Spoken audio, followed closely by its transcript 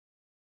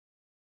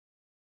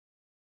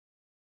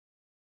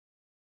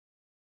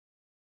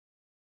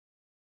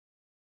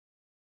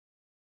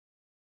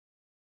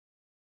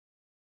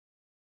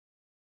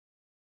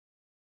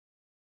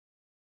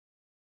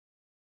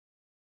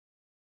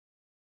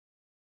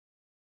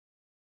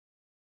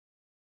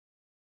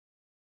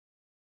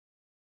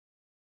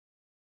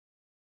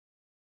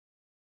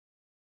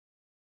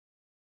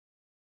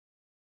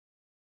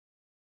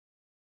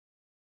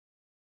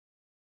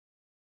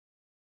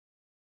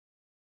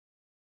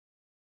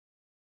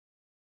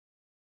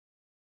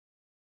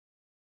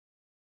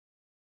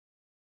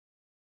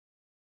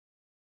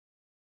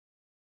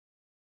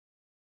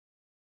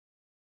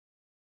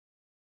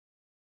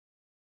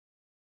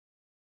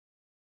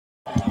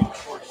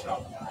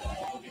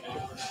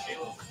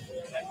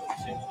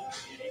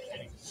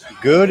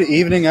Good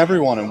evening,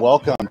 everyone, and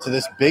welcome to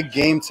this big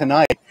game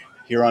tonight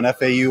here on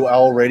FAU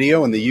Owl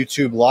Radio and the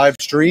YouTube live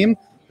stream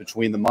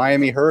between the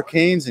Miami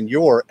Hurricanes and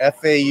your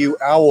FAU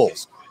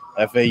Owls.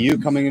 FAU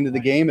coming into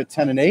the game at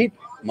 10-8,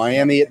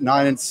 Miami at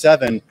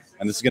 9-7,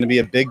 and this is going to be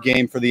a big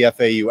game for the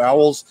FAU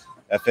Owls.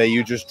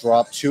 FAU just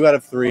dropped 2 out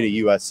of 3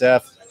 to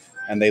USF,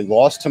 and they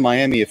lost to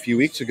Miami a few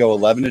weeks ago,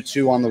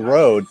 11-2 on the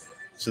road.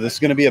 So this is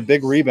going to be a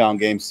big rebound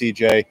game,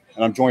 CJ,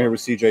 and I'm joined here with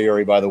CJ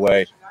Uri, by the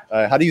way.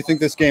 How do you think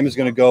this game is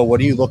going to go?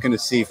 What are you looking to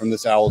see from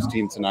this Owls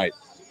team tonight?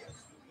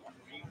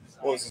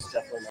 Well, this is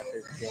definitely my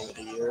favorite game of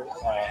the year.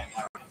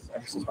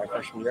 Ever since my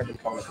freshman year, I've been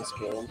coming at this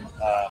game.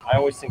 I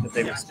always think that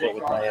they would split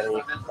with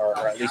Miami, or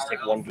at least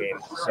take one game.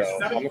 So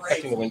I'm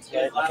expecting to win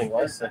tonight, nothing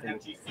less. I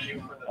think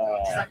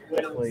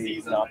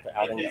definitely not the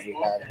outing that we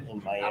had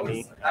in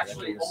Miami. That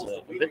game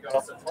was a bit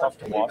tough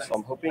to watch. So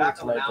I'm hoping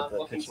tonight that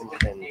the pitching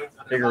can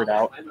figure it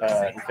out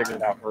and figure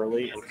it out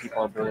early and keep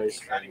our boys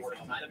from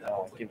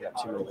giving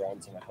up too many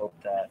runs. And I hope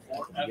that at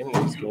the beginning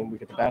of this game we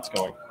get the bats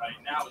going.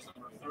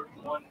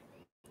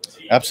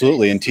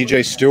 Absolutely. And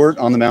TJ Stewart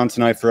on the mound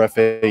tonight for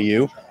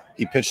FAU.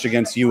 He pitched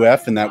against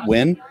UF in that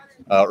win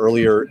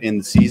earlier in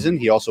the season.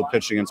 He also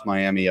pitched against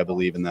Miami, I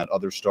believe, in that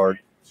other start.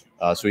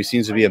 So he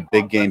seems to be a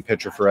big game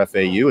pitcher for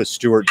FAU as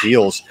Stewart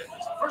deals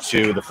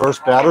to the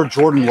first batter,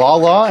 Jordan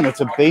Lala, and it's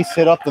a base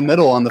hit up the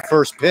middle on the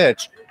first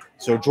pitch.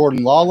 So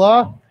Jordan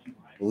Lala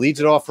leads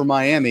it off for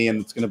Miami,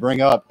 and it's going to bring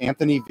up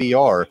Anthony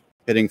VR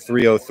hitting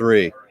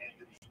 .303.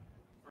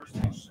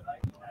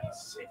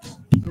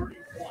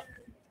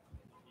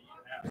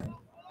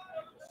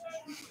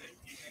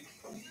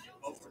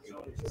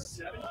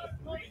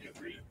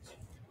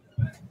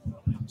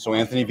 So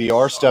Anthony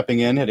VR stepping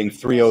in, hitting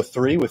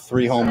 .303 with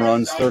 3 home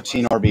runs,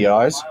 13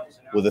 RBIs,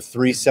 with a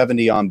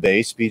 .370 on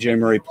base. BJ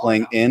Murray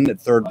playing in at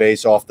third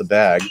base off the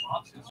bag,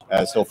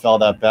 as he'll foul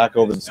that back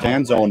over the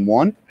stands,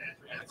 0-1.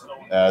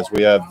 As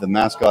we have the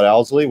mascot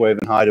Owlsley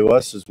waving hi to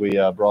us as we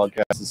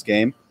broadcast this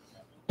game.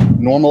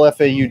 Normal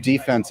FAU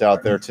defense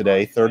out there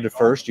today. Third to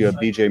first, you have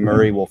BJ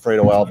Murray,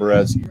 Wilfredo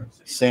Alvarez,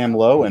 Sam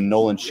Lowe, and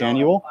Nolan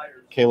Shanuel.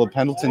 Caleb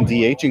Pendleton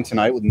DHing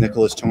tonight with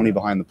Nicholas Toney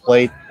behind the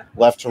plate.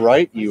 Left to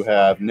right, you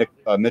have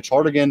Mitch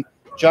Hartigan,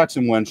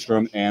 Jackson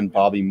Wenstrom, and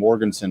Bobby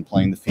Morganson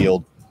playing the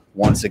field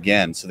once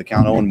again. So the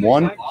count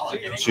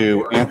 0-1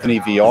 to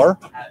Anthony VR.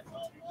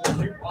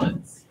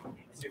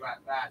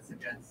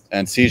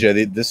 And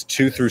CJ, this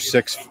 2 through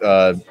 6 in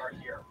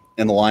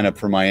the lineup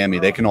for Miami,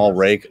 they can all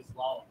rake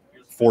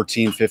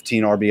 14,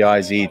 15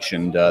 RBIs each,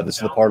 and this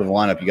is the part of the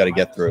lineup you got to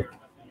get through.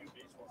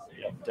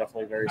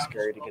 Definitely very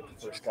scary to get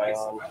the first guy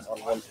on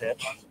one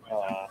pitch.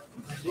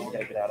 You got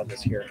to get out of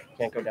this here.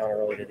 Can't go down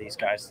early to these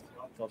guys.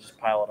 They'll just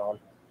pile it on.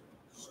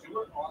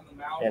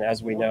 And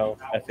as we know,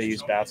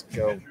 FAU's bats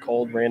go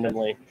cold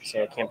randomly,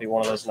 so it can't be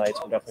one of those nights.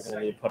 We're definitely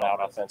going to need to put out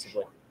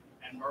offensively.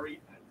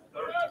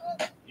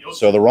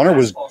 So the runner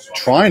was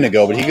trying to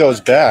go, but he goes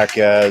back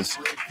as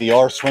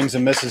VR swings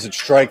and misses at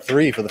strike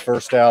 3 for the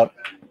first out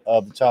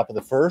of the top of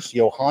the first.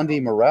 Yohandy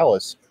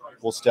Morales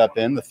will step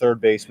in, the third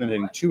baseman,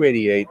 hitting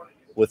 .288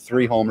 with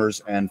 3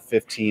 homers and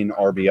 15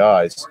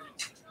 RBIs.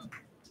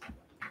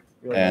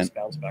 Really nice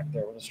bounce back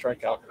there with a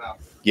strikeout.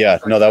 Yeah,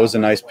 no, that was a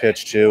nice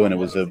pitch too, and it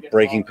was a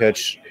breaking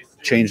pitch,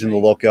 changing the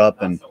look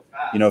up. And,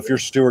 you know, if you're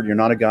Stewart, you're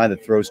not a guy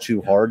that throws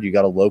too hard. You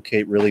got to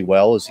locate really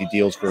well as he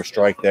deals for a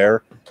strike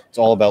there. It's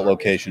all about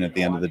location at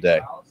the end of the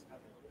day.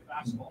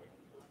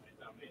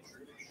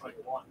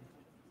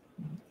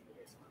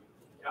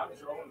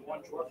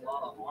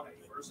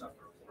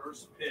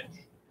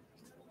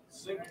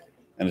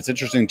 And it's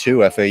interesting,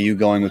 too, FAU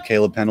going with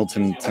Caleb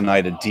Pendleton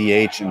tonight at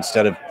DH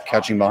instead of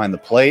catching behind the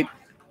plate,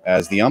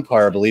 as the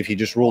umpire, I believe he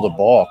just ruled a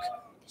balk.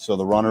 So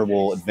the runner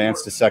will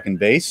advance to second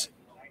base.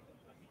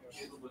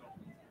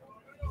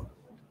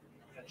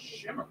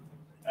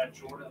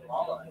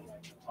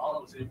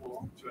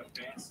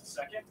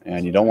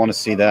 And you don't want to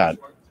see that.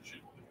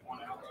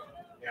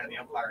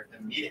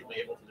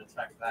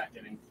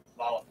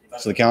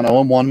 So the count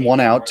 0-1, 1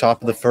 out,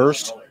 top of the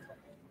first.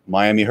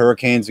 Miami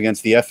Hurricanes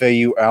against the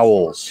FAU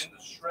Owls.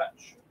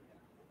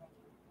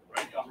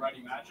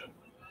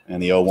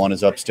 And the 0-1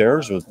 is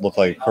upstairs. It would look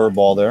like a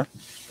curveball there.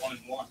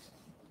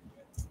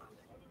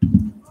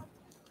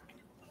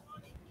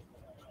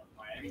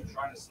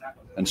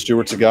 And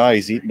Stewart's a guy.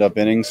 He's eaten up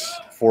innings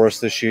for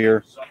us this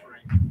year.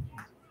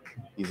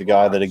 He's a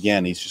guy that,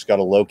 again, he's just got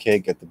to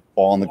locate, get the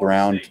ball on the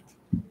ground.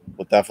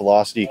 With that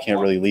velocity, you can't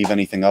really leave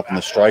anything up in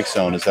the strike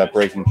zone as that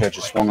breaking pitch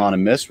is swung on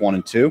and missed,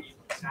 1-2.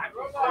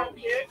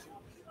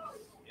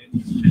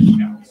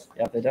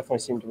 Yeah, they definitely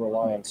seem to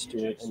rely on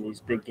Stewart in these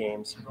big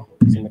games.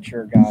 He's a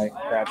mature guy,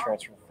 grad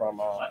transfer from,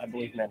 I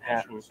believe,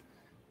 Manhattan.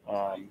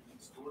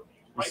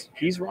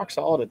 He's rock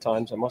solid at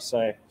times, I must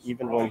say,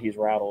 even when he's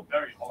rattled.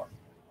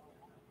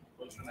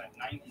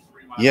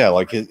 Yeah,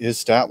 like his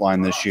stat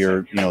line this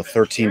year,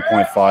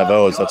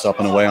 13.50. That's up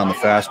and away on the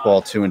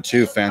fastball,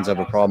 2-2. Fans have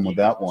a problem with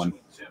that one.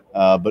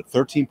 But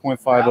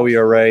 13.50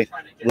 ERA, a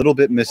little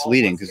bit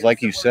misleading because,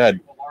 like you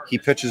said, he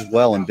pitches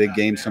well in big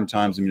games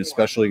sometimes. I mean,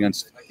 especially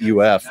against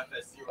UF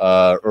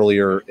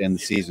earlier in the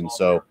season.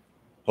 So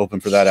hoping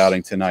for that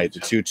outing tonight. The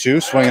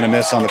 2-2, swing and a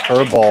miss on the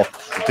curveball.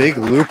 Big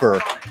looper,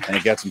 and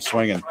it gets him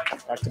swinging.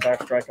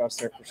 Back-to-back strikeouts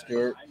there for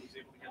Stewart.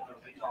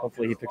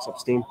 Hopefully he picks up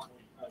steam.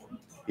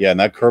 Yeah, and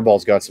that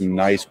curveball's got some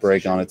nice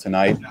break on it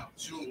tonight.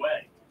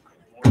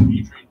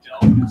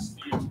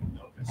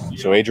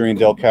 So Adrian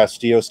Del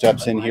Castillo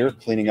steps in here,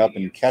 cleaning up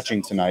and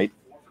catching tonight,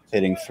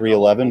 hitting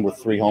 .311 with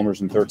 3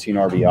 homers and 13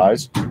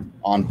 RBIs.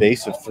 On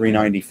base of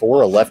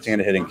 .394, a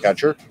left-handed hitting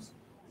catcher.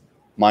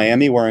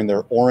 Miami wearing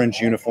their orange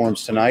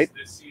uniforms tonight.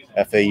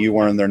 FAU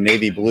wearing their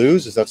navy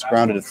blues as that's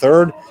grounded to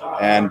third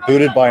and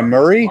booted by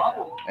Murray.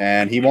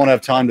 And he won't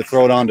have time to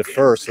throw it on to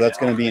first. So that's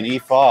going to be an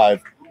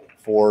E5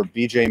 for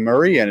BJ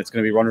Murray, and it's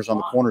going to be runners on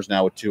the corners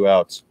now with 2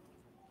 outs.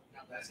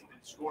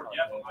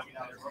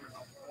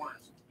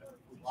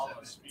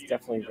 It's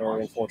definitely a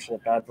very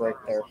unfortunate bad break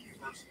there.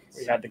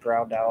 We had the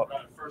ground out.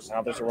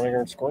 Now there's a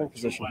runner in scoring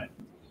position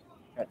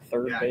at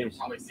third base.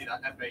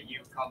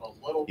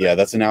 Yeah,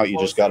 that's an out you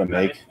just got to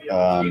make.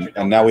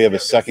 And now we have a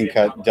second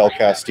Del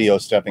Castillo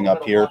stepping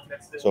up here.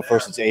 So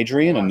first it's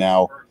Adrian, and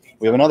now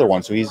we have another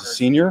one. So he's a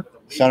senior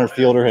center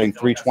fielder hitting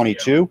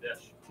 .322.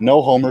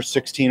 No homers,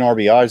 16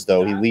 RBIs,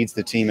 though. He leads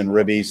the team in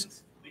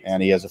ribbies,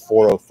 and he has a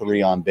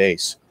 .403 on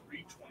base.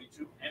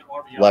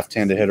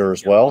 Left-handed hitter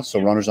as well. So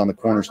runners on the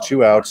corners,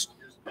 2 outs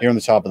here in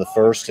the top of the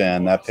first,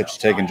 and that pitch is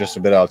taken just a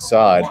bit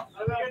outside,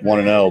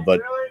 1-0.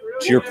 But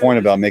to your point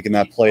about making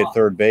that play at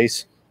third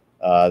base,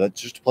 that's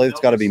just a play that's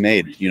got to be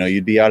made. You know,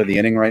 you'd be out of the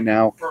inning right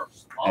now.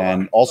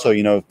 And also,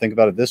 you know, think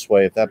about it this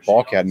way. If that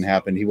balk hadn't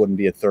happened, he wouldn't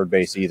be at third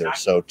base either.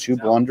 So 2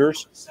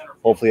 blunders.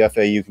 Hopefully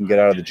FAU can get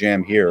out of the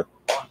jam here,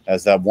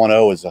 as that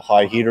 1-0 is a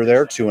high heater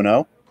there,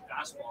 2-0.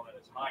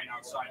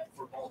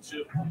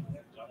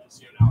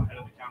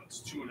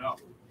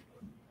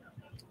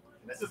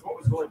 This is what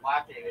was really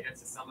lacking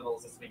against the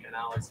Seminoles this weekend,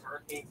 Alex.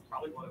 Hurricanes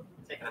probably would have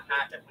taken a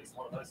hack at least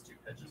one of those 2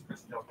 pitches.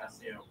 Christian Del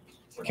Castillo.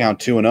 Count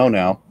 2-0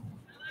 now.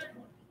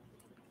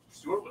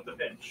 Stewart with the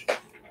pitch.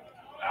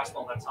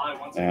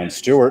 And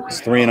Stewart is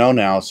 3-0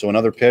 now, so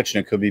another pitch,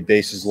 and it could be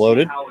bases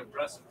loaded. How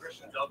aggressive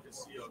Christian Del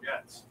Castillo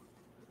gets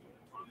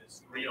on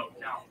this 3-0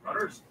 count.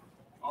 Runners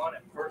on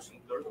at first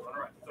and third. The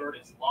runner at third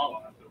is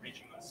Lala after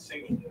reaching a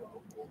single.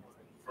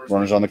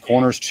 Runners on the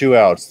corners, 2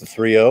 outs. The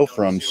 3-0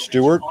 from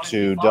Stewart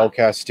to Del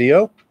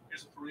Castillo.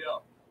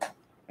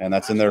 And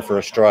that's in there for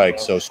a strike.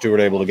 So Stewart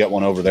able to get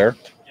one over there.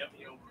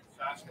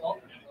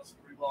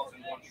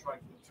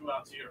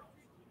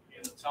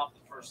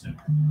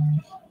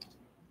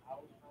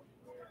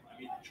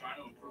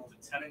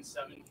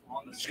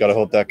 Just got to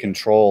hope that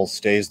control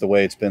stays the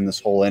way it's been this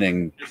whole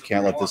inning.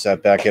 Can't let this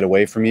at-bat get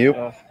away from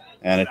you.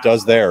 And it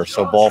does there.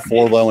 So ball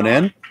 4 low and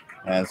in.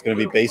 And it's going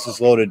to be bases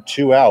loaded,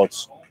 2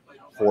 outs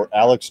for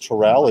Alex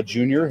Terrell, a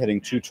junior, hitting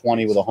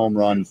 .220 with a home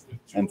run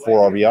and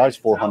 4 RBIs,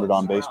 400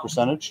 on base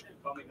percentage.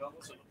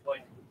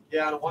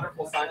 Yeah, and a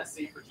wonderful sign of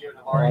seat for Gio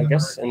Well, I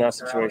guess in that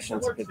situation,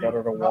 it's a bit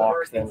better to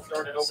walk than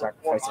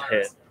sacrifice a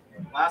hit.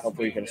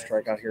 Hopefully you can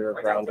strike out here,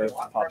 a grounder,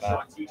 pop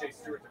out.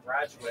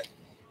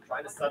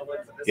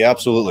 Yeah,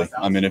 absolutely.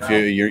 I mean, if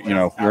you're in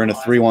a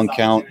 3-1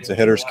 count, it's a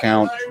hitter's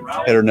count.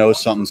 Hitter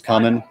knows something's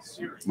coming.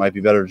 Might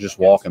be better to just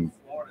walk him.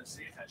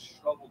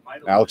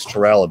 Alex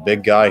Terrell, a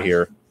big guy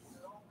here.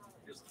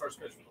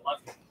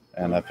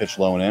 And that pitch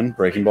low and in,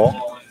 breaking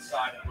ball.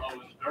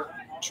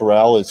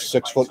 Terrell is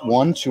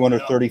 6'1",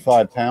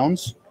 235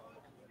 pounds.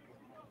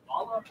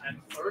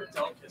 And third,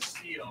 Del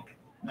Castillo.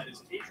 That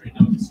is Adrian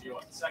Del Castillo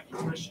at second,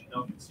 Christian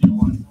Del Castillo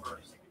on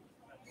first.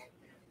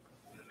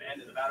 And the man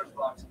in the batter's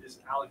box is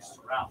Alex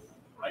Terrell.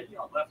 Righty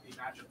on lefty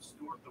matchup,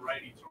 Stewart the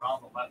righty,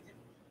 Terrell the lefty.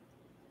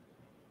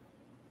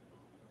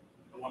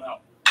 The 1-0.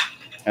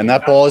 And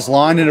that ball is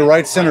lined into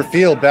right center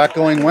field, back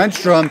going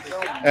Wenstrom,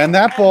 and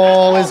that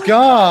ball is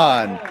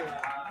gone.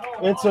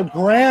 It's a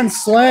grand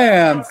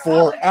slam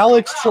for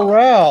Alex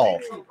Terrell,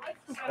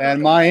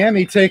 and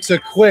Miami takes a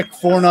quick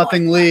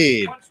 4-0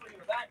 lead.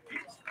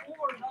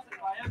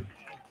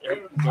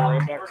 Yep, go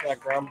right back to that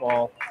ground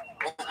ball.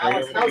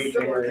 Right over to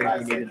BJ.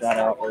 He needed that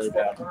out really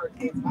bad. My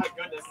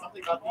goodness,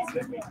 something about these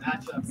midweek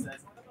matchups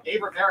says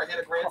Gabe Rivera hit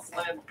a grand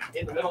slam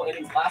in the middle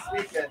innings last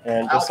week.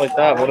 And just like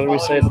that, what did we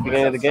say at the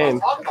beginning of the game?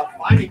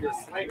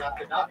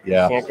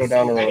 Yeah. Can't go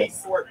down early.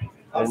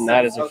 And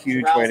that is a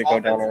huge way to go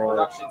down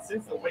early.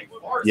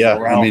 Yeah,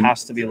 Morale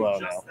has to be low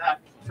now.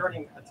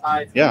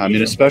 Yeah, I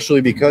mean, especially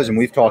because, and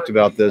we've talked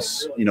about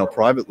this,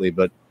 privately,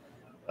 but,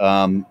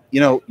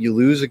 you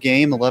lose a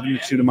game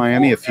 11-2 to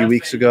Miami a few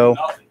weeks ago.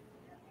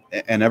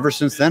 And ever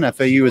since then,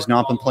 FAU has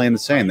not been playing the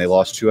same. They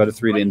lost 2 out of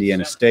 3 to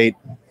Indiana State.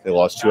 They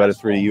lost 2 out of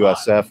 3 to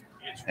USF.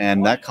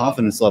 And that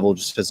confidence level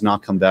just has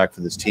not come back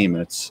for this team.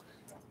 And it's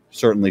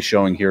certainly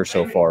showing here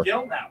so far.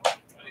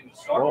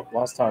 Well,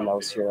 last time I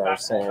was here, I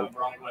was saying,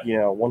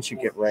 once you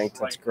get ranked,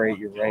 that's great.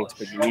 You're ranked,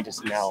 but you need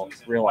to now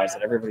realize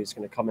that everybody's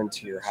going to come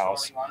into your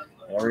house.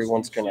 And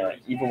everyone's going to,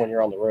 even when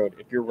you're on the road,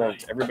 if you're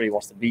ranked, everybody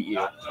wants to beat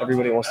you.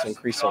 Everybody wants to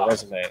increase their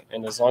resume.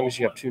 And as long as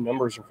you have 2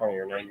 numbers in front of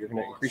your name, you're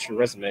going to increase your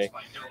resume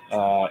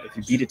if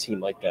you beat a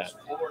team like that.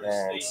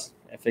 And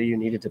FAU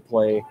needed to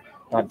play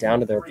not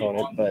down to their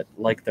opponent, but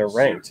like they're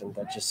ranked. And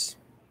that just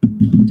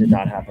Did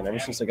not happen. Ever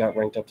since they got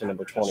ranked up to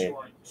number 20,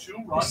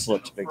 they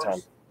slipped big time.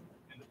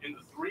 In the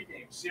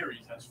 3-game series,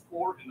 that's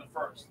 4 in the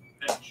first.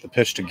 The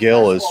pitch to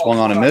Gill is swung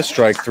on a miss,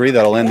 strike 3.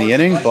 That'll end the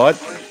inning, but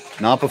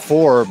not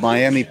before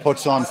Miami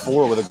puts on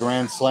 4 with a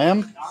grand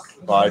slam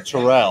by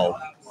Terrell.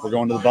 We're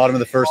going to the bottom of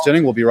the first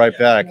inning. We'll be right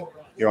back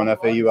here on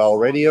FAU Owl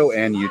Radio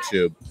and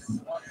YouTube.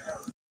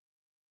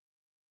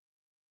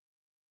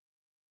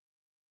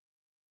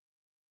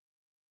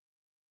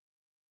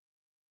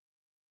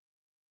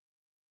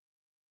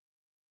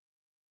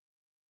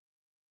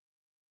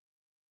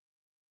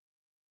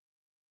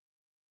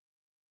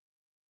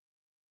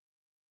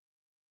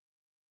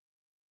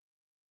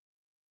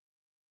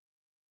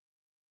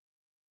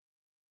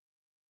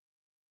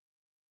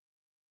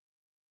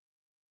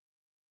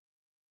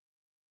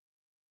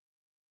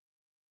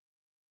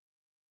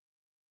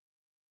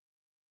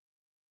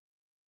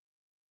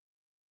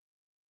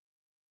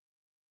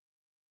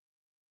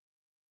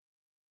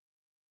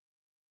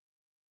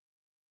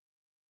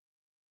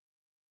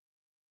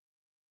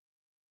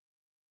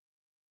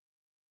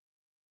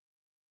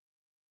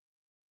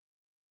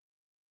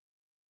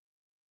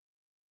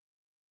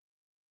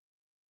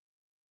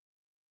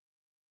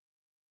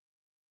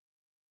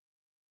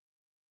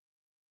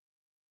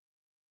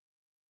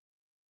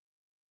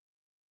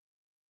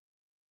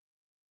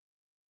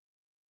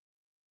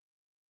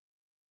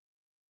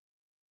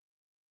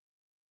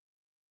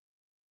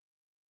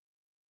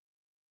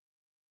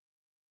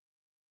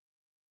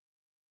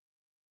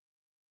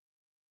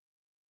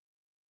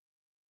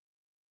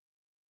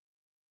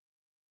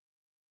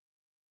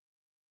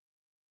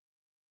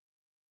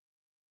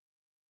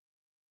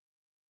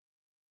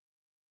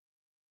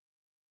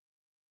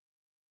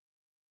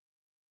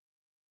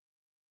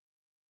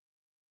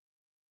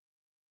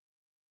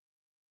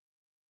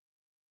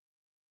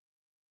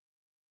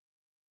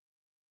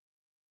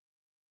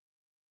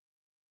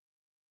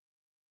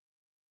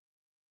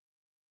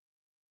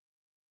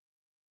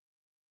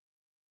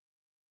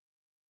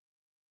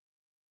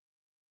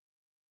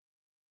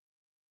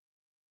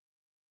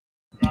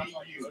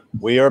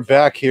 We are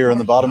back here in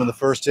the bottom of the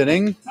first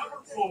inning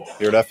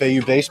here at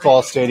FAU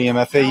Baseball Stadium.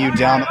 FAU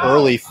down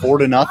early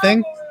 4-0.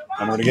 And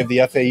we're going to give the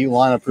FAU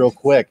lineup real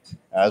quick.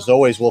 As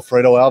always,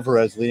 Wilfredo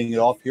Alvarez leading it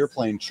off here,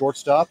 playing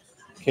shortstop.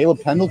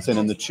 Caleb Pendleton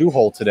in the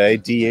 2-hole today,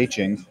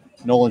 DHing.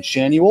 Nolan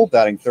Shanuel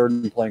batting third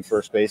and playing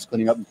first base.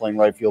 Cleaning up and playing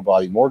right field,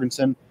 Bobby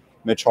Morganson.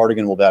 Mitch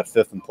Hardigan will bat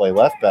fifth and play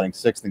left, batting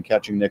sixth and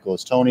catching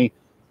Nicholas Toney.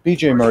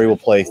 BJ Murray will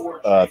play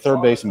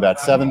third base and bat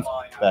seventh,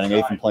 batting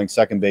eighth and playing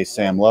second base,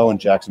 Sam Lowe. And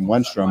Jackson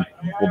Wenstrom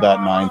will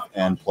bat ninth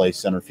and play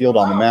center field.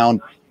 On the mound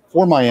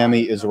for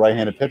Miami is the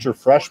right-handed pitcher,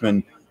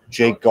 freshman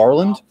Jake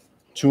Garland,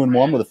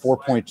 2-1 with a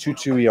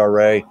 4.22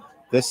 ERA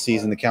this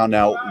season. The count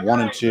now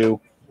 1-2 to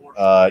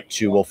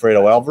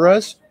Wilfredo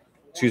Alvarez.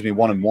 Excuse me,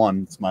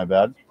 1-1. It's my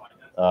bad.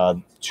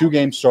 2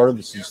 games started.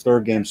 This is his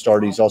third game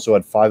started. He's also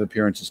had 5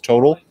 appearances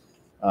total,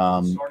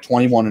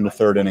 21 in the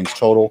third innings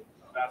total,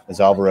 as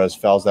Alvarez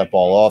fouls that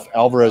ball off.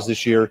 Alvarez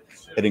this year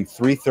hitting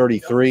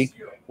 .333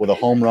 with a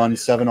home run,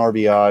 7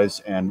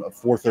 RBIs, and a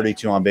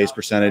 .432 on base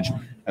percentage.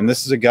 And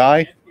this is a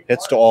guy,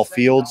 hits to all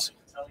fields,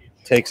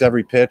 takes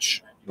every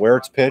pitch where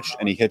it's pitched,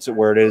 and he hits it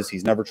where it is.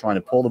 He's never trying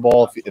to pull the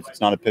ball if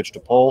it's not a pitch to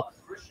pull.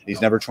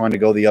 He's never trying to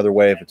go the other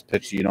way if it's a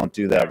pitch you don't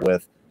do that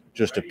with.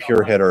 Just a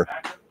pure hitter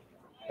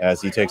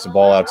as he takes the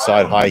ball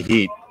outside, high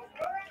heat.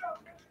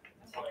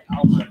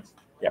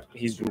 Yep,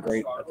 he's been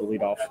great at the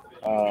leadoff.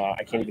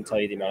 I can't even tell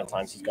you the amount of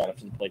times he's gone up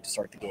to the plate to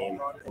start the game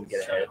and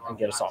get a hit and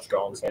get us off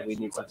going. So we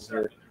need something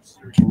here.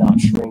 Cannot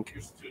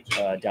shrink.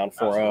 Down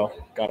 4-0.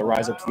 Got to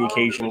rise up to the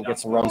occasion and get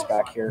some runs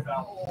back here.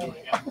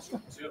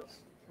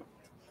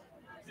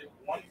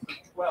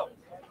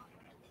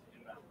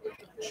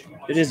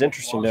 It is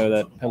interesting, though,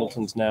 that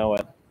Pendleton's now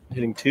at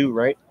hitting 2,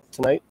 right,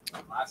 tonight?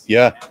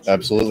 Yeah,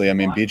 absolutely. I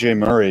mean, BJ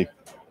Murray,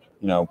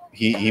 you know,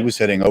 he was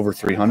hitting over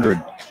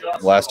 300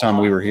 last time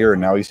we were here,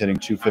 and now he's hitting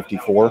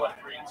 254.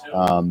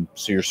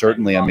 So you're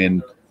certainly, I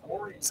mean,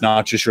 it's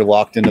not just you're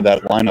locked into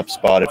that lineup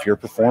spot. If you're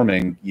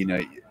performing, you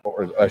know,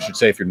 or I should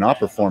say if you're not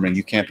performing,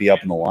 you can't be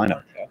up in the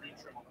lineup.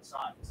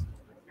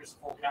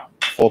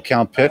 Full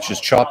count pitch is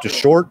chopped to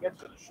short.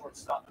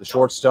 The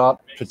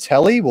shortstop,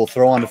 Patelli, will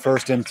throw on to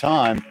first in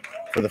time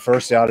for the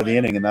first out of the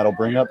inning, and that'll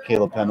bring up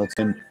Caleb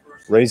Pendleton.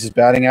 Raise his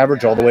batting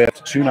average all the way up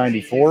to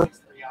 294.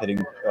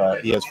 Hitting,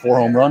 he has 4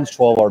 home runs,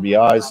 12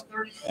 RBIs,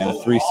 and a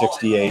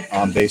 .368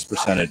 on base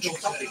percentage.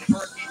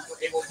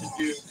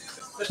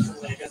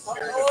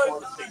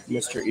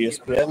 Mr.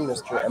 ESPN,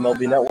 Mr.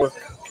 MLB Network,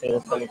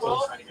 Caleb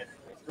Pendleton.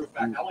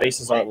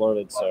 Bases aren't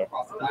loaded, so.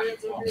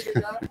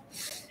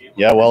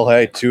 Yeah, well,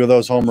 hey, 2 of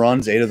those home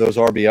runs, 8 of those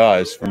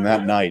RBIs from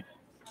that night.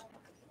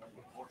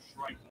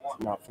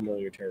 Not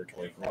familiar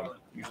territory for him.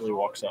 Usually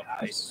walks up,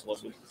 bases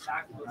loaded.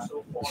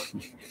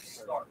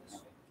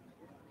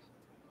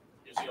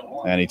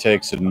 And he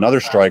takes another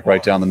strike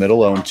right down the middle,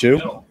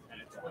 0-2.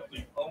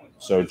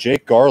 So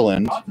Jake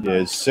Garland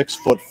is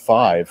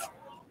 6'5",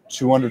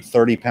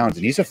 230 pounds,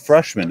 and he's a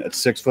freshman at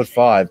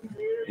 6'5", and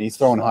he's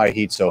throwing high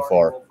heat so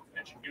far.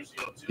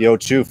 The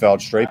 0-2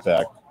 fouled straight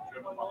back.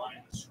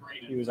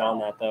 He was on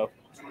that, though.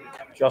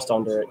 Just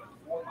under it.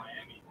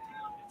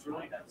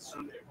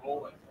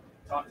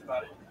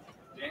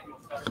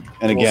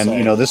 And again,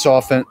 this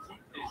offense.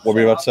 What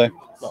were you about to say?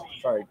 No,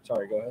 sorry.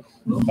 Go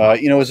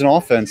ahead. As an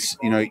offense,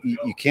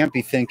 you can't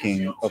be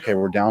thinking, okay,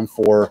 we're down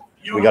 4.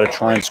 We got to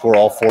try and score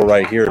all 4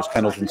 right here. As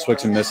Pendleton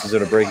Swixon misses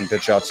at a breaking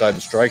pitch outside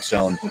the strike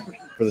zone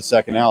for the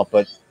second out.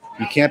 But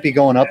you can't be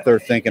going up there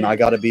thinking, I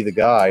got to be the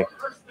guy.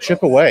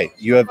 Chip away.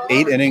 You have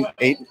 8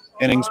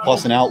 innings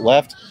plus an out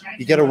left.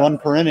 You get a run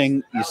per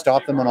inning. You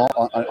stop them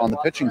on the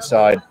pitching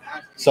side.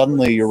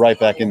 Suddenly, you're right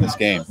back in this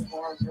game.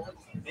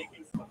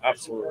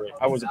 Absolutely.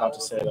 I was about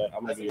to say that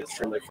I'm going to be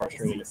extremely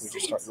frustrated if we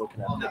just start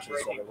looking at pitches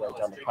that are right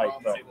down the pipe,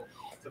 but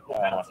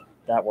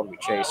that one we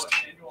chased.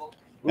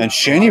 And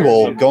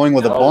Shaniwell going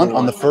with a bunt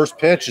on the first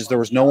pitch as there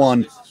was no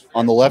one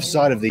on the left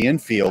side of the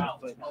infield.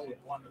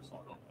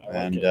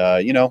 And,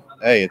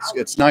 hey,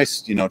 it's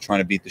nice, trying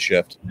to beat the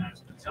shift.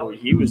 Well,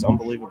 he was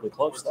unbelievably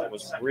close. That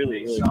was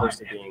really, really close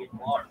to being –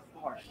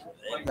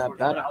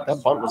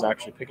 that bunt was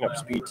actually picking up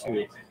speed,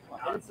 too.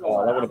 That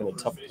would have been a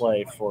tough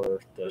play for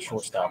the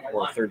shortstop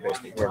or third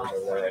baseman, whoever's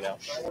over there right now.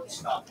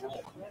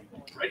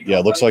 Yeah,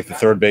 it looks like the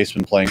third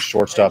baseman playing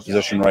shortstop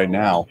position right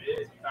now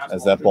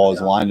as that ball is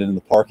lined into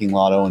the parking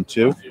lot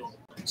 0-2.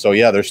 So,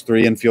 yeah, there's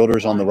 3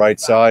 infielders on the right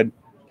side.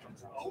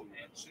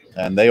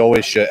 And they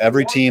always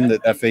every team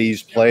that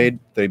FAU's played,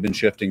 they've been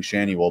shifting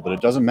Shaniwell. But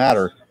it doesn't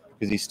matter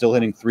because he's still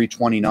hitting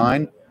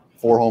 .329,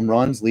 4 home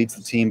runs, leads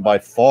the team by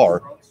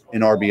far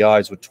in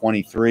RBIs with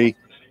 23,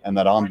 and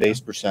that on-base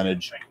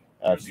percentage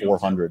at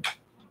 400.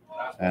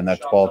 And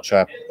that ball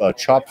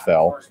chopped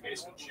foul.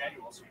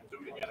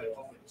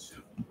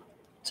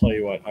 Tell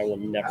you what, I will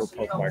never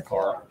poke my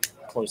car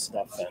close to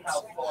that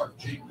fence.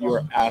 You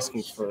are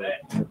asking for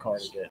your car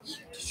to get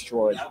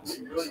destroyed.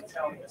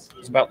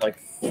 There's about like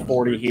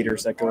 40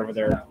 heaters that go over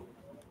there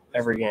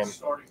every game.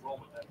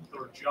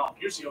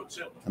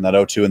 And that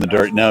 0-2 in the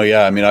dirt. No,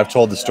 yeah, I mean, I've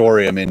told the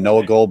story. I mean,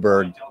 Noah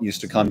Goldberg used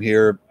to come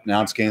here,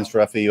 announce games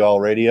for FAU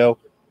radio.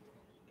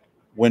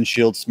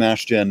 Windshield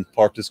smashed in,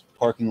 parked his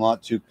parking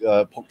lot,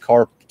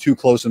 car too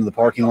close into the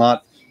parking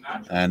lot,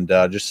 and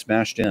just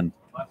smashed in.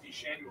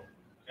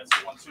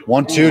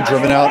 1-2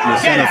 driven out in the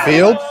center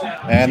field,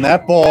 and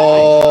that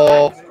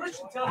ball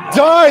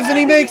dives, and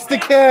he makes the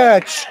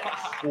catch.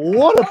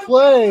 What a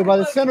play by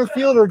the center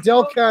fielder,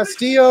 Del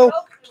Castillo.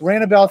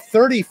 Ran about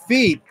 30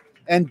 feet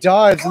and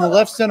dives in the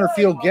left center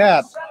field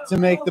gap to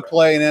make the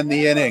play and end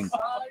the inning.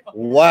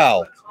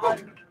 Wow.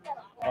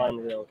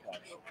 Unreal catch.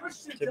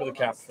 Tip of the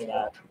cap for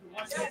that.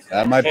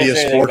 That might be a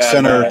Sports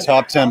Center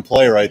top 10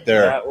 play right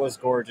there. That was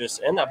gorgeous.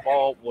 And that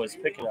ball was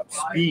picking up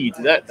speed.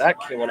 That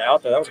went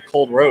out there. That was a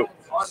cold rope.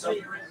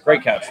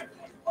 Great catch.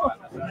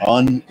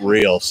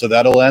 Unreal. So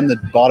that'll end the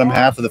bottom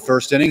half of the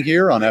first inning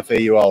here on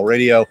FAUL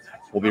Radio.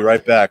 We'll be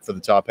right back for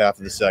the top half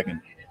of the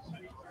second.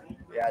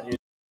 Yeah, dude.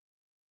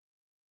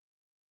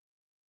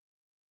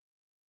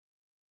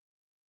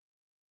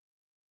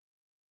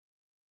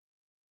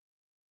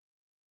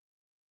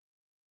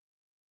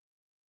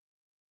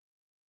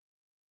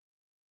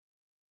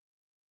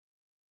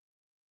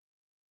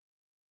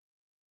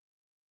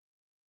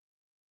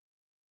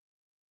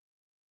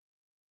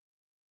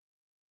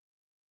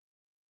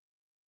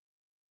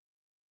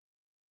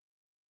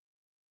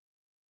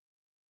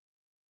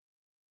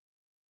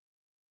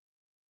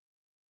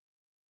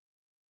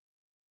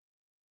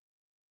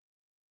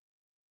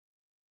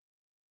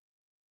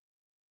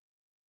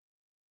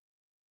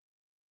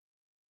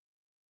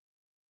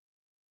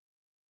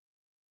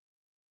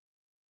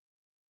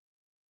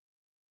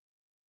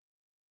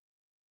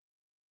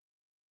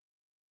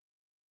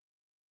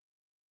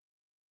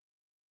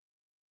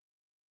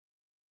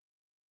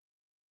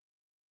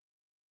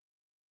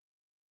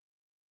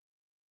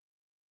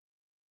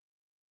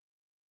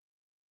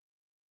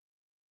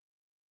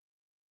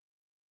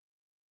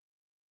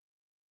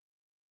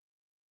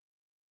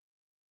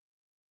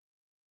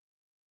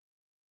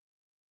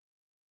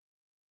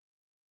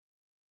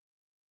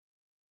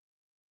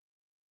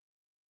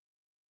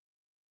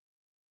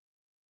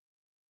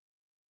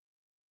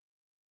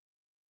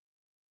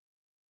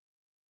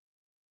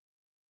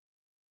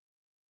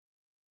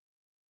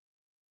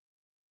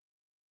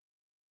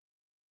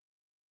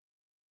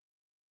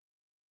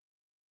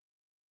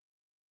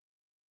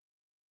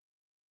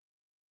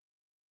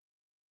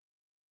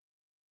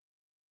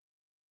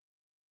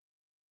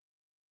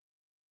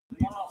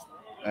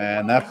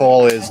 And that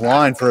ball is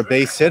lined for a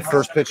base hit,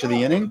 first pitch of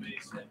the inning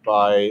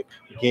by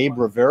Gabe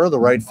Rivera, the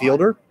right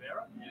fielder.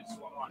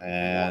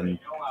 And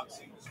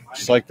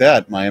just like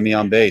that, Miami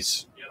on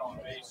base.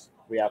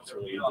 We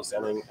absolutely need this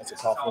inning. It's a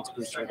confidence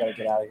booster. We got to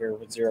get out of here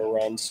with 0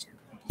 runs.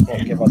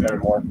 Can't give up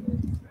anymore.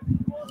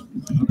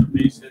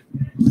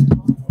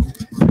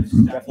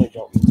 Definitely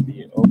don't need to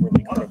be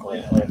overly critical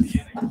of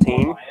the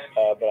team,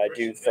 but I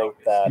do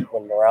think that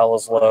when morale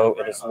is low,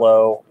 it is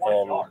low,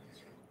 and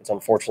it's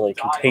unfortunately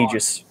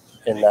contagious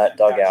in that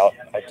dugout.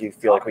 I do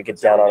feel like we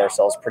get down on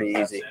ourselves pretty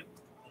easy.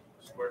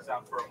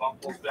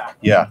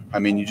 Yeah, I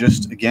mean, you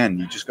just got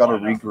to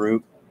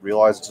regroup,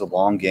 realize it's a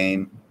long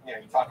game.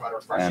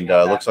 And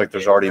looks like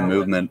there's already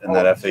movement in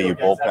that FAU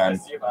bullpen.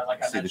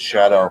 See the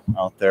shadow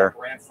out there.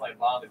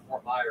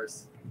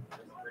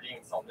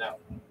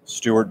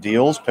 Stewart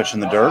deals, pitch in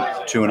the dirt,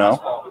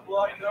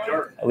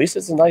 2-0. At least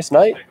it's a nice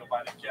night.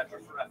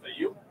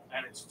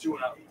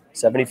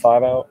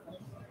 75 out.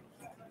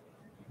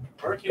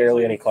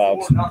 Barely any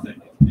clouds.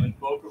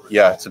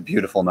 Yeah, it's a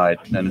beautiful night,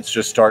 and it's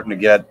just starting to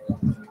get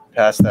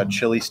past that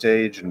chilly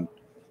stage and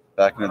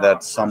back into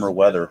that summer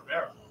weather.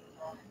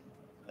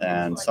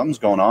 And something's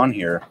going on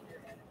here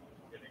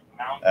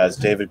as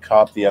David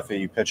Kopp, the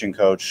FAU pitching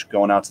coach,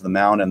 going out to the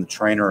mound, and the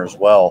trainer as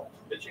well.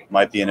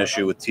 Might be an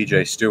issue with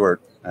TJ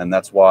Stewart, and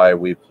that's why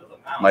we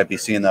might be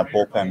seeing that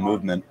bullpen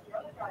movement.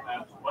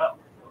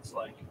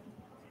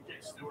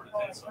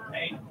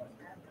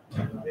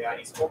 Yeah,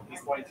 he's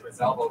pointing to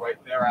his elbow right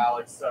there,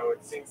 Alex. So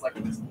it seems like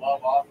with his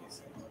glove off,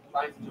 he's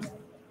trying to just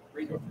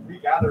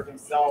regather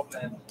himself,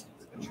 and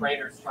the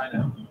trainer's trying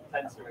to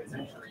tend to his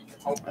injury.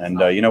 And,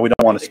 we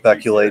don't want to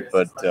speculate,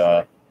 but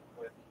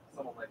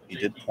he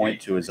did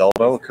point to his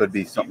elbow. It could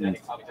be something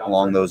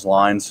along those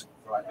lines.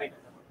 So I think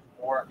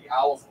for the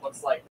Owls,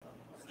 looks like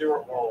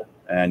Stewart will.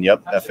 And,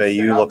 yep,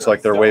 FAU looks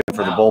like they're waiting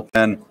for the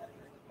bullpen.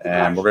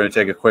 And we're going to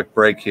take a quick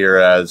break here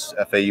as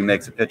FAU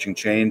makes a pitching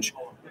change.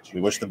 We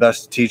wish the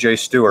best to TJ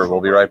Stewart.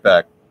 We'll be right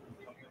back.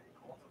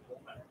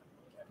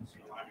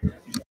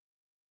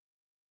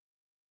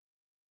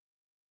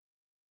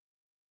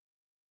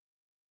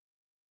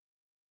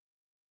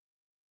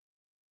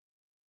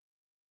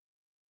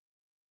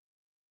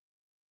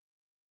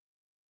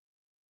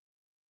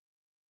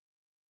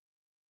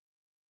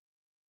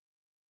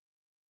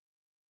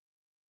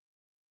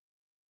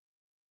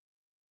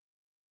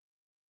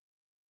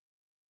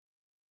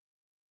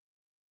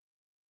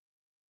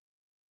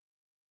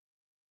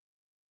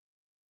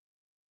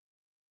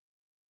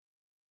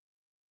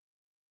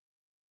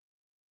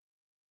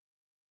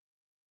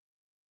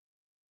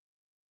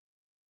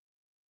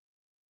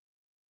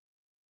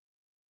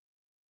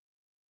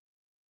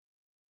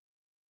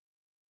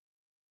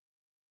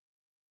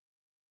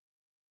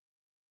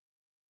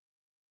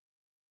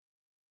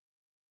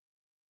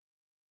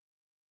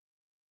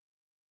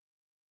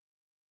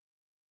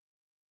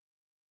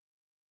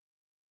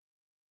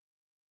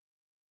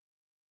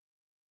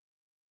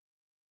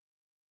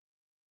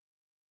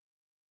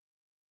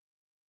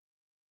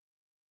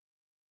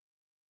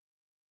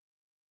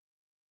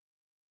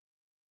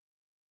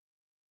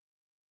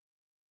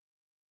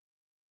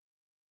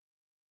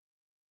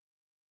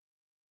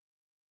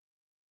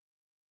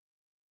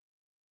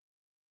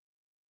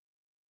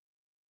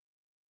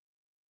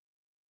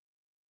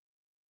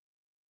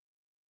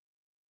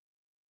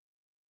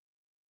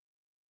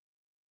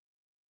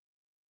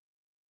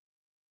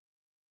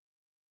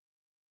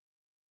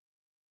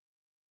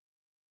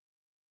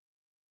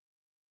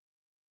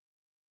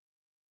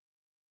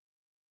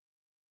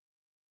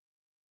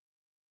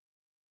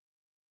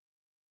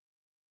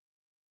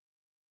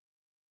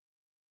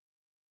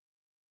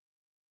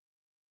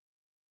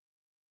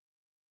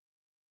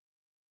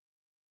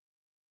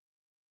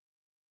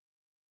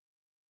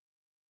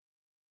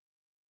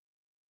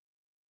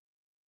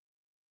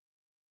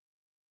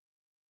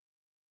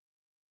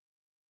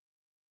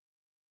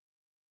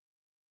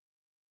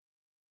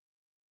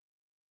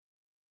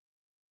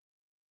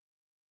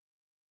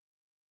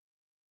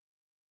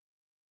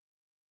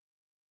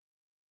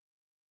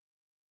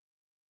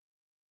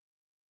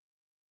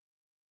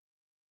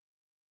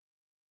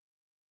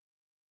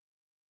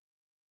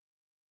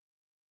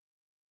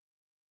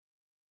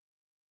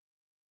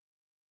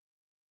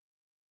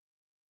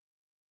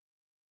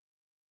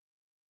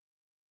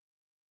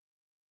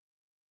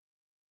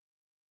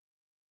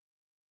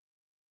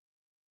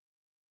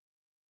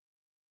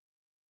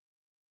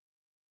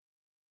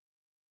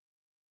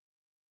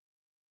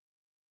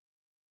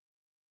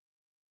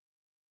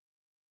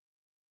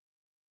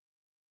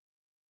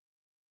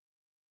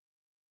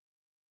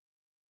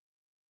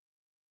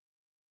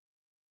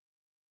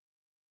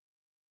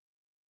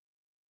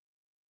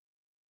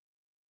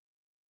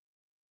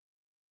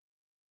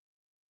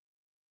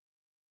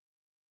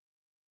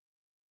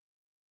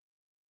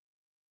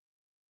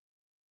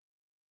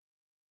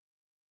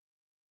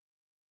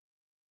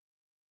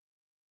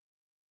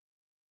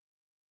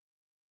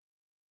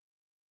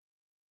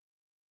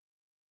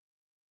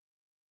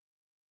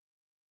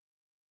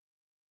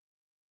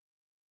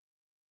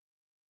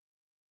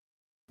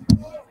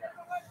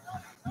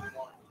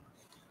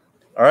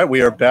 All right,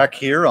 we are back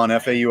here on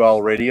FAU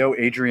Radio.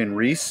 Adrian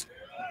Reese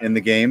in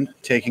the game,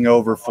 taking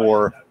over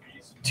for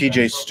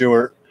TJ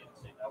Stewart.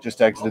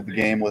 Just exited the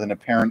game with an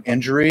apparent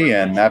injury,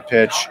 and that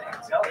pitch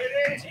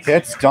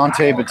hits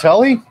Dante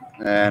Batelli.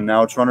 And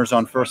now it's runners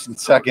on first and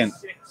second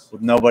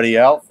with nobody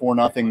out.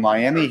 4-0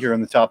 Miami here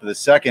in the top of the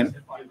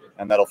second.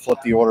 And that'll flip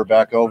the order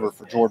back over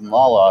for Jordan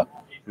Lala,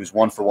 who's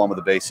 1-for-1 with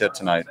a base hit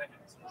tonight.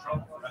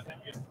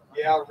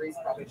 Yeah, Reese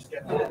probably just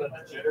getting a little bit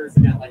of the jitters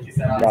again, like you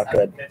said. Not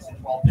good. In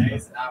 12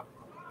 days, now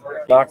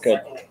Not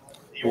good.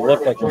 You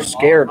look like you're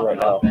scared right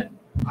now.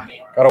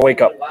 Gotta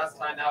wake up. Last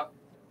time out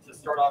to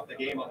start off the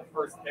game on the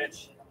first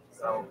pitch.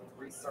 So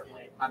Reese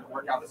certainly had to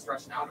work out the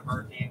stretch now to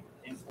Hurricane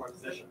in scoring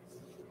position.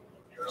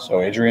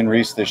 So Adrian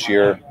Reese this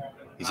year,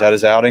 he's had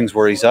his outings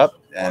where he's up,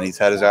 and he's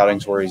had his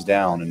outings where he's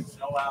down, and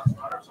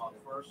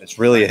it's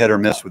really a hit or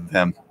miss with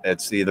him.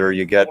 It's either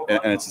you get,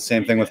 and it's the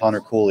same thing with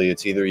Hunter Cooley.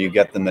 It's either you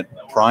get them at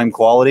prime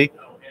quality,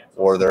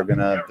 or they're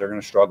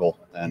gonna struggle.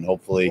 And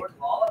hopefully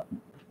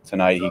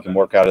tonight he can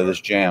work out of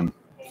this jam.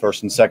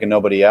 First and second,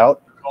 nobody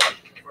out,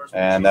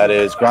 and that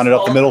is grounded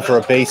up the middle for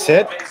a base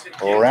hit.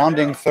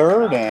 Rounding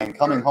third and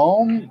coming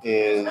home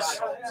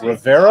is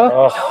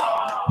Rivera.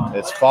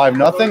 It's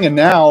 5-0, and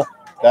now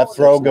that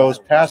throw goes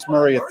past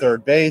Murray at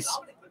third base.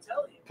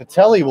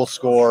 Patelli will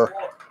score,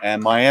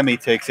 and Miami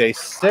takes a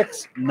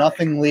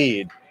 6-0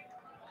 lead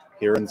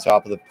here in the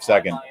top of the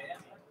second.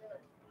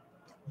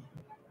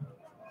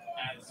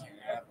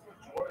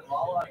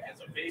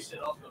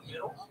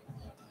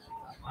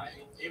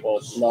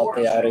 Well, not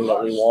the outing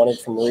that we wanted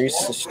from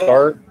Reese to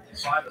start.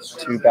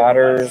 2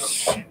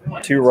 batters,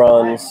 2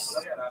 runs,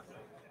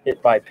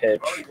 hit by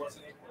pitch.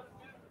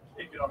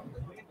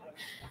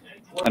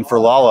 And for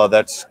Lala,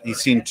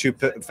 he's seen 2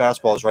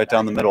 fastballs right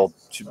down the middle,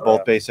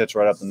 both base hits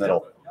right up the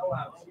middle.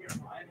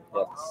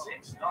 Yep.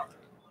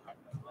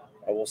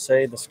 I will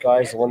say the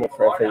sky's the limit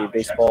for FAU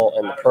baseball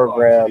and the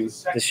program.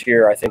 This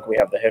year, I think we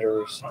have the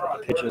hitters.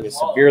 The pitching is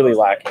severely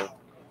lacking.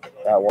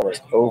 That one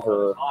is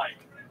over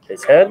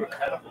his head.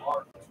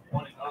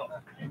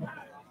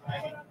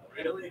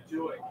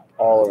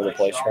 All over the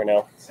place right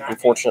now,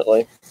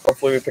 unfortunately.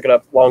 Hopefully we pick it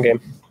up. Long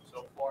game.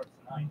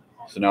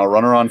 So now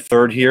runner on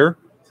third here.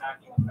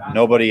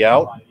 Nobody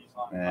out.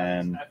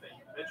 And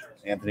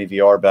Anthony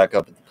VR back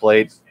up at the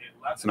plate.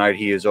 Tonight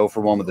he is 0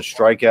 for 1 with a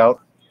strikeout.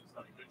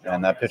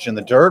 And that pitch in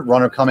the dirt.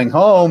 Runner coming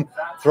home.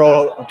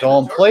 Throw to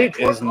home plate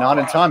is not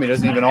in time. He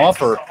doesn't even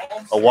offer.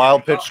 A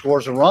wild pitch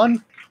scores a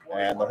run.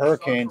 And the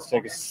Hurricanes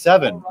take a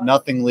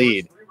 7-0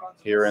 lead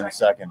here in the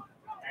second.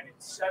 And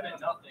it's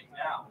 7-0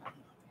 now.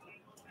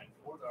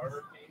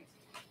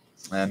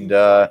 And,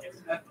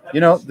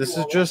 this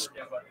is just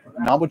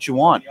not what you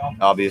want,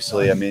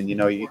 obviously. I mean,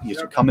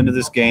 you come into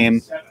this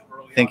game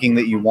thinking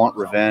that you want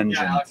revenge,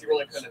 and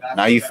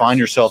now you find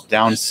yourself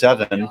down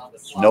 7,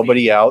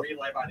 nobody out,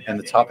 in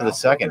the top of the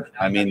second.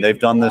 I mean, they've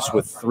done this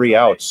with 3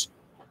 outs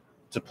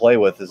to play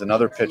with as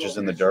another pitch is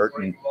in the dirt.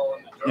 And,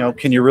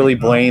 can you really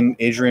blame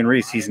Adrian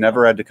Reese? He's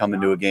never had to come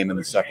into a game in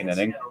the second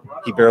inning.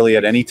 He barely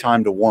had any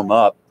time to warm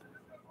up.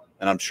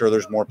 And I'm sure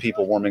there's more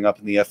people warming up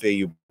in the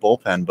FAU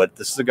bullpen, but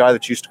this is a guy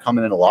that used to come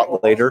in a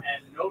lot later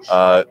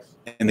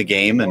in the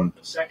game, and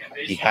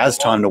he has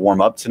time to warm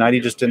up. Tonight he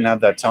just didn't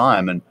have that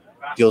time, and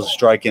deals a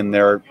strike in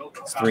there.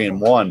 It's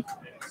 3-1.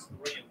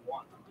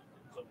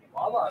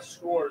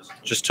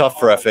 Just tough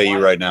for FAU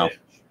right now.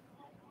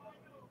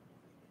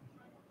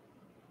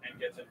 And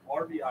gets an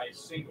RBI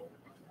single,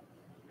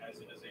 as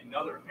it is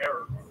another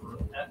error for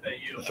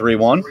FAU.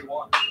 3-1,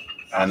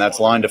 and that's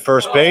lined to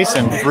first base,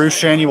 and through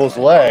Shanuel's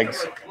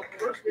legs.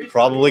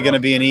 Probably going to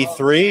be an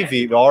E3.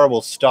 VR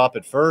will stop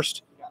at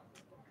first.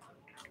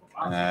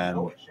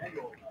 And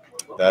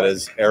that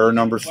is error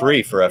number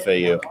 3 for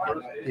FAU.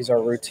 These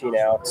are routine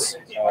outs.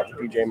 The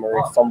BJ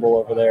Murray fumble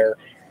over there,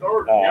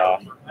 or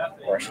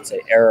I should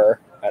say error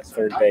at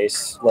third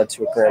base, led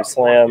to a grand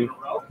slam.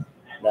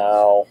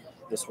 Now,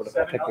 this would have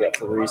been picking up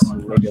for Reese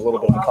and maybe a little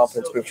bit of a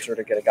confidence booster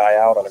to get a guy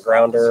out on a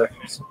grounder.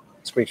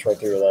 Squeaks right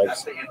through your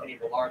legs.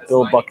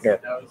 Bill Buckner.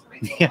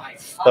 Yeah,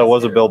 that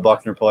was a Bill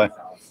Buckner play.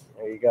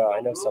 There you go. I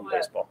know some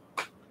baseball.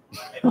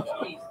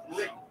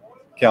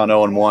 Count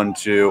 0-1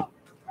 to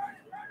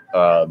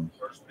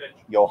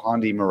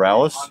Yohandy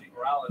Morales.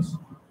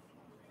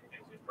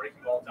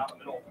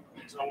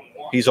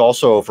 He's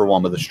also 0 for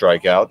 1 with a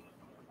strikeout.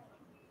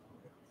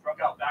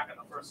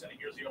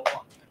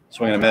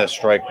 Swing and a miss.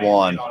 Strike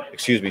 1.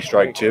 Excuse me,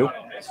 strike 2.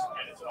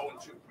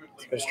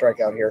 Good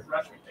strikeout here.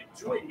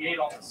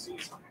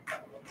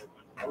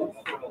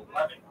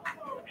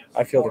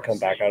 I feel to come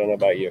back. I don't know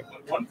about you.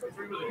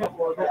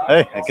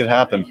 Hey, it could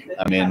happen.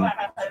 I mean,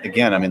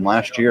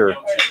 last year,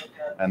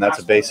 and that's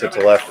a base hit to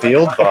left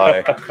field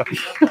by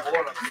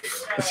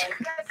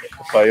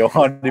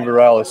Yohandy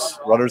Morales.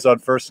 Runners on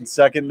first and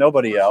second,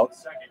 nobody out.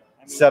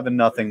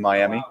 7-0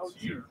 Miami.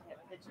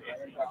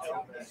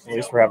 At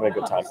least we're having a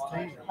good time.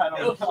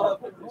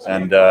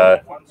 And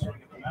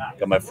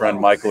got my friend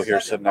Michael here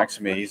sitting next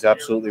to me. He's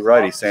absolutely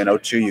right. He's saying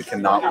 0-2, you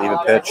cannot leave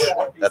a pitch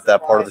at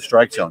that part of the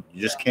strike zone.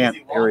 You just can't,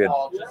 period.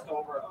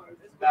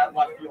 That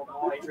left field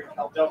goal, Adrian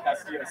Del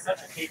Castillo is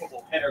such a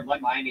capable hitter.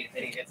 Led Miami at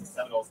hitting hits a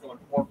Seminoles, going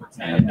 4 for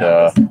 10. And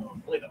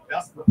really the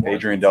best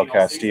Adrian Del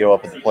Castillo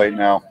up at the plate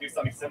now. Do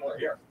something similar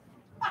here.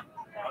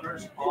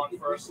 Runners on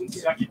first and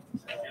second.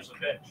 Here's a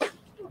pitch.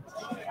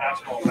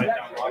 Fastball right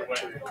down Broadway.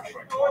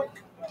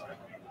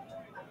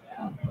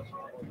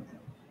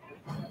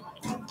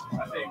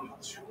 I think with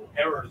 2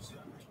 errors.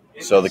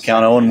 So the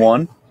count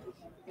 0-1.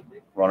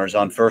 Runners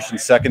on first and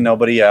second,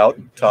 nobody out.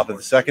 Top of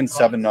the second,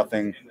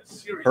 7-0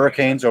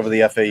 Hurricanes over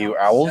the FAU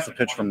Owls. The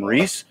pitch from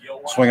Reese.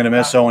 Swing and a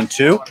miss,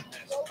 0-2.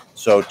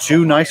 So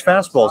 2 nice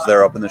fastballs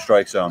there up in the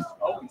strike zone.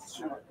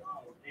 0-2.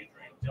 Adrian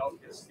Del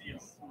Castillo.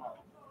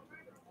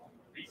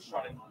 Reese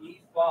on an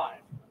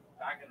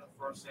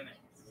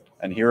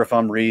And here, if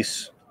I'm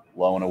Reese,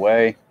 low and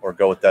away, or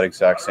go with that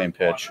exact same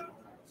pitch.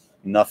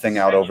 Nothing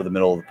out over the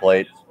middle of the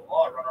plate.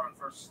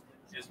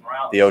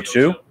 The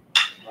 0-2.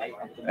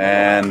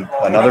 And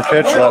another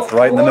pitch left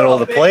right in the middle of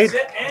the plate.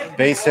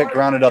 Base hit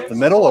grounded up the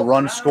middle. A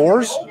run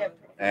scores.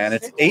 And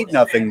it's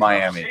 8-0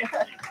 Miami.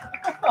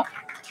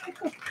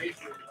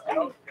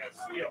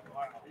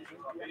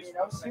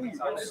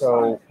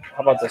 So,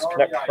 how about this?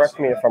 Correct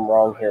me if I'm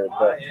wrong here,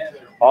 but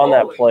on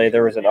that play,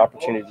 there was an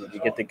opportunity to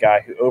get the guy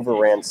who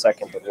overran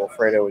second, but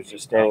Wilfredo was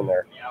just standing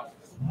there.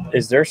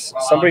 Is there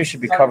somebody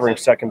should be covering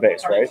second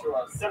base, right?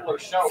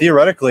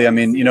 Theoretically, I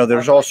mean,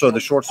 there's also the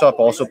shortstop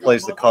also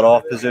plays the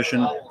cutoff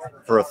position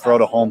for a throw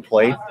to home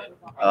plate.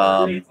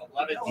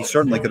 He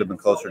certainly could have been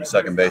closer to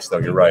second base, though.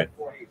 You're right.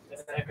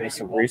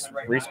 Listen,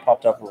 Reese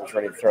popped up and was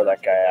ready to throw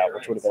that guy out,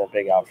 which would have been a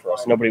big out for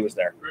us. Nobody was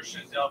there.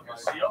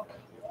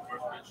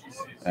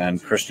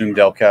 And Christian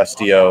Del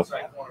Castillo,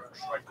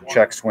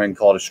 check swing,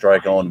 called a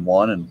strike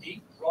 0-1. And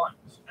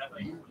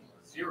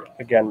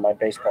again, my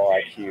baseball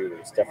IQ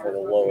is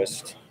definitely the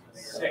lowest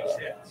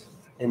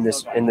in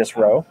this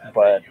row,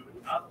 but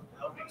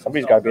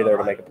somebody's got to be there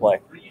to make a play.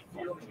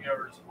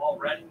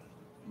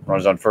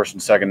 Runners on first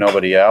and second,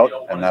 nobody out,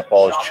 and that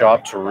ball is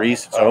chopped to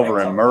Reese. It's over,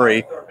 and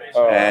Murray,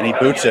 and he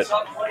boots it.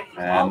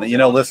 And,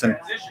 listen,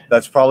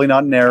 that's probably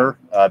not an error.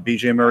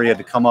 B.J. Murray had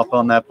to come up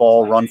on that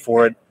ball, run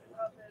for it.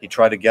 He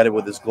tried to get it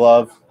with his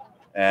glove,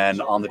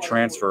 and on the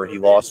transfer, he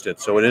lost it.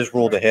 So it is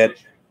ruled a hit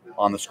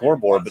on the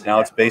scoreboard, but now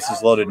it's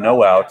bases loaded,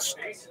 no outs.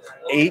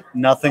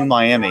 8-0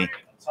 Miami.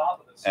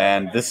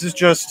 And this is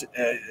just,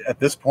 at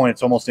this point,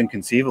 it's almost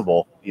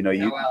inconceivable.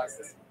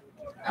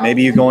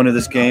 Maybe you go into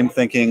this game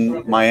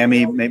thinking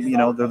Miami, maybe,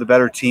 they're the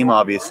better team,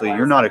 obviously.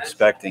 You're not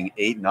expecting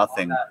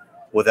 8-0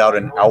 without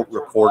an out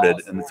recorded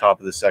in the top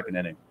of the second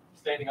inning.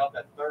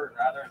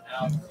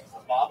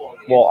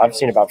 Well, I've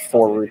seen about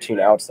 4 routine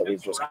outs that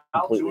we've just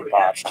completely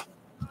botched.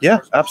 Yeah,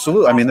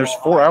 absolutely. I mean, there's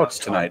 4 outs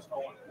tonight.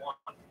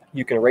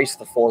 You can erase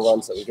the 4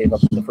 runs that we gave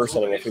up in the first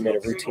inning if we made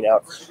a routine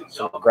out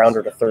from a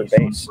grounder to third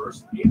base.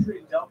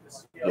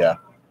 Yeah.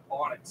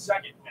 On at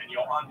second, and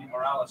Yohandy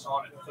Morales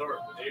on at third.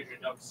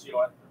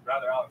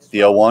 The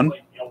 0-1.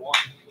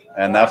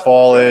 And that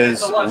ball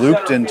is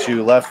looped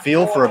into left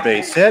field for a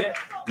base hit.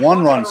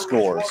 1 run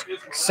scores.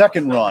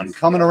 Second run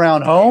coming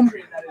around home.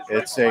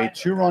 It's a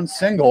 2-run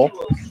single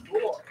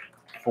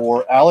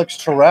for Alex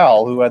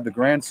Terrell, who had the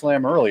grand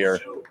slam earlier.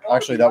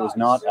 Actually, that was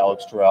not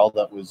Alex Terrell.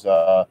 That was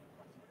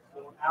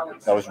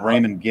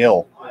Raymond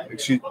Gill.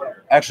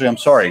 Actually, I'm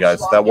sorry, guys.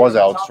 That was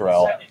Alex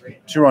Terrell.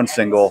 2-run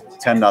single,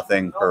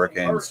 10-0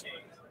 Hurricanes.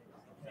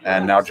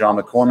 And now John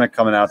McCormick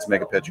coming out to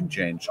make a pitching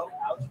change.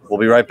 We'll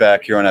be right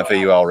back here on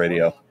FAUL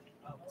Radio.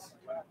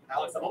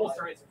 Alex, I'm almost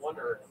starting to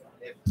wonder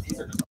if these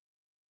are just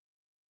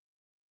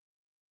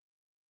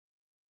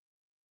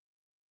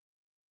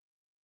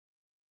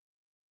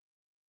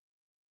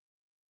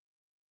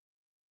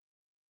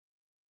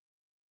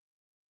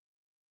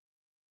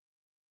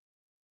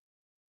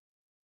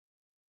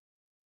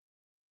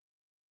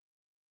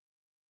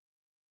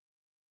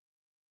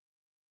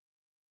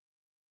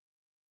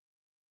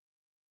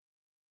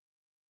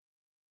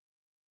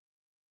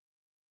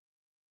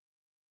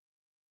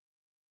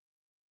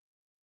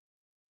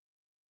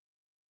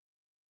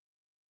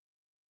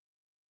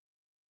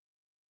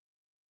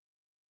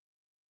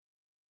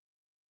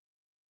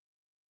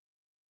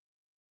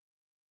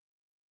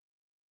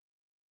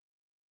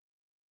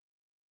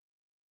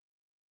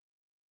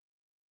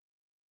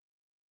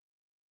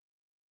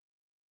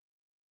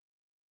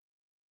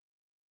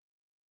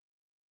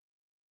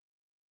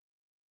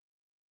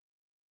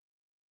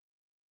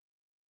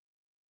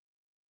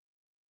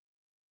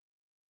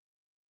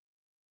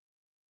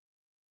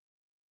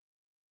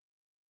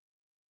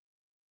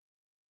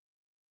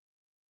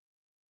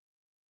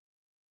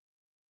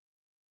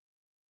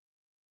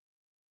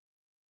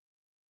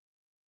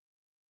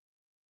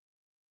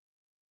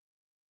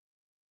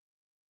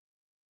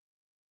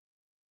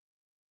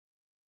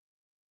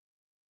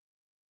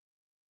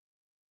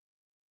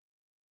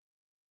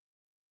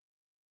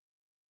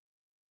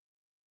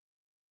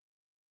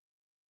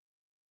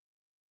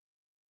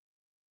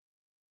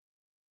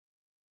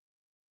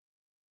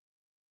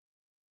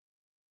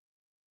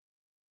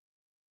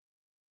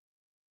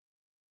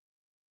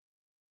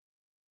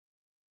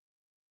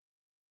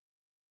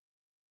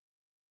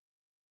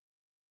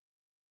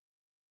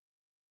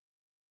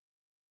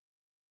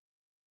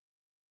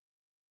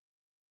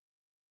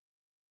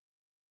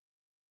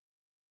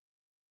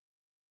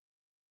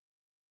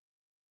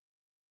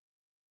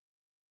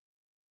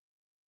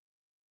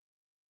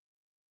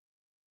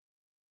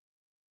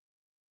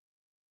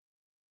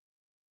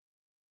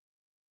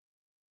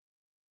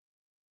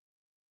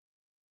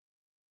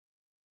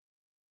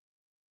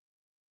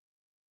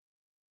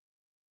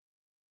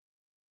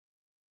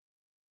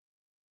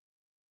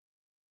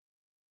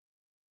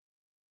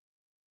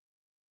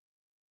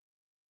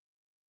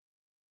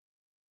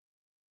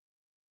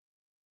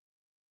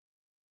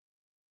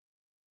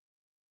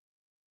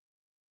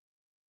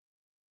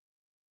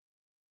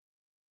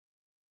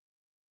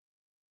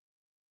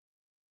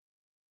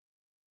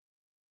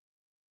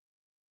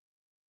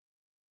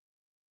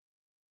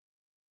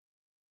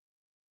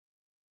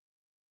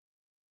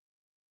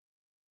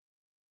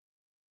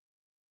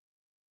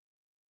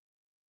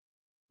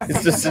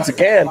it's a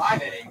can.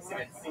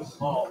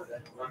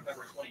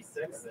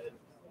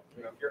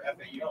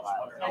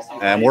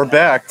 And we're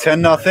back,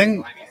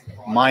 10-0.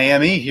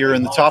 Miami here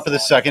in the top of the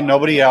second.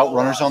 Nobody out.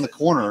 Runners on the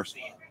corners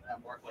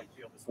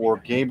for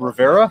Gabe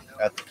Rivera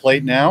at the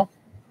plate now.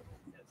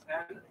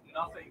 10-0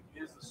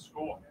 is the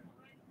score.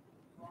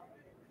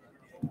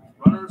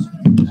 Runners.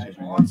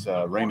 It's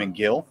Raymond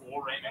Gill.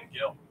 For Raymond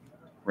Gill.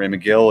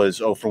 Raymond Gill is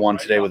 0 for 1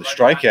 today with a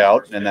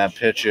strikeout, and that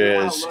pitch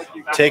is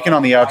taken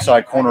on the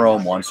outside corner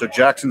 0-1. So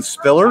Jackson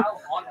Spiller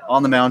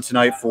on the mound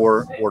tonight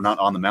or not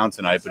on the mound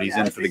tonight, but he's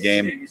in for the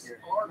game,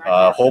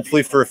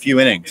 hopefully for a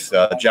few innings.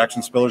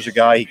 Jackson Spiller's a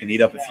guy, he can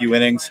eat up a few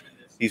innings.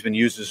 He's been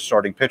used as a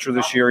starting pitcher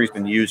this year. He's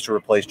been used to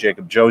replace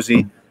Jacob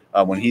Josie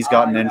when he's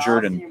gotten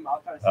injured, and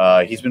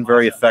he's been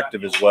very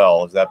effective as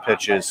well. As that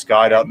pitch is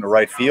skied out in the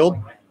right field,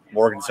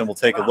 Morganson will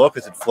take a look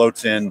as it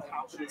floats in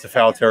to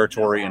foul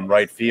territory in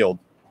right field.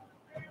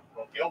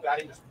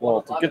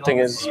 Well, the good thing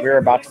is we're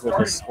about to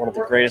witness one of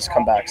the greatest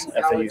comebacks in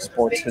FAU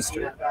sports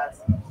history.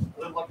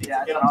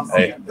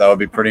 Hey, that would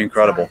be pretty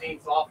incredible.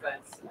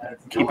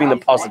 Keeping the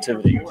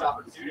positivity.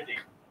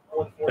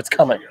 It's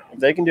coming. If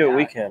they can do it,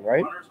 we can,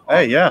 right?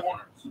 Hey, yeah.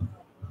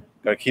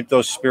 Got to keep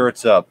those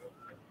spirits up.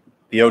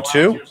 The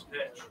 0-2,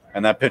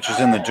 and that pitch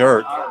is in the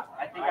dirt.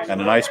 And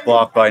a nice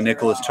block by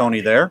Nicholas Toney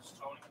there.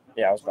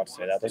 Yeah, I was about to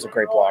say that. That was a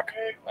great block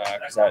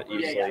because that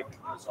easily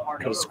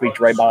could have squeaked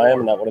right by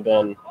him, and that would have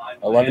been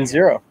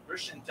 11-0.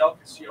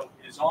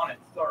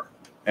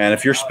 And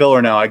if you're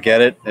Spiller now, I get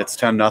it. It's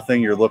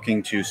 10-0. You're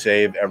looking to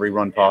save every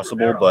run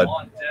possible, but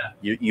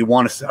you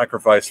want to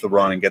sacrifice the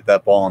run and get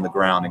that ball on the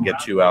ground and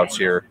get 2 outs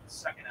here.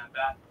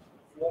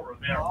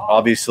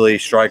 Obviously,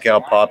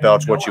 strikeout,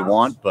 pop-out's what you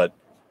want, but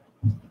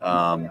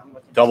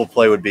double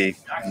play would be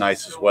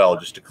nice as well,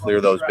 just to clear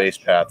those base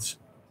paths.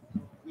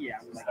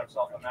 Steps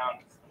off the mound.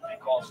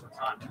 Calls for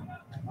time.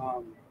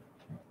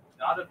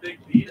 Not a big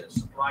beat,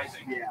 it's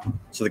surprising.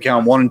 So the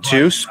count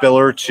 1-2,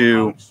 Spiller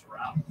to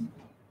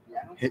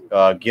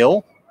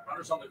Gill.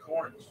 Runners on the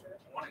corners,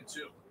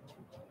 1-2.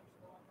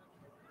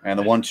 And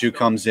the 1-2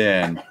 comes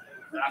in.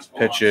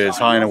 Pitch is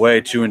high and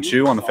away,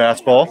 2-2 on the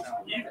fastball.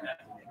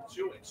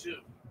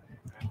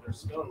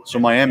 So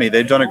Miami,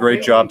 they've done a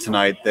great job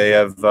tonight.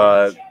 They've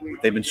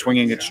been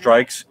swinging at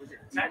strikes,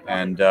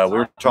 and we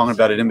were talking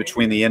about it in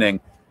between the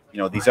inning. You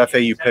know, these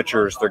FAU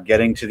pitchers, they're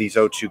getting to these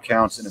 0-2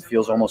 counts, and it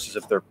feels almost as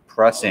if they're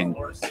pressing,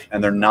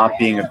 and they're not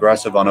being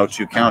aggressive on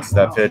 0-2 counts.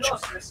 That pitch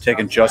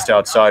taken just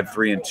outside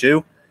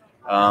 3-2.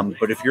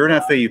 But if you're an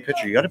FAU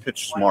pitcher, you got to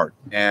pitch smart.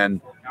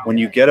 And when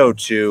you get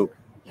 0-2, you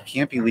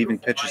can't be leaving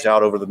pitches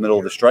out over the middle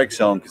of the strike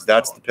zone, because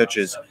that's the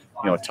pitches,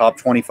 a top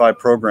 25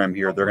 program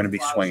here, they're going to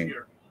be swinging.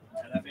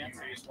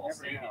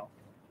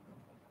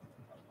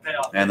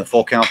 And the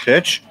full count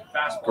pitch,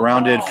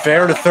 grounded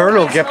fair to third.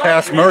 It'll get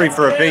past Murray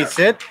for a base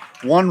hit.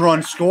 1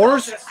 run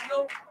scores.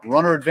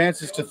 Runner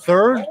advances to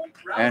third,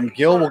 and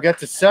Gill will get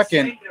to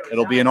second.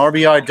 It'll be an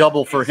RBI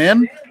double for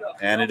him,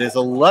 and it is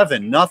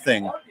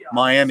 11-0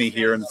 Miami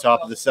here in the top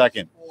of the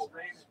second.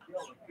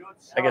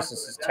 I guess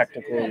this is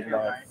technically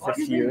my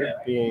 5th year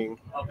being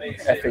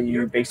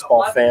FAU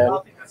baseball fan.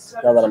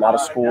 Now that I'm out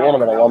of school and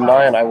I'm an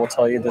alumni, and I will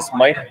tell you this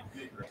might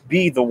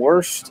be the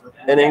worst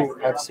inning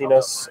I've seen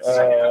us,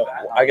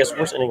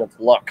 worst inning of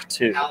luck,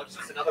 too.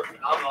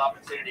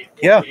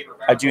 Yeah.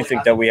 I do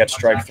think that we had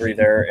strike 3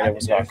 there, and it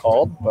was not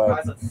called,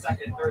 but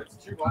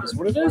it's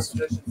what it is.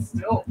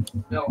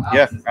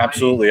 Yeah,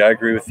 absolutely. I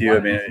agree with you.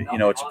 I mean,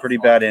 it's a pretty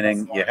bad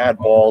inning. You had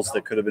balls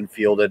that could have been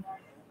fielded,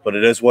 but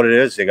it is what it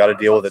is. They got to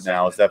deal with it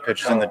now. As that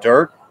pitch is in the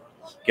dirt,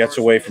 gets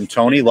away from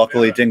Toney.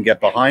 Luckily, it didn't get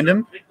behind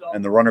him,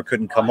 and the runner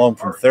couldn't come home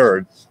from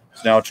third.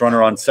 So now it's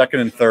runner on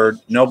second and third,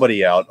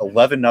 nobody out.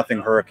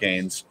 11-0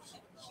 Hurricanes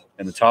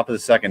in the top of the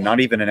second. Not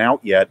even an out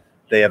yet.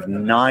 They have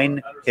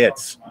 9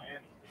 hits.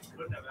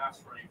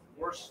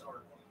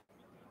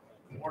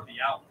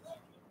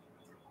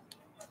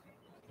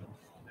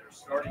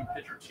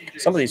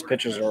 Some of these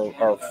pitchers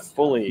are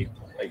fully,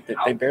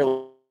 they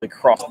barely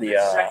cross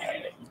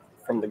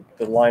from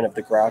the line of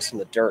the grass and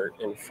the dirt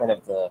in front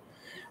of the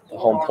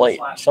home plate.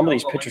 Some of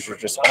these pitchers are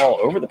just all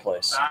over the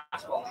place.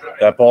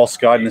 That ball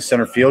skied in the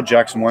center field.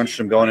 Jackson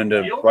Wenstrom going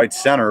into right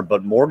center,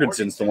 but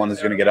Morganson's the one that's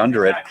going to get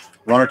under it.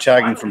 Runner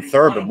tagging from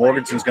third, but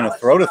Morganson's going to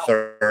throw to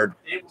third.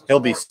 He'll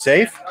be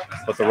safe,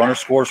 but the runner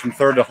scores from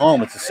third to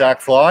home. It's a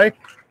sac fly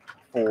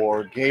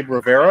for Gabe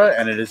Rivera,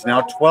 and it is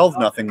now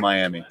 12-0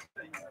 Miami.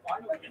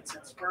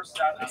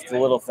 It's the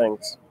little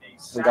things.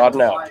 We got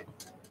an out.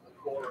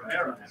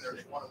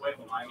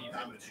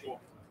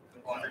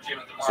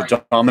 So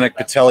Dominic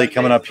Patelli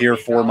coming up here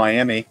for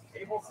Miami.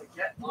 Able to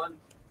get on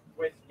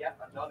with yet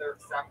another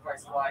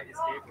sacrifice fly is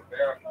Gabe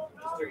Rivera.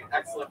 He's doing an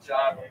excellent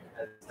job.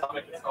 As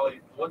Dominic Patelli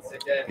once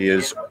again he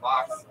is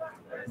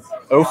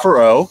 0 for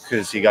 0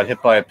 because he got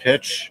hit by a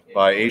pitch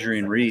by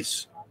Adrian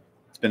Reese.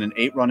 It's been an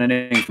 8-run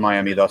inning for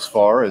Miami thus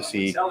far as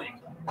he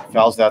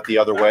fouls that the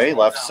other way,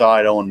 left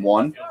side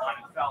 0-1.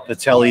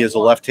 Patelli is a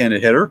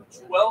left-handed hitter,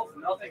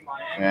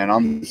 and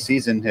on the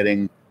season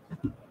hitting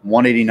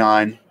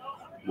 189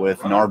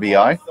 with an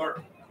RBI.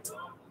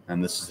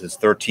 and this is his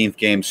 13th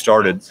game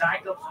started.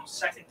 Tagged up from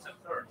second to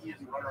third. He is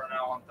the runner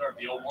now on third.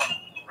 The 0-1.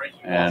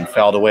 And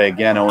fouled away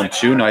again,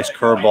 0-2. Nice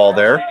curveball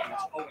there.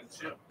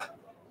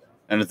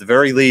 And at the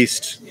very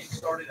least,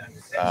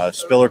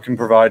 Spiller can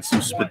provide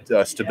some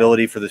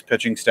stability for this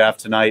pitching staff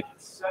tonight.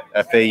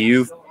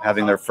 FAU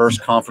having their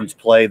first conference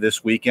play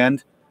this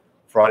weekend,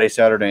 Friday,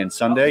 Saturday, and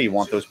Sunday. You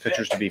want those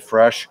pitchers to be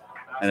fresh.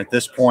 And at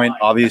this point,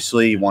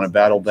 obviously, you want to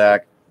battle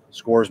back,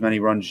 score as many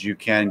runs as you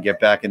can, get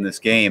back in this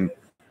game.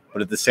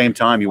 But at the same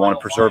time, you want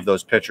to preserve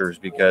those pitchers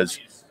because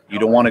you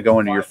don't want to go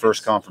into your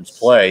first conference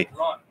play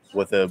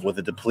with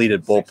a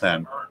depleted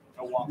bullpen.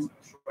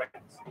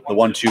 The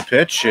 1-2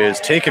 pitch is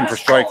taken for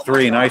strike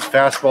 3. Nice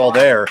fastball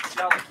there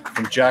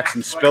from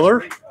Jackson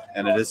Spiller.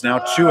 And it is now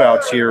 2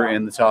 outs here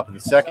in the top of the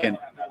second.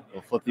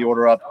 We'll flip the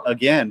order up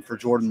again for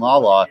Jordan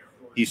Lala.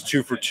 He's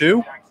 2 for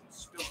 2.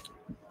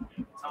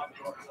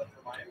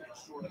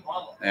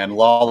 And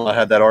Lala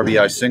had that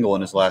RBI single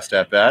in his last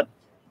at-bat.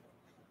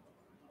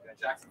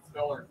 Jackson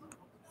Spiller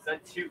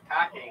sent 2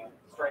 packing,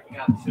 striking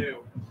out 2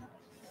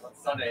 on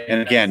Sunday.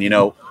 And again,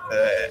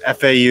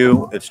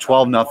 FAU, it's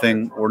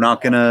 12-0. We're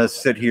not going to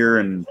sit here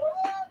and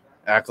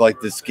act like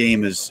this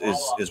game is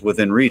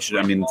within reach.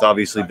 I mean, it's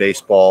obviously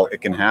baseball.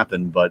 It can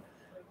happen. But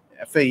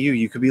FAU,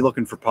 you could be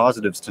looking for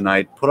positives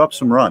tonight. Put up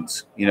some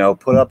runs.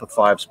 Put up a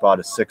 5 spot,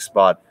 a 6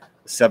 spot,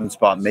 a 7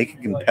 spot. Make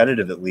it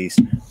competitive at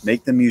least.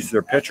 Make them use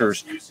their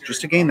pitchers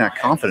just to gain that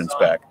confidence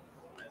back.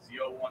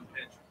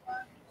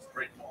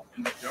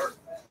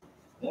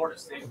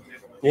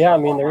 Yeah, I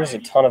mean, there is a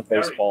ton of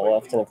baseball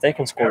left, and if they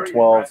can score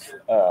 12,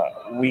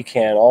 we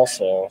can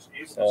also.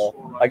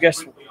 So I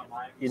guess,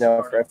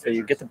 for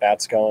FAU, get the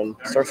bats going,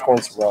 start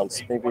scoring some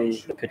runs.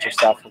 Maybe the pitching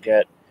staff will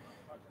get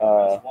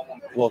a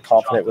little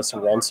confident with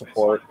some run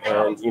support,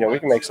 and, we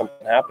can make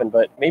something happen.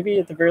 But maybe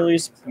at the very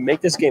least,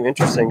 make this game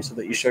interesting so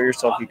that you show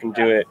yourself you can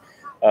do it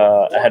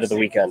ahead of the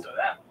weekend.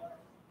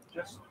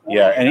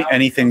 Yeah,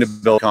 anything to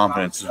build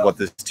confidence is what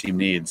this team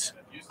needs.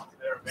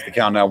 The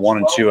count now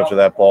 1-2 after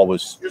that ball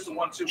was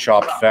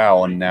chopped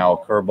foul, and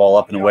now curveball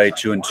up and away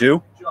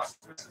 2-2.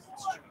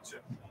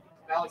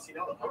 Alex, the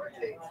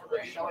updates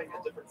are showing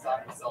a different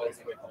side of themselves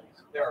with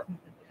their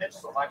pitch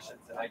selection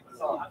tonight.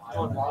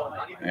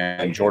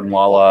 And Jordan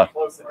Lala,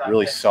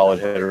 really solid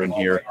hitter in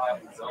here.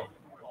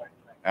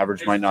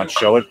 Average might not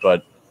show it,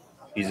 but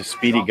he's a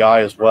speedy guy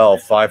as well.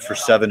 5 for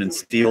 7 in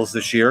steals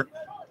this year,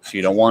 so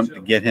you don't want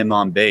to get him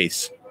on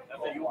base.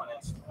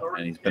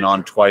 And he's been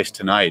on twice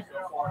tonight.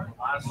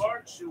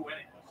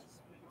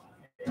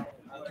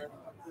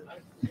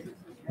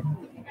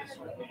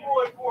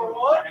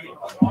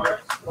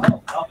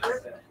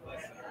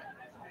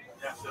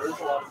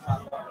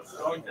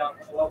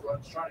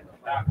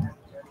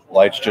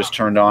 Lights just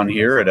turned on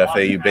here at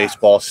FAU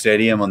Baseball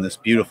Stadium on this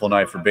beautiful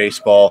night for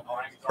baseball.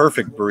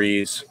 Perfect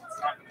breeze.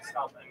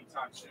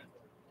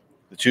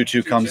 The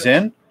 2-2 comes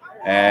in,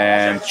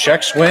 and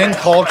check swing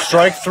called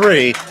strike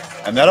 3,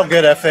 and that'll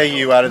get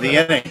FAU out of the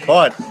inning.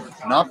 But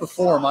not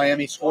before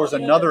Miami scores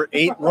another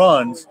 8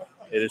 runs.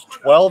 It is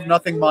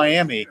 12-0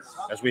 Miami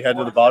as we head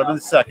to the bottom of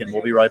the second.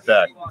 We'll be right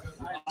back.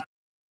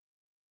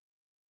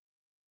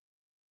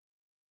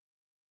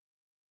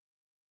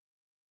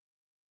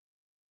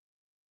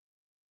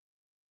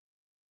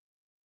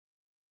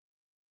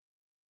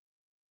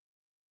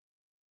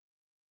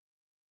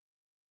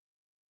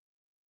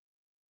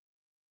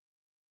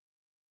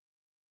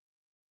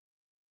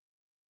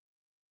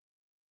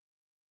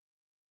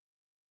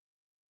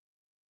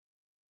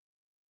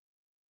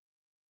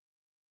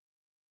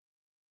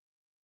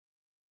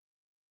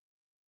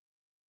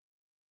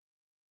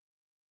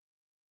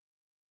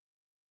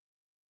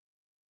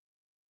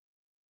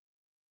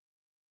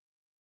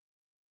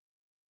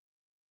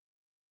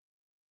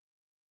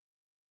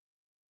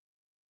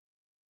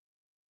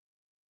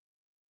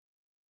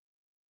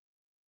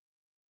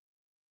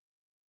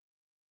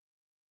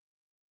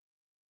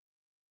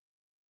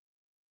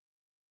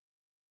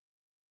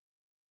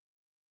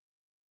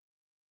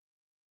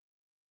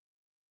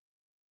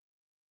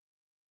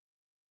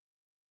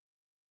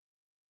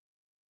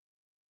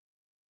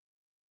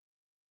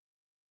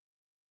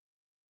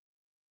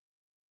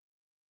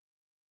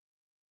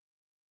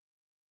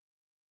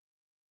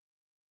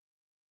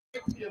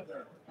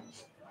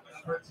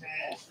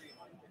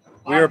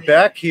 We are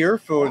back here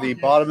for the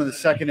bottom of the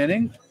second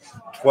inning.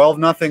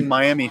 12-0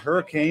 Miami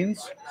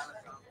Hurricanes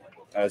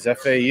as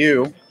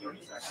FAU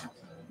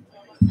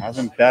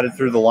hasn't batted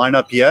through the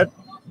lineup yet.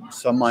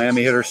 Some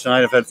Miami hitters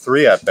tonight have had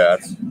 3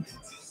 at-bats.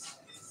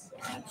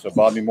 So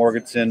Bobby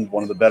Morganson,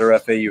 one of the better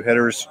FAU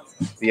hitters.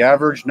 The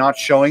average not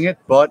showing it,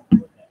 but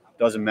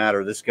doesn't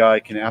matter. This guy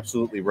can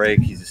absolutely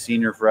rake. He's a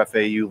senior for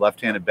FAU,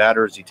 left-handed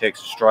batter as he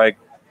takes a strike.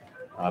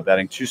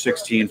 Batting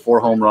 .216, 4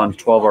 home runs,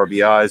 12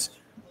 RBIs,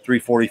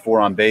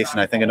 344 on base.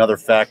 And I think another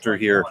factor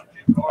here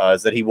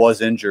is that he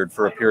was injured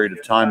for a period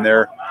of time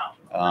there.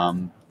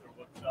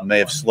 May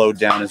have slowed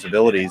down his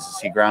abilities as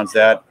he grounds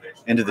that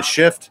into the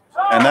shift.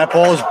 And that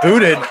ball is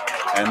booted,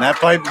 and that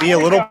might be a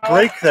little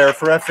break there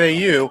for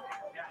FAU.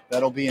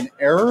 That'll be an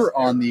error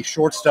on the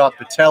shortstop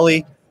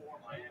Patelli.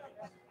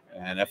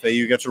 And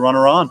FAU gets a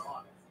runner on.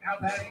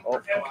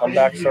 Oh,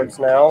 comeback starts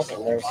now,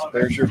 and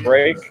there's your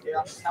break.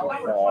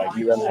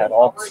 UM had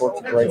all sorts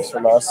of breaks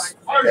from us,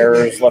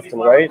 errors left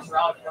and right.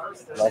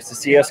 Nice to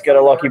see us get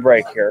a lucky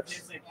break here.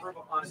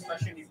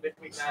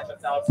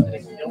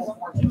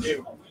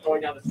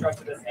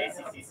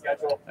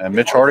 And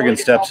Mitch Hardigan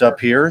steps up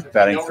here,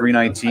 batting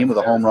 .319 with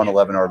a home run,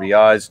 11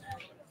 RBIs,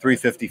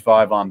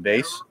 .355 on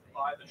base.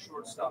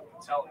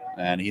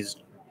 And he's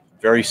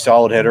a very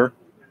solid hitter.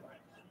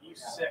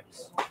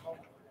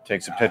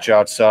 Takes a pitch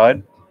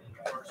outside.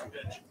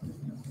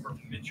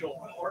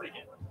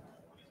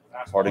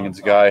 Hardigan's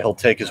a guy, he'll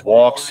take his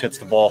walks, hits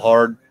the ball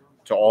hard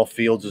to all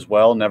fields as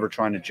well, never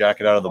trying to jack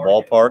it out of the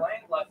ballpark.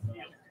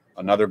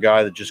 Another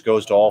guy that just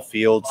goes to all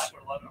fields.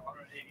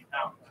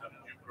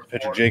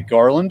 Pitcher Jake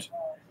Garland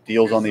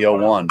deals on the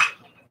 0-1.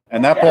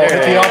 And that ball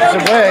hit the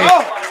opposite way.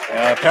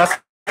 Past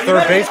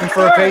third baseman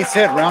for a base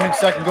hit. Rounding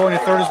second, going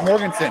to third is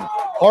Morganson.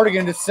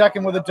 Hardigan to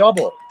second with a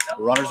double.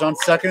 Runners on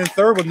second and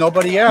third with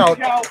nobody out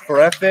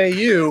for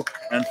FAU.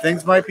 And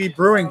things might be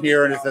brewing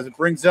here as it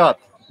brings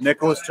up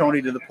Nicholas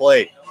Toney to the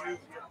plate.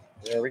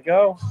 There we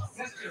go.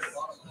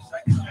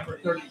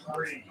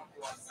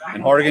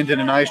 And Hardigan did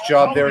a nice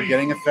job there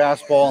getting a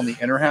fastball in the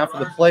inner half of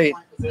the plate,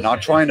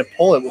 not trying to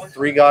pull it with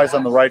three guys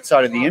on the right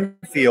side of the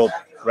infield,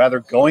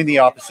 rather going the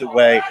opposite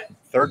way.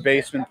 Third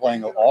baseman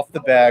playing off the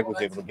bag was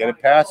able to get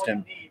it past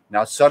him.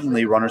 Now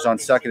suddenly runners on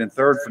second and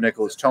third for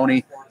Nicholas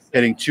Toney,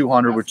 hitting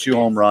 .200 with 2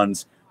 home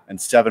runs and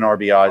 7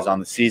 RBIs on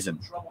the season.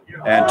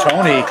 And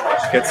Toney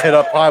gets hit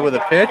up high with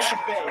a pitch,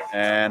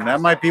 and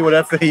that might be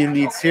what FAU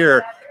needs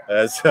here,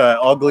 as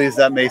ugly as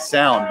that may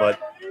sound. But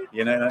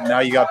you know, now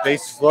you got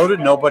bases loaded,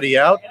 nobody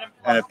out,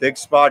 and a big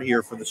spot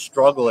here for the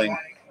struggling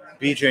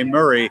BJ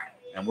Murray.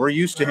 And we're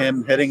used to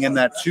him hitting in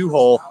that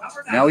 2-hole.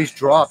 Now he's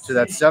dropped to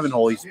that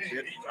 7-hole.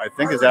 I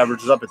think his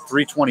average is up at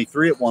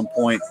 .323 at one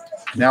point.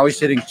 Now he's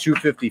hitting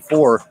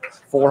 .254,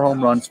 4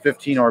 home runs,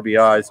 15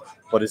 RBIs,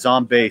 but his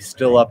on base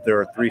still up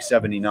there at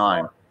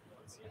 .379.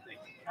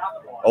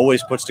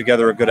 Always puts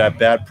together a good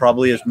at-bat.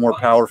 Probably has more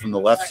power from the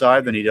left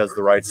side than he does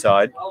the right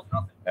side,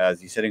 as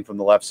he's hitting from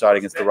the left side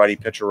against the righty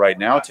pitcher right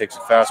now. Takes a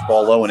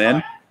fastball low and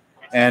in.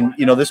 And,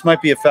 you know, this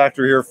might be a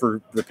factor here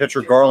for the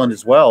pitcher Garland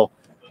as well.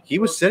 He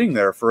was sitting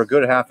there for a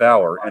good half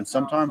hour, and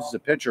sometimes as a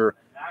pitcher,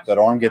 that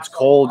arm gets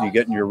cold, you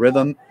get in your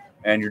rhythm,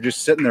 and you're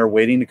just sitting there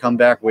waiting to come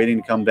back,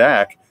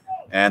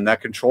 and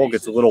that control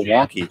gets a little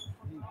wonky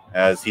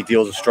as he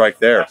deals a strike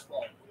there.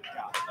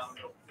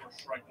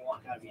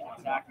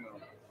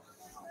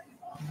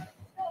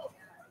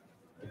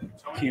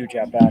 Huge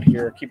at bat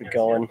here. Keep it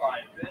going.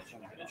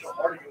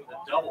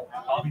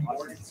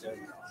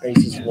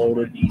 Bases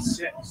loaded.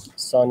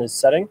 Sun is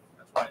setting.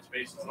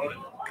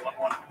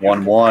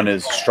 1-1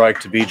 is a strike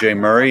to BJ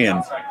Murray,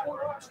 and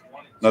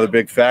another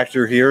big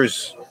factor here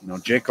is, you know,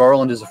 Jake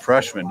Garland is a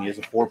freshman. He has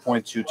a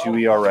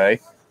 4.22 ERA,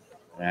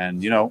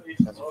 and, you know,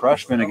 as a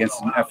freshman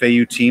against an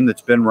FAU team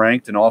that's been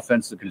ranked, an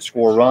offense that can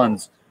score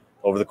runs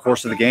over the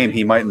course of the game,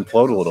 he might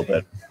implode a little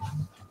bit.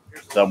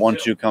 So that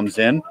 1-2 comes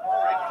in,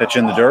 pitch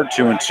in the dirt,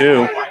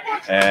 2-2,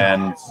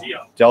 and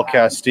Del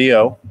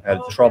Castillo had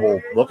trouble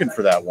looking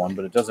for that one,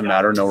 but it doesn't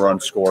matter, no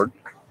runs scored.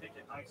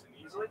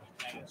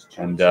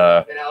 And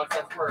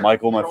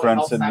Michael, my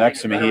friend sitting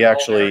next to me, he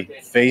actually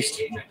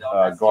faced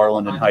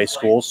Garland in high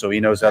school, so he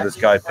knows how this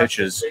guy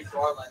pitches.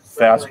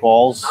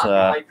 Fastballs,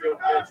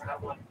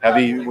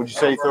 heavy, would you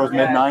say he throws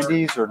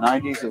mid-90s or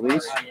 90s at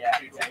least?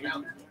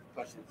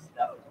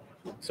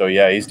 So,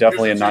 yeah, he's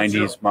definitely a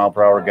 90s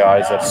mile-per-hour guy.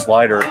 That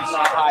slider.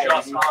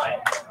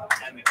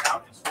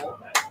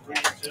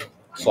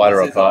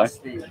 Slider up high.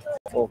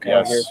 Full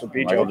count here Yes, for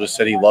BJ. Michael just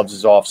said he loves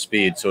his off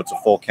speed, so it's a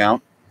full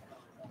count.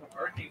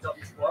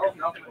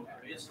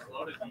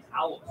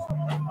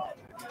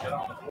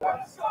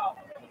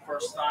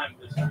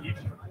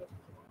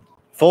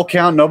 Full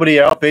count, nobody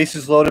out,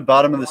 bases loaded,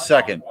 bottom of the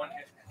second.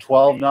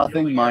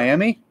 12-0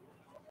 Miami.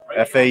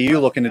 FAU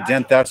looking to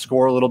dent that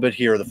score a little bit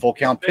here. The full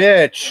count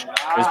pitch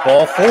is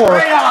ball 4.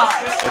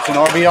 It's an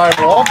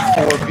RBI walk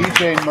for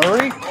BJ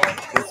Murray,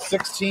 his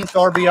 16th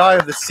RBI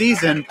of the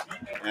season,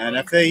 and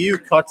FAU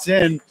cuts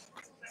in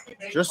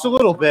just a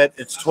little bit.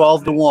 It's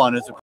 12-1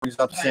 as it brings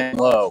up Sam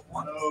Lowe.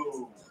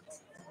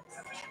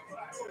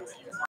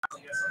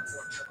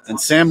 And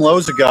Sam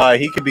Lowe's a guy,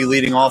 he could be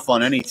leading off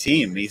on any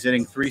team. He's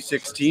hitting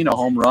 .316, a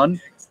home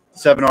run,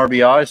 7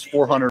 RBIs,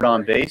 400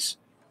 on base.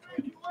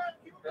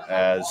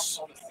 As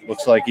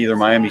looks like either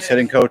Miami's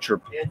hitting coach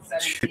or,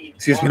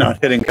 excuse me,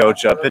 not hitting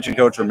coach, pitching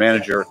coach or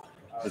manager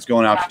is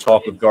going out to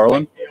talk with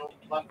Garland.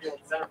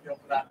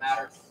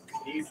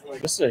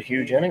 This is a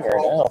huge inning right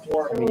now.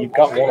 I mean, you've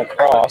got one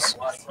across.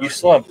 You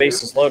still have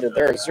bases loaded.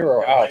 There are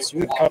 0 outs.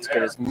 You've got to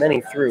get as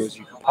many through as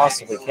you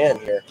possibly can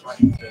here.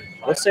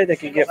 Let's say they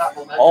could get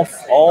all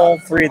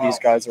 3 of these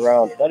guys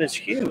around. That is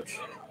huge.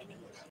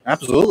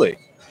 Absolutely.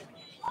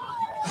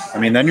 I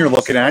mean, then you're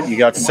looking at, you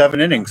got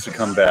 7 innings to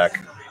come back.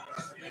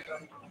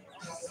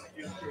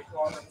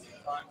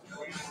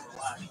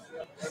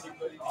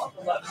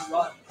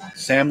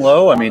 Sam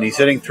Lowe, I mean, he's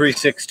hitting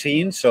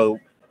 .316, so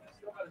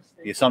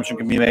The assumption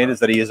can be made is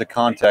that he is a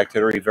contact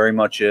hitter. He very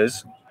much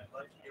is.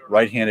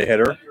 Right-handed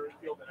hitter.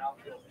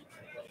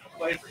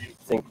 I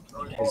think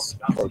his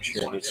approach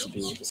here needs to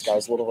be, this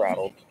guy's a little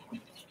rattled.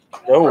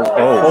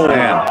 Oh,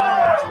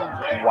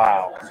 man.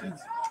 Wow.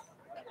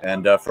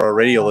 And for our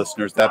radio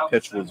listeners, that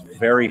pitch was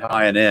very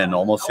high and in,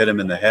 almost hit him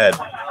in the head.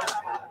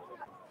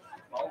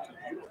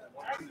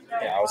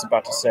 Yeah, I was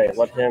about to say,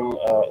 let him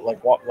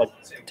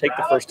take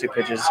the first two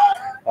pitches.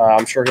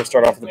 I'm sure he'll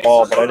start off with the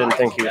ball, but I didn't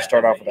think he would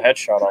start off with a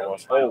headshot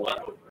almost. Oh.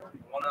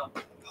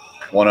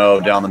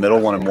 1-0 down the middle,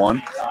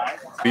 1-1.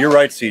 But you're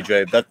right,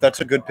 CJ.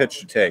 That's a good pitch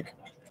to take.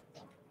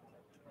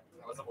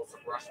 That was almost a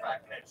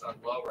brushback pitch on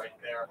low right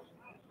there.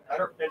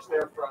 Better pitch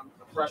there from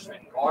the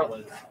freshman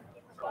Garland.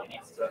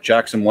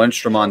 Jackson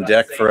Wenstrom on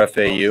deck for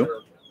FAU.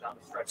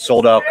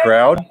 Sold out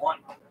crowd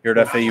here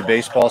at FAU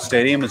Baseball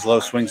Stadium as Low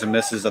swings and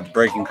misses at the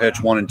breaking pitch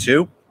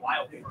 1-2.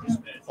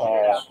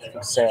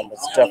 Sam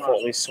was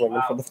definitely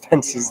swinging for the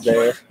fences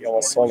there. He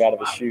almost swung out of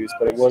his shoes,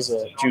 but it was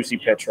a juicy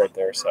pitch right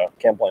there, so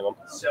can't blame him.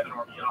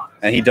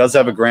 And he does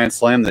have a grand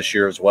slam this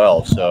year as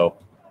well, so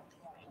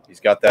he's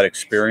got that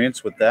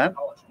experience with that.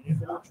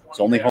 His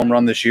only home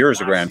run this year is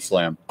a grand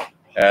slam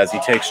as he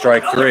takes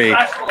strike 3.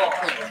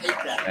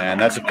 And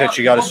that's a pitch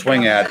you got to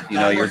swing at. You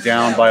know, you're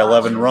down by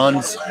 11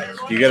 runs.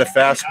 You get a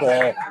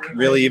fastball,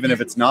 really, even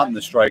if it's not in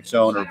the strike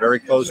zone or very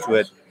close to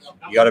it,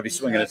 you got to be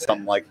swinging at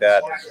something like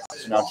that.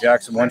 So now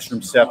Jackson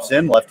Wenstrom steps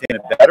in,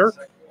 left-handed batter,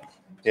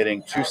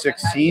 hitting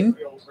 .216.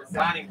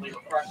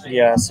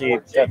 Yeah, see,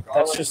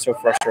 that's just so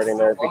frustrating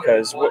there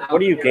because what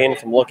do you gain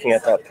from looking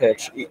at that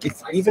pitch?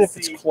 Even if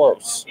it's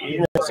close,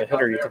 even as a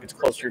hitter you think it's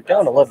close, you're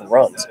down 11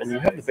 runs and you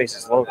have the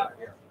bases loaded.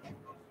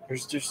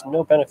 There's just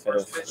no benefit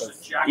of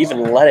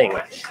even letting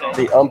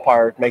the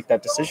umpire make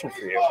that decision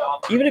for you,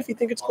 even if you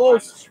think it's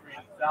close.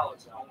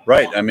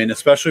 Right. I mean,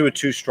 especially with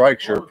 2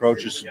 strikes, your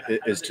approach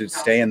is to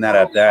stay in that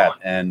at-bat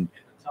and,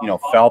 you know,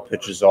 foul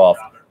pitches off.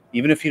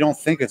 Even if you don't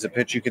think it's a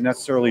pitch you can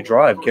necessarily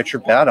drive, get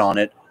your bat on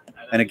it.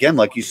 And again,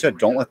 like you said,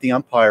 don't let the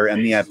umpire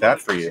end the at-bat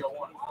for you,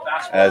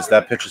 as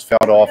that pitch is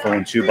fouled off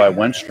 0-2 by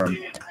Wenstrom.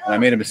 And I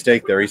made a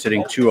mistake there. He's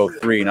hitting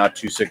 .203, not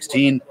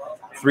 .216.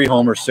 3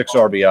 homers, 6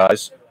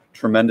 RBIs.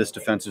 Tremendous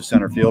defensive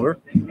center fielder.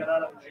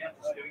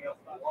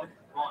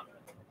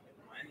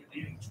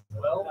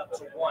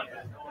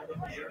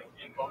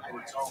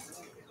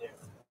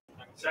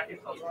 Second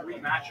of 3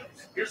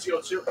 matchups. Here's the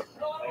 0-2.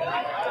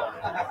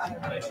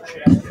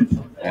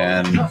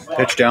 And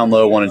pitch down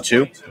low,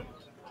 1-2.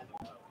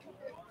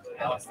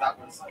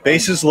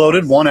 Bases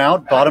loaded, 1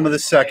 out, bottom of the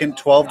second,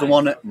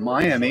 12-1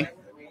 Miami.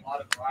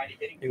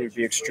 It would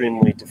be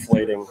extremely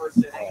deflating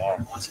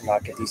to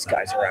not get these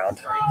guys around.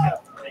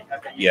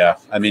 Yeah,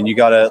 I mean, you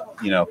gotta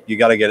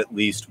get at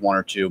least 1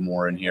 or 2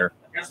 more in here.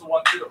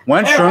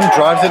 Wenstrom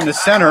drives it into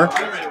center,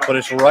 but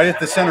it's right at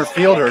the center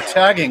fielder.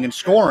 Tagging and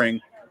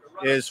scoring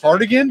is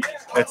Hardigan.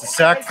 It's a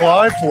sac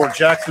fly for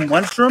Jackson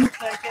Wenstrom,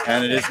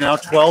 and it is now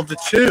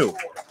 12-2.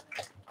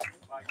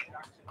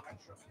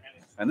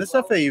 And this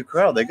FAU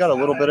crowd, they got a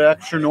little bit of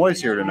extra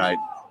noise here tonight.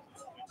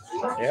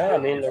 Yeah, I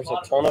mean, there's a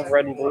ton of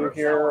red and blue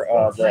here.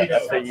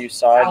 The FAU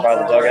side by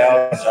the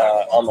dugout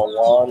on the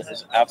lawn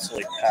is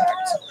absolutely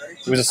packed.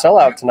 It was a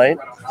sellout tonight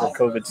for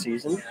COVID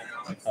season.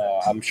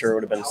 I'm sure it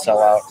would have been a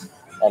sellout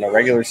on a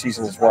regular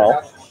season as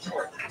well.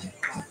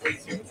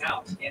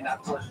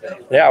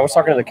 Yeah, I was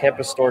talking to the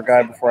campus store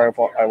guy before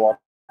I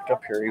walked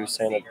up here. He was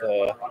saying that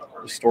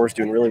the store's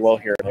doing really well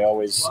here. They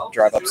always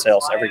drive up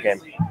sales every game.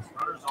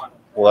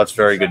 Well, that's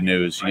very good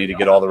news. You need to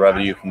get all the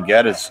revenue you can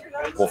get as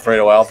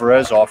Wilfredo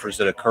Alvarez offers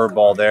it a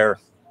curveball there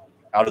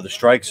out of the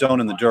strike zone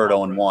in the dirt,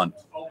 0-1.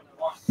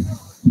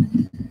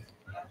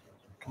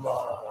 Come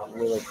on,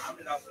 really.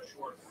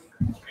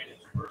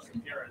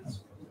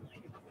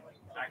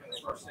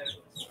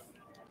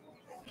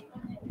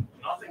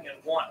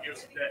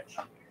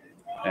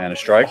 And a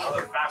strike.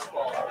 That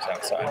was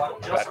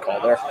outside. Bad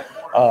call there.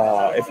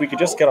 If we could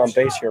just get on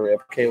base here, we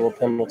have Caleb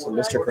Pendleton,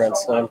 Mr. Grand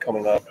Slam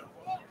coming up.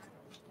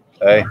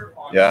 Hey,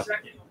 yeah.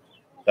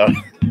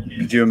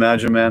 Could you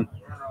imagine, man?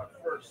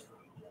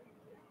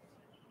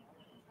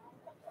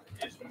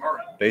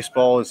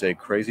 Baseball is a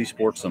crazy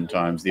sport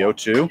sometimes. The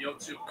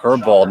 0-2,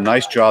 curveball,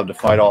 nice job to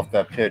fight off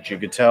that pitch. You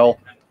could tell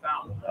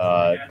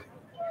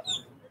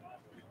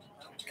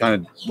kind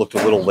of looked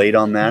a little late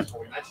on that.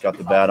 Got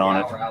the bat on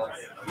it.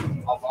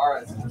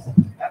 Alvarez,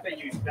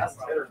 FAU's best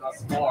hitter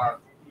thus far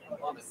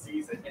on the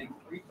season, hitting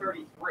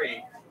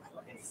 .333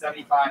 in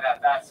 75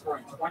 at-bats,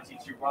 scoring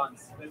 22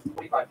 runs. There's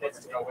 25 hits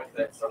to go with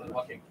it, certainly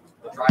looking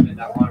to drive in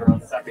that runner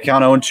on second.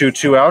 Count 0-2,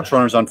 2 outs,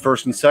 runners on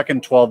first and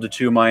second,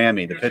 12-2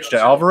 Miami. The pitch to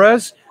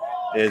Alvarez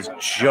is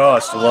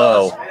just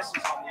low.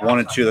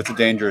 1-2, that's a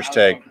dangerous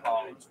take.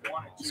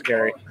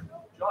 Scary.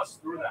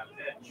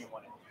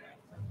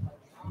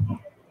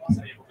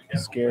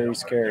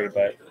 Scary,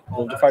 but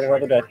we'll have to fight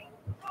another day.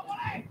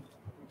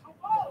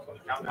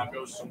 Countdown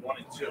goes to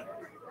 1-2.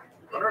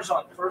 Runners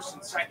on first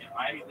and second.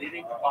 Miami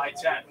leading by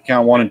 10.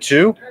 Count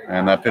 1-2,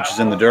 and that pitch is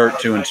in the dirt,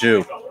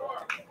 2-2.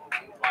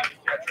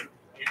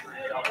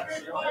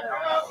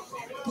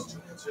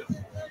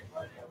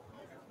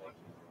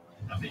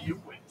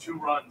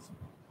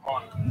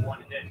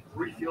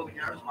 fielding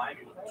errors.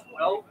 Miami with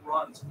 12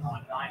 runs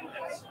on 9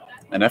 hits.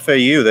 And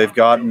FAU, they've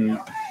gotten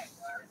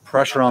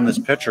pressure on this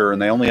pitcher,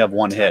 and they only have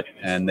 1 hit.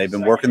 And they've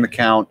been working the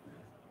count,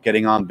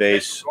 getting on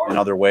base in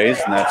other ways.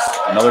 And that's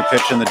another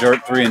pitch in the dirt,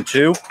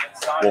 3-2.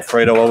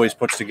 Wilfredo always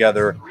puts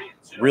together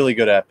really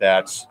good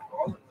at-bats.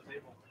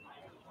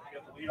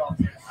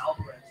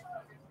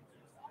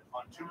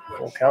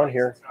 Full count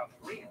here.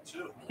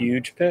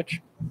 Huge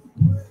pitch.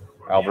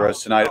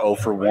 Alvarez tonight 0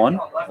 for 1.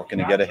 Looking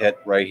to get a hit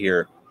right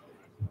here.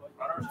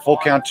 Full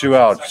count, 2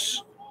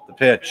 outs. The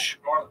pitch.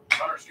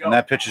 And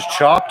that pitch is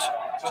chopped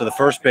to the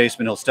first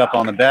baseman. He'll step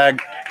on the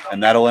bag,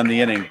 and that'll end the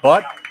inning.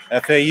 But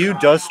FAU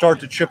does start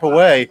to chip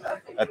away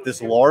at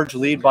this large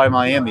lead by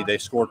Miami. They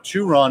score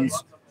 2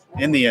 runs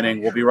in the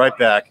inning. We'll be right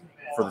back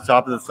for the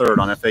top of the third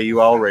on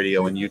FAU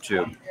Radio and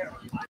YouTube.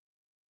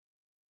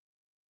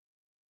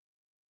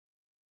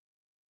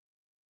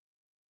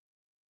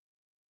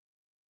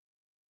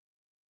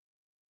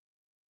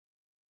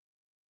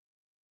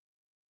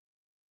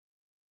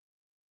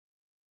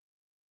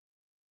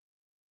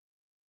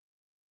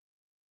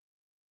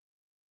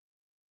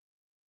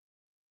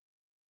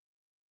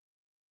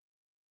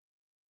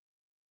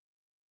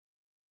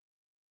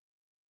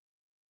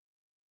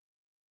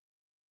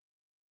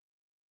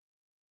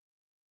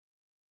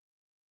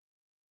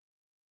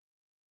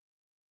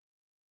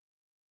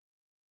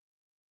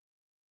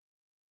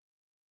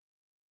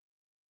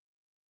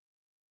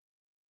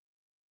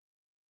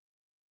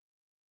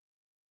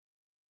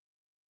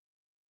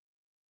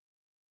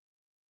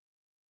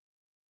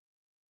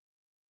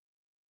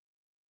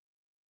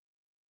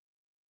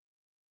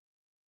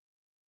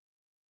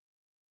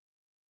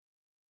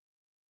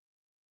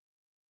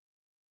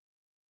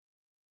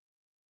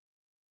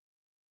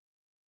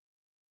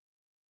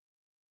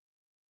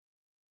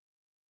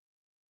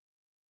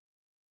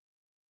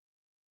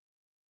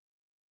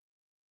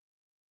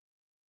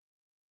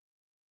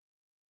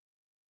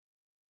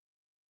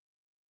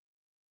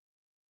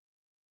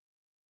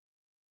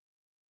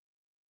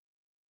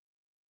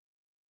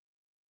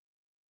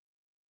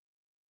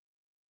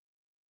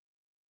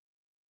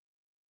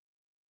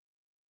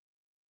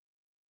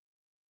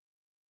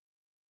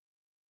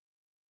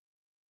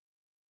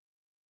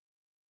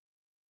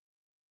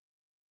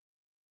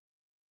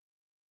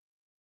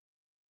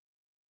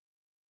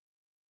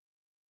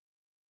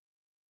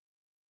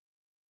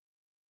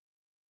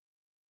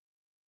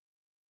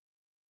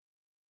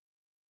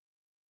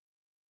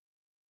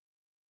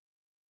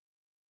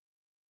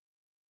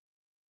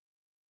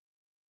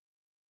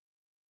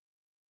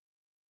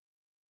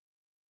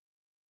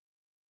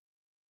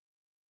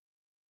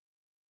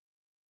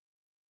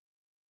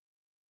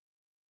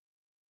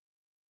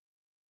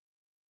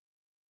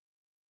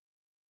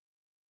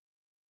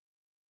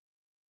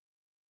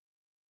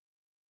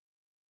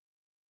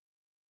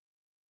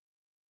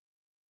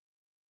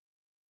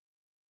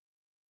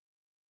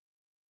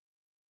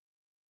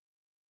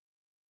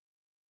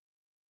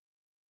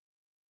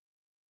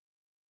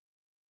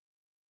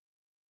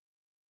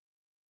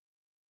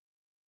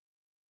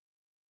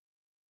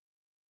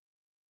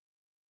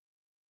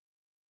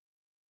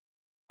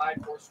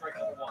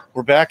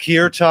 We're back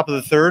here, top of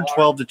the third,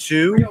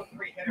 12-2,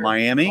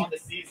 Miami.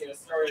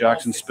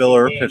 Jackson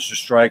Spiller pitched a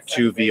strike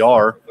to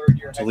VR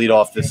to lead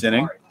off this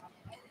inning.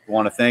 We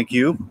want to thank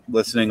you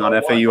listening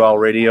on FAU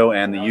Radio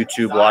and the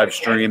YouTube live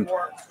stream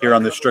here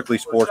on the Strictly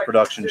Sports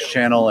Productions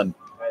channel. And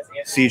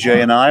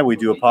CJ and I, we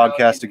do a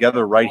podcast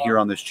together right here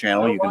on this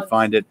channel. You can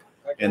find it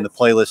in the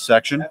playlist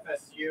section.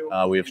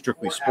 We have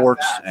Strictly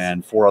Sports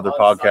and 4 other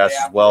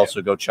podcasts as well,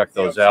 so go check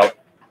those out.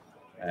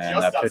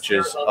 And that pitch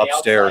is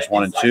upstairs,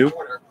 1-2.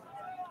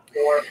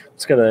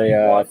 Let's get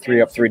a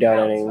 3 up, 3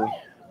 down inning.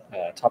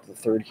 Top of the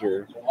third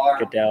here.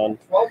 Get down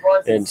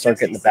and start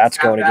getting the bats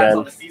going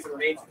again. The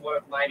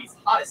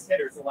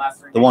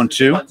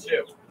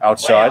 1-2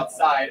 outside.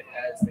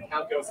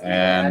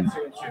 And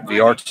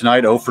VR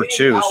tonight 0 for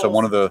 2. So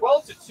one of the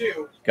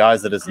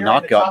guys that has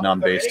not gotten on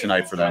base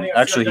tonight for them.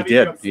 Actually, he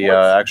did.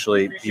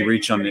 He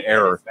reached on an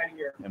error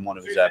in one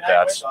of his at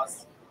bats.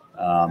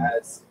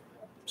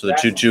 So the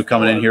 2-2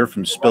 coming in here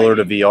from Spiller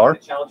to VR.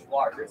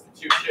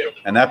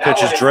 And that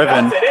pitch is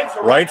driven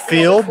right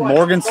field.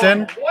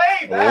 Morganson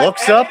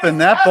looks up, and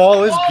that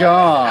ball is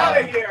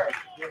gone.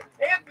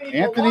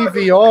 Anthony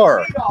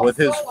VR with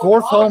his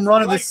 4th home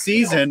run of the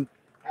season,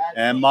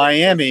 and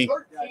Miami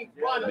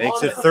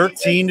makes it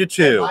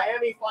 13-2.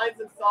 Miami finds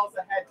themselves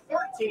ahead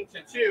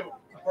 13-2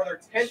 for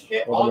their 10th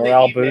hit. Well, the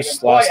morale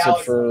boost lasted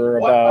for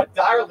about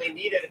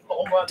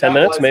 10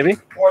 minutes, maybe.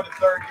 For the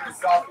third-year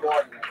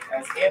sophomore,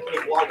 as Anthony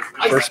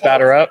First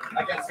batter up,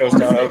 goes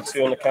down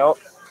 0-2 in the count.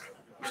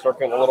 Start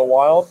getting a little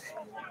wild.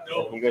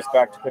 He goes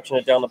back to pitching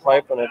it down the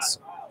pipe, and it's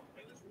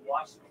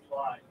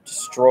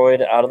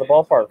destroyed out of the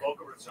ballpark.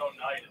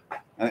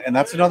 And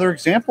that's another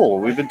example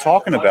we've been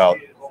talking about.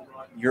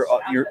 Your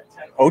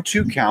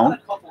 0-2 count,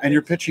 and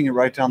you're pitching it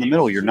right down the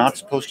middle. You're not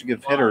supposed to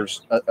give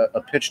hitters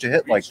a pitch to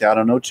hit like that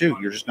on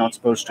 0-2. You're just not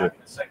supposed to.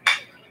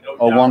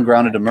 0-1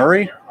 grounded to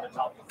Murray.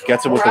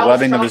 Gets it with the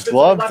webbing of his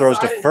glove. Throws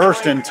to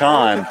first in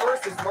time.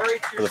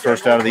 for the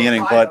first out of the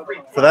inning. But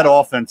for that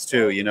offense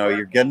too, you know,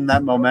 you're getting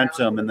that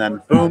momentum, and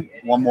then boom,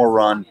 one more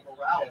run,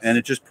 and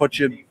it just puts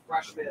you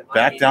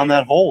back down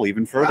that hole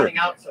even further.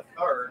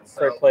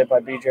 Great play by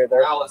BJ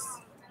there.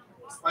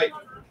 Despite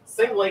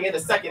singling in the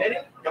second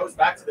inning, goes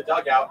back to the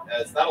dugout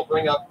as that'll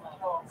bring up.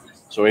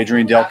 So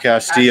Adrian Del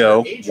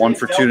Castillo, 1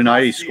 for 2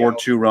 tonight. He scored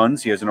 2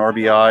 runs. He has an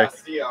RBI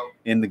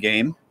in the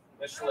game.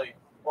 Initially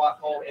brought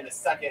home in the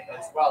second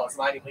as well as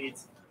Miami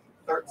leads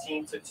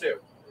 13-2.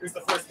 Here's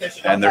the first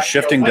pitch. And they're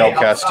shifting Del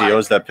Castillo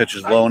as that pitch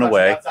is low and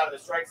away.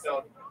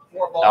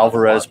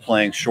 Alvarez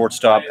playing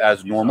shortstop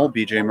as normal.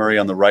 BJ Murray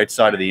on the right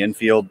side of the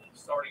infield,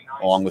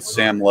 along with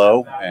Sam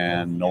Lowe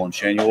and Nolan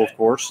Shanuel, of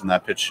course. And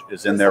that pitch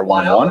is in there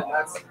 1-1.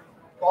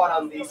 Caught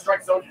on the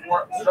strike zone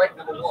for strike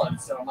number 1.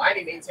 So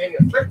Miami maintaining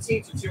a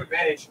 13-2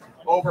 advantage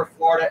over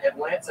Florida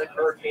Atlantic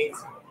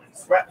Hurricanes,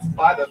 swept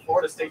by the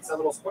Florida State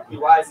Seminoles, quickly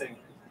rising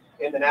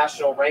in the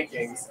national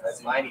rankings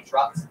as Miami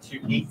drops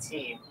to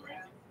 18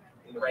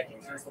 in the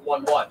rankings. Here's the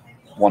 1-1.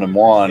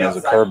 1-1 as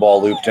a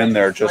curveball looped in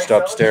there just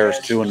upstairs,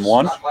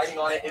 2-1.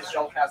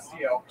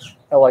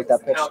 I like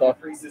that pitch stuff.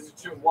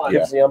 Yeah.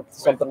 Gives the ump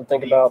something to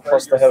think about,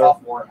 plus the hitter.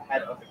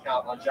 Ahead of the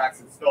count on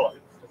Jackson Spiller.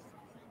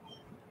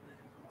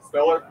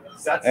 Spiller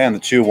sets And the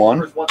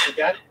 2-1. once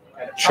again.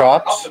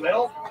 Chopped. Up the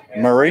middle.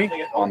 Murray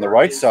on the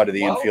right side of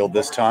the infield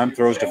this time,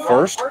 throws to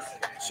first.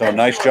 So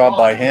nice job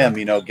by him,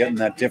 you know, getting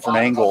that different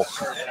angle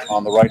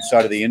on the right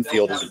side of the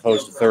infield as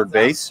opposed to third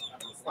base.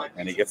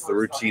 And he gets the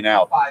routine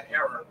out.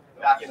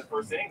 Back in the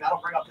first inning. That'll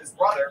bring up his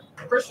brother,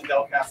 Christian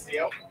Del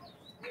Castillo.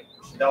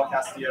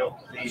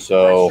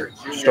 So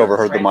just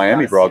overheard the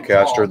Miami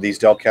broadcaster. These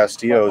Del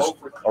Castillos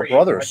are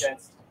brothers.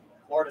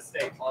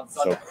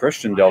 So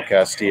Christian Del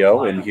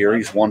Castillo in here.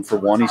 He's 1 for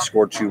 1. He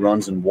scored 2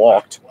 runs and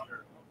walked.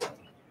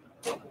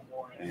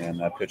 And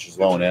that pitch is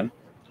low and in.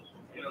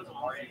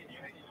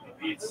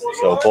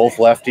 So both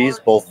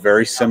lefties, both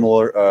very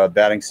similar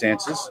batting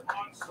stances.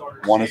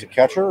 One is a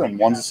catcher and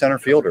one's a center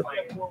fielder.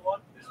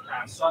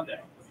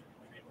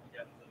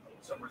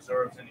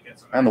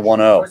 And the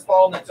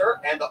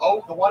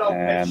 1-0.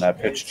 And that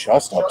pitch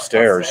just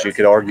upstairs. You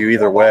could argue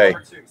either way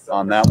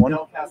on that one.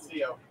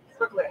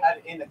 Quickly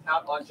ahead in the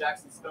count on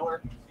Jackson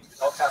Spiller.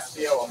 Del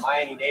Castillo, a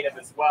Miami native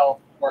as well,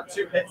 marked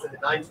 2 hits in the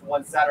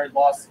 9-1 Saturday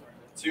loss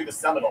to the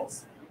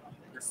Seminoles.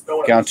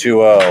 Count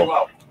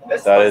 2-0.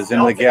 That is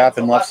in the gap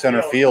in left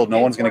center field. No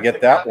one's going to get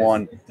that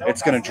one.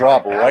 It's going to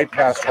drop right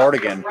past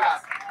Hardigan.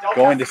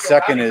 Going to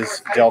second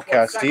is Del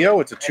Castillo.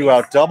 It's a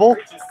 2-out double.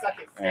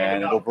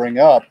 And it'll bring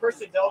up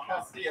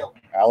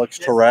Alex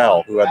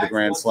Terrell, who had the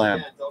grand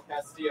slam. Del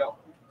Castillo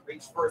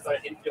reached first on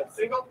an infield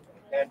single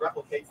and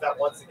replicates that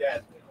once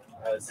again.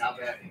 As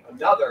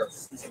another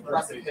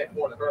impressive hit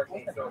for the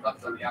Hurricanes going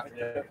up in the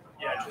afternoon.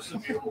 Yeah, just a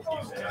beautiful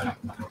piece there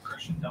for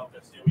Christian Del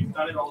Castillo. We've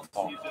done it all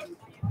season,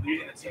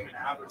 leading the team in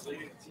average,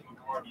 leading the team in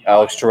RBI.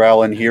 Alex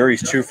Terrell in here.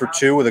 He's 2 for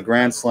 2 with a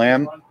grand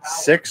slam.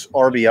 6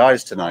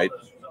 RBIs tonight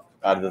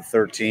out of the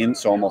 13,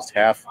 so almost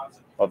half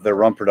of their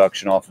run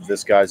production off of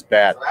this guy's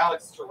bat.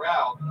 Alex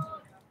Terrell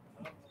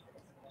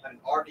had an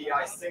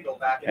RBI single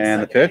back in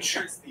And the pitch.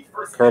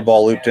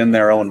 Curveball looped in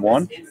there,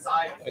 0-1.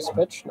 Nice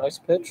pitch, nice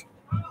pitch.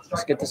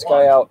 Let's get this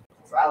guy out.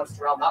 So Alex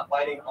Terrell not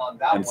biting on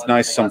that And it's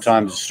nice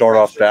sometimes to start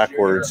off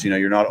backwards. You know,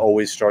 you're not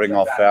always starting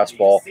off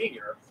fastball.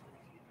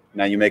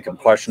 Now you make a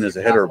question as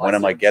a hitter, when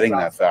am I getting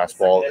that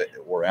fastball,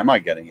 or am I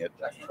getting it?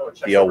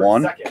 The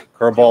 0-1.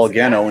 Curveball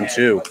again,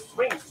 0-2.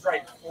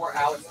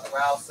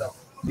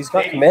 He's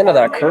got command of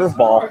that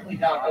curveball.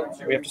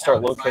 We have to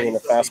start locating the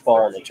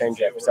fastball and the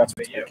changeup because that's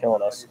what's been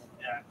killing us.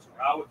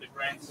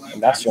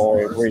 And that's the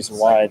only reason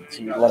why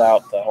he let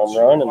out the home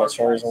run, and that's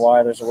the only reason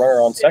why there's a runner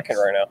on second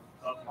right now.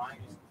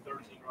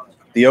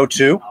 The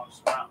 0-2.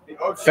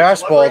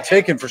 Fastball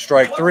taken for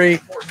strike 3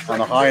 on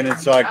the high and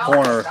inside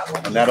corner,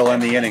 and that'll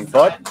end the inning.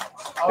 But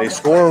they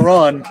score a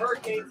run,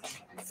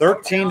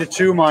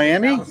 13-2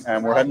 Miami,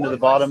 and we're heading to the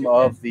bottom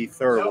of the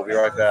third. We'll be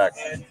right back.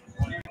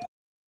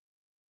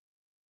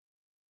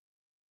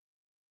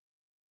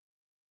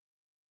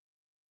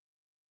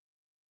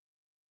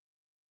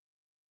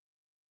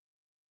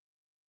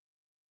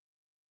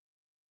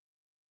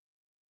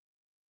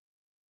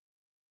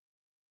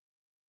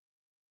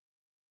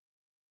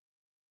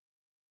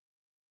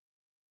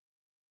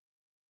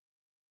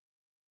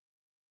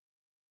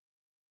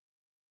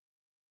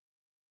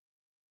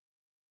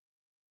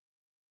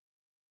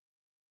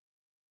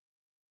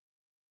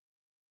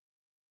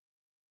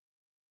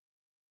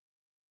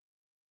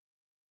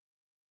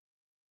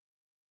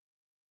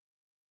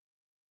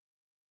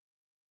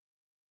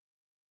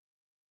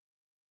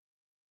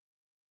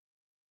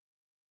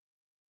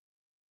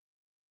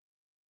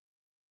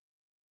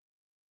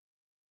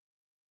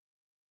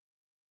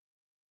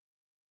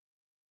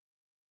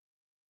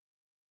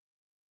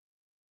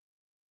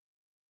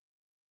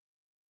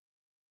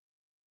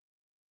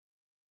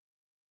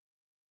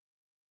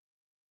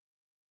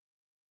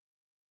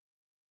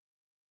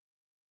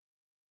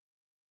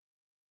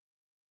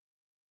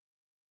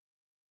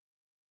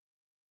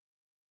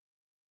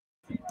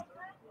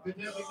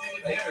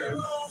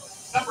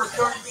 Number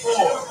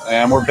 34.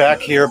 And we're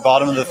back here,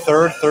 bottom of the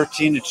third,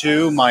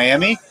 13-2,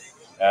 Miami,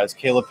 as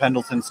Caleb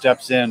Pendleton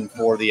steps in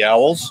for the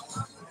Owls.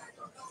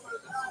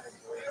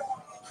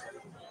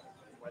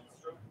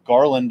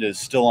 Garland is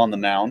still on the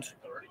mound,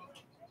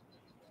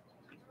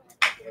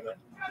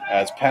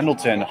 as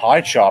Pendleton,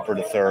 high chopper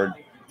to third,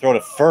 throw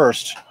to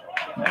first,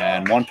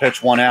 and one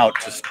pitch, one out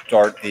to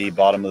start the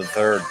bottom of the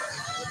third.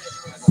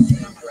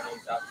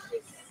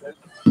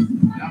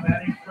 Now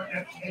batting for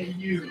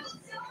FAU.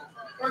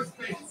 First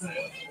baseman.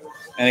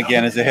 And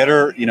again, as a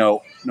hitter,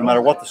 no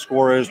matter what the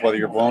score is, whether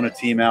you're blowing a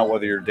team out,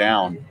 whether you're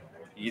down,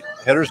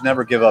 hitters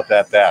never give up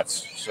at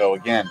bats. So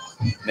again,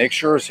 make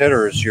sure as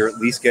hitters you're at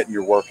least getting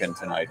your work in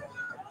tonight.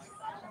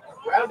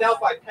 Round out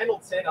by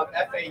Pendleton of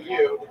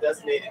FAU, the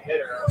designated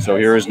hitter. So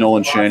here is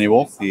Nolan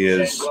Shanuel. He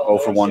is 0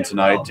 for 1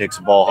 tonight, takes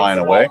a ball high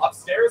and away.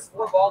 Upstairs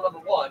for ball number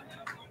 1,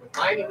 with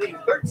Miami leading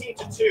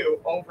 13-2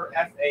 over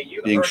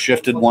FAU. Being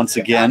shifted once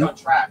again.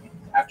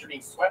 After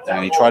being swept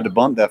And he tried to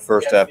bunt that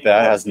first at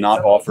bat, has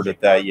not offered it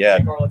that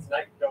yet.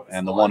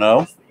 And the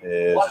 1-0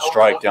 is a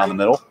strike down the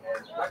middle.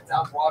 Right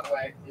down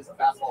Broadway is a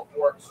fastball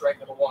for strike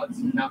number 1.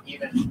 So now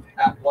even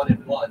at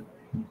 1-1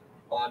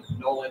 on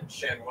Nolan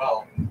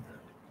Shanuel.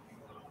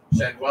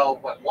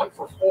 Shanuel went 1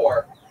 for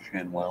 4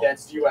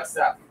 against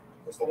USF.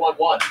 It's the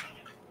 1-1.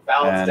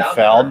 And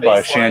fouled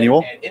by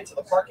Shanuel. And into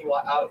the parking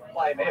lot out of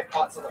play. May have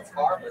caught someone's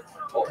car, but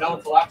won't know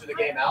until after the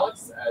game,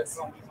 Alex, as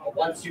a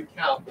 1-2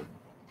 count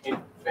in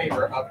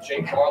favor of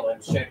Jake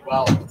Garland.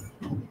 Shanuel,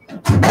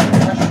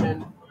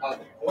 freshman of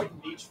Boynton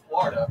Beach,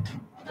 Florida,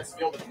 has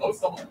fielded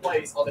most double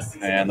plays on the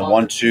season. And the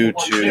 1-2 to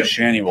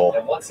Shanuel.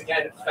 And once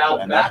again,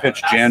 fouled And that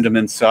pitch jammed him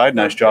inside.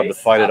 Nice job to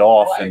fight it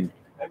off and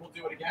we'll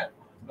do it again.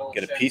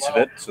 get a piece of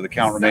it. So the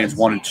count remains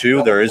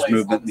 1-2. There is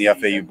movement in the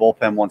FAU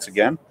bullpen once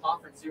again.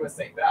 Conference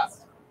USA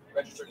best.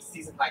 Registered a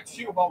season high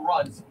 2 home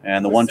runs.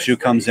 And the 1-2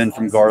 comes in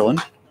from Garland.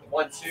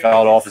 1-2.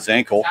 Fouled off his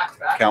ankle.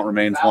 Count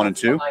remains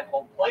 1-2.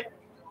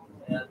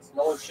 And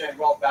Nolan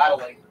Shanuel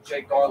battling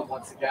Jake Garland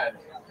once again.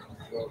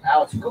 So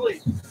Alex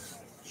really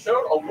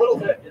showed a little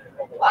bit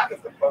of lack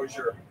of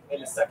composure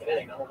in the second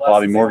inning.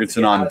 Bobby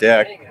Morganson on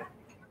deck.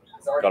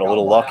 Got a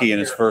little lucky in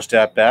his first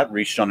at-bat,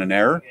 reached on an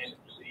error.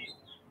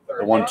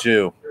 The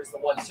 1-2.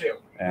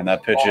 And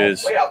that pitch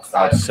is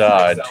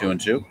outside,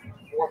 2-2.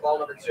 For ball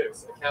number 2.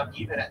 So the count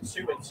even at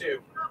 2-2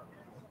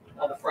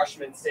 on the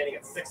freshman standing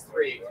at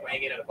 6'3",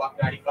 weighing in at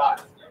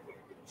 $195.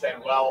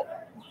 Shanuel,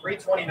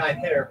 329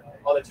 hitter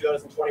on the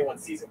 2021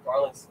 season.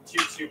 Garland's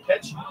 2-2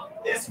 pitch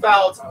is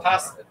fouled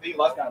past the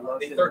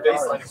third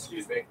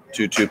baseline,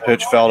 2-2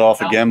 pitch fouled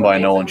off again by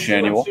Nolan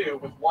Shanuel.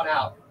 With 1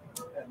 out.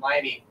 And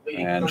Miami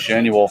leading And 13-2.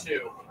 Shanuel,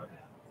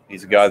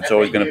 he's a guy that's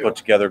always going to put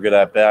together good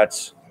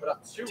at-bats.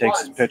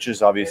 Takes his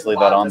pitches, obviously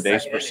that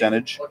on-base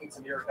percentage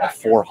at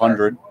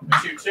 400.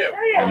 2-2.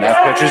 And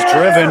that pitch is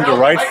driven to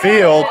right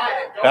field.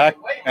 Back,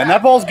 and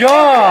that ball's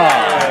gone.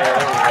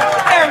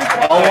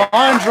 A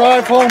line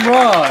drive home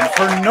run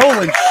for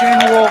Nolan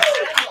Shanuel.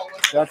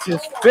 That's his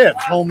 5th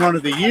home run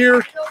of the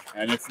year,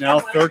 and it's now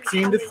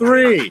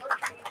 13-3.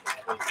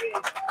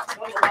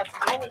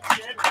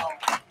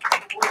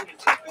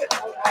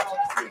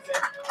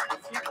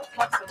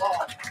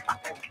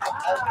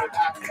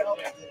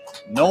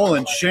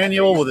 Nolan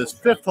Shanuel, with his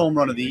 5th home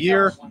run of the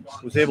year,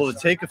 was able to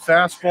take a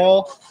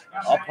fastball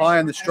up high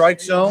in the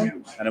strike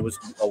zone, and it was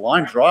a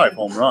line drive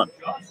home run.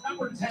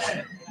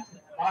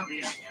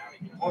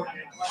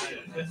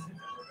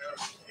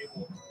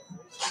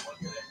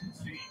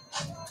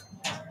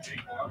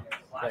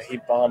 Yeah, he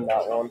bombed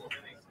that one.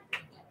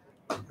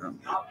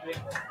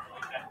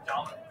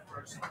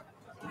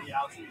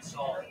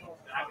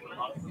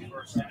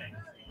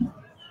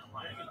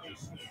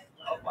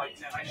 Up by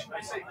 10.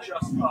 I say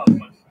just up,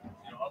 but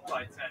up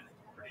by 10.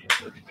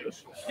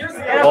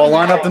 Ball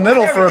line up the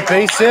middle for a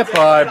base hit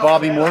by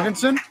Bobby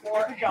Morganson.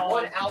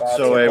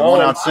 So a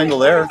 1-out single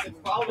there.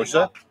 What's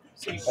that?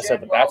 I said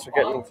the bats are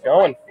getting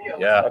going.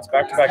 Yeah. That's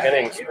back-to-back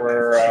innings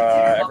where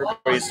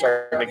everybody's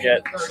starting to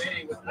get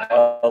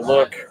a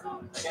look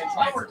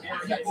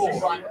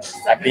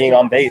at being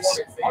on base.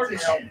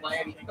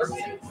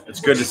 It's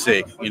good to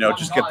see.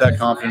 Just get that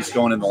confidence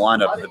going in the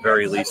lineup at the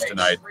very least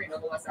tonight.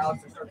 Well,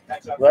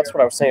 that's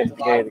what I was saying at the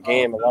beginning of the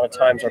game. A lot of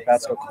times our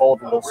bats go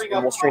cold and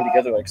we'll string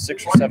together like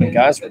 6 or 7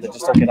 guys where they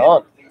just don't get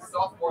on.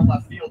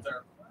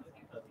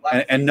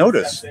 And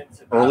notice,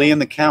 early in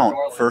the count,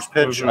 first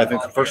pitch, I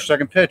think the first or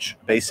second pitch,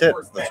 base hit.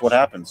 That's what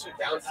happens.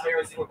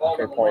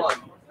 Fair point.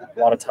 A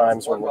lot of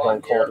times when we're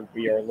going cold,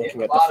 we are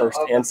looking at the first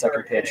and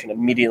second pitch and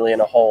immediately in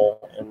a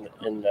hole, and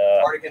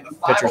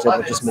pitchers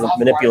able to just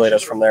manipulate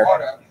us from there.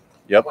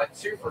 Yep,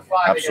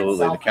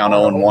 absolutely. The count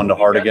 0-1 to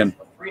Hardigan.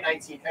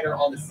 319 hitter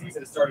on the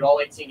season. Has started all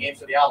 18 games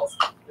for the Owls.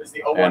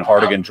 And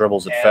Hardigan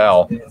dribbles it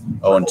foul,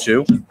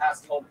 0-2.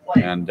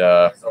 And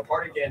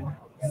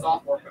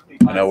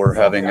I know we're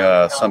having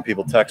some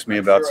people text me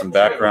about some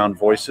background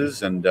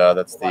voices, and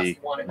that's the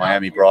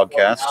Miami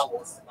broadcast.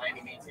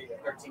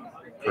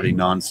 Pretty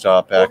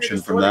nonstop action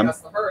from them.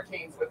 The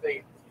Hurricanes with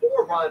a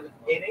 4-run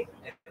inning,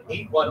 an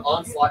 8-1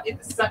 onslaught in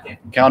the second.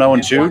 Count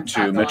 0-2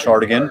 to Mitch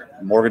Hardigan.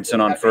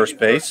 Morganson on first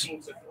base.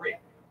 Here's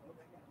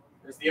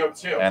the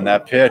 0-2. And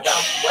that pitch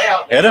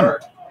hit him.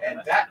 And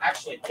that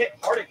actually hit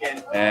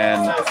Hardigan.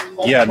 And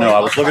yeah, no, I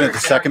was looking at the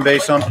second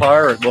base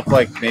umpire. It looked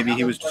like maybe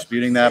he was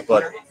disputing that,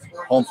 but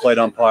home plate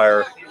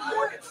umpire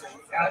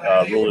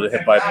ruled it a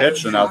hit by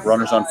pitch. So now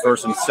runners on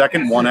first and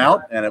second, 1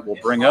 out, and it will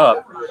bring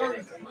up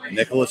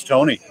Nicholas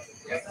Toney.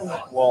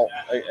 Well,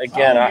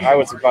 again, I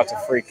was about to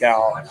freak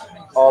out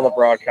on the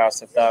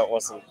broadcast if that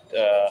wasn't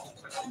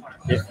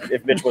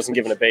if Mitch wasn't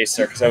given a base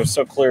there, because I was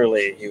so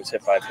clearly he was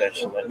hit by a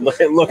pitch, and it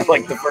looked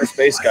like the first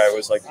base guy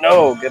was like,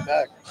 "No, get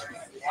back."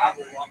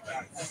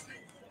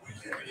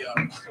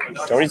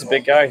 Tony's a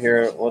big guy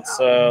here. Let's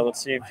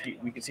see if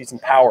we can see some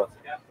power.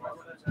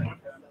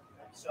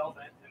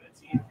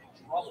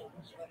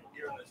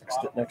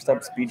 Next up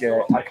is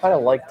BJ. I kind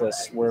of like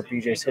this where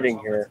BJ's hitting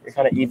here. It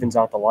kind of evens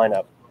out the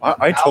lineup.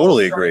 I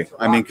totally agree.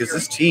 I mean, because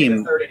this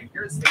team.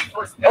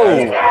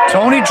 Oh,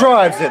 Toney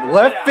drives it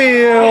left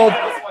field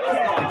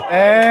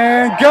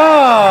and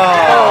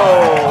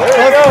gone.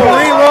 A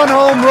 3-run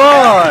home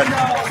run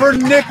for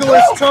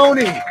Nicholas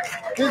Toney.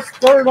 His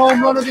 3rd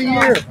home run of the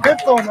year,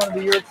 5th home run of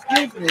the year,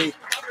 excuse me.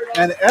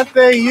 And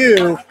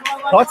FAU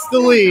cuts the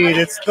lead.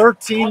 It's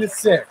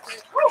 13-6.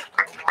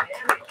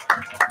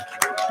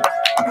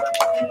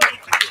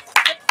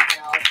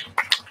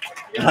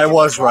 I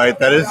was right.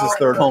 That is his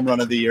 3rd home run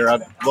of the year.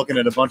 I'm looking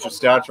at a bunch of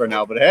stats right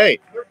now. But, hey,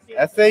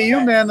 FAU,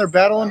 man, they're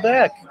battling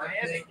back.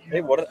 Hey,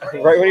 right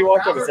when he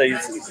walked up and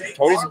said,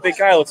 Tony's a big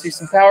guy. Let's see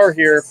some power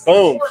here.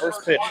 Boom.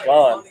 First pitch,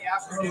 gone.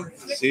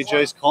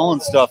 CJ's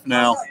calling stuff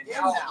now.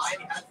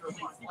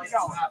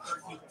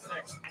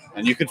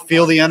 And you could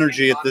feel the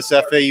energy at this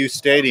FAU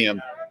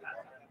stadium.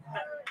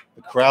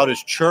 The crowd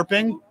is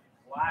chirping.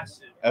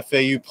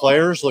 FAU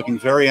players looking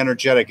very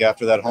energetic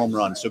after that home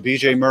run. So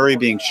BJ Murray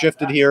being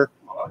shifted here.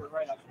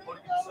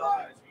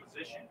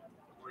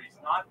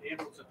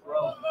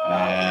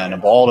 And a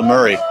ball to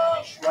Murray.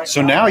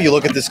 So now you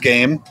look at this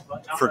game,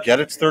 forget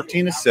it's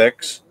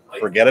 13-6,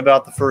 forget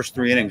about the first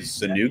 3 innings.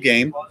 It's a new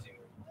game.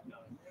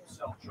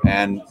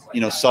 And,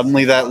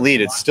 suddenly that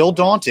lead, it's still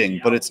daunting,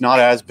 but it's not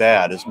as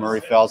bad as Murray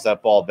fouls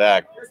that ball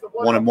back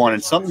 1-1.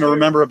 And something to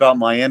remember about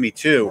Miami,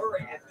 too,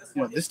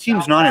 this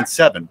team's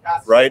 9-7,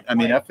 right? I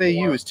mean,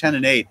 FAU is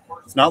 10-8.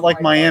 It's not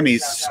like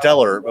Miami's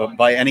stellar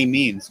by any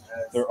means.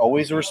 They're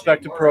always a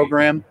respected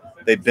program.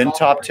 They've been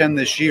top 10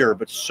 this year,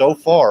 but so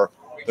far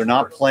they're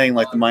not playing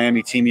like the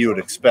Miami team you would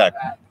expect.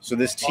 So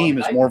this team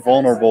is more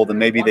vulnerable than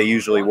maybe they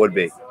usually would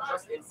be.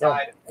 Yeah,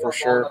 for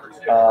sure.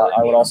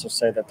 I would also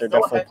say that they're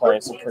definitely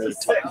playing some pretty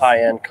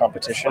high-end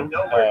competition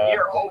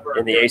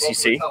in the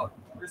ACC.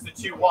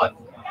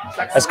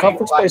 Has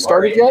conference play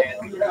started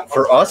yet?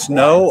 For us,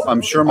 no.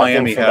 I'm sure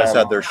Miami has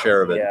had their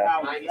share of it.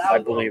 Yeah, I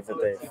believe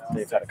that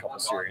they've had a couple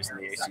series in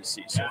the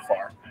ACC so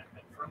far.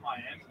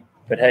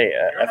 But hey,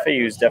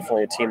 FAU is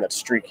definitely a team that's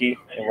streaky,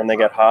 and when they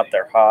get hot,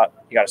 they're hot.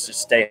 You got to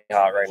just stay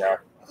hot right now.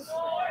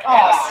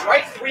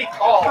 Strike 3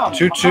 call.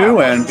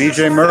 2-2, and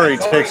BJ Murray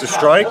takes a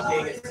strike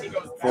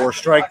for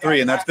strike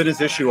 3, and that's been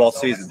his issue all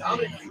season.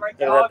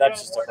 Yeah,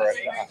 that's just a hurt.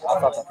 I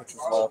thought that pitch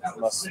was low,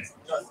 unless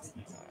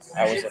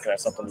I was looking at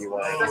something you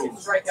wanted.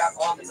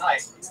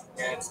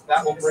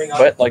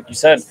 But like you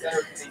said,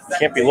 you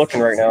can't be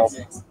looking right now.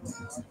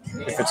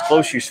 If it's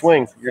close, you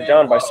swing. You're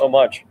down by so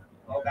much.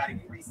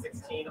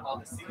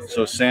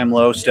 So Sam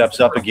Lowe steps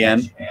up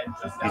again.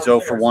 He's 0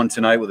 for 1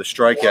 tonight with a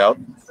strikeout.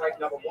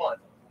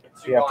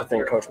 You have to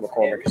thank Coach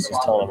McCormick because he's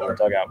telling him in the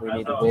dugout, we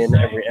need to win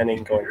every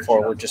inning going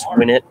forward. Just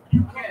win it.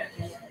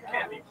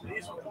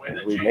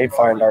 We may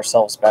find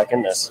ourselves back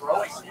in this.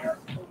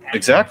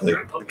 Exactly.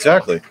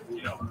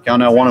 Count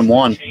now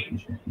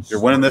 1-1.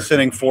 You're winning this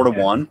inning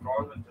 4-1.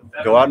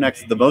 Go out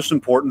next. The most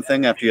important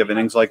thing after you have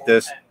innings like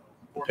this,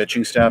 the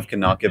pitching staff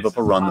cannot give up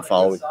a run the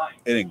following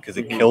inning because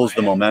it kills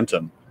the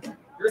momentum.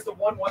 Here's the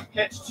 1-1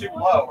 pitch too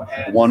low.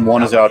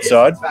 1-1 is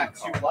outside.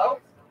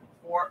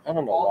 I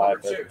don't know why,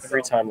 but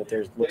every time that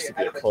there looks to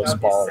be a close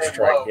ball or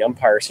strike, the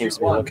umpire seems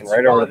to be looking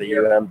right over to the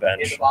UM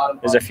bench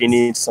as if he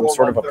needs some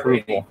sort of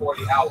approval.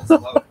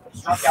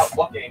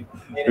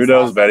 Who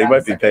knows, man? He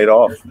might be paid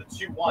off.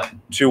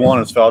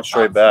 2-1 is fouled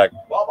straight back.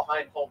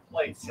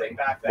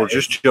 We're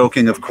just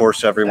joking, of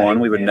course,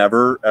 everyone. We would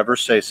never, ever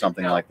say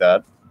something like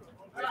that.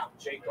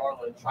 Jake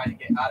Garland trying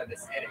to get out of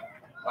this inning.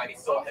 Miami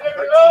still at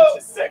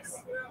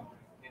 13-6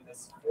 in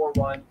this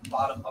 4-1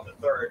 bottom of the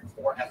 3rd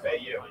for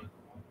FAU.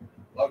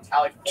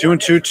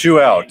 2-2,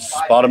 2 outs.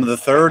 Bottom of the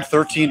 3rd,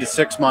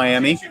 13-6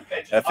 Miami.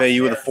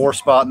 FAU with a 4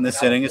 spot in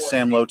this inning as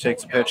Sam Lowe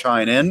takes a pitch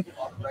high and in.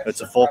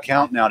 It's a full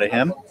count now to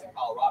him.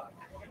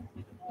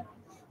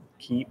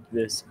 Keep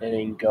this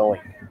inning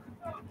going.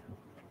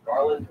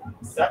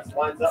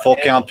 Full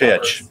count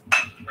pitch.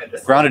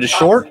 Grounded to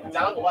short.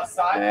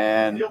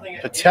 And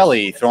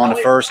Patelli throwing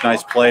to first.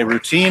 Nice play,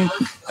 routine.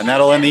 And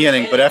that'll end the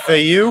inning. But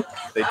FAU,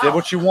 they did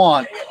what you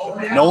want.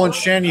 Nolan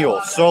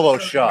Shanuel, solo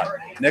shot.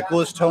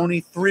 Nicholas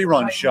Toney,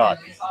 3-run shot.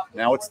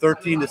 Now it's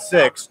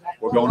 13-6.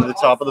 We're going to the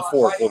top of the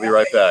 4th. We'll be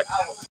right back.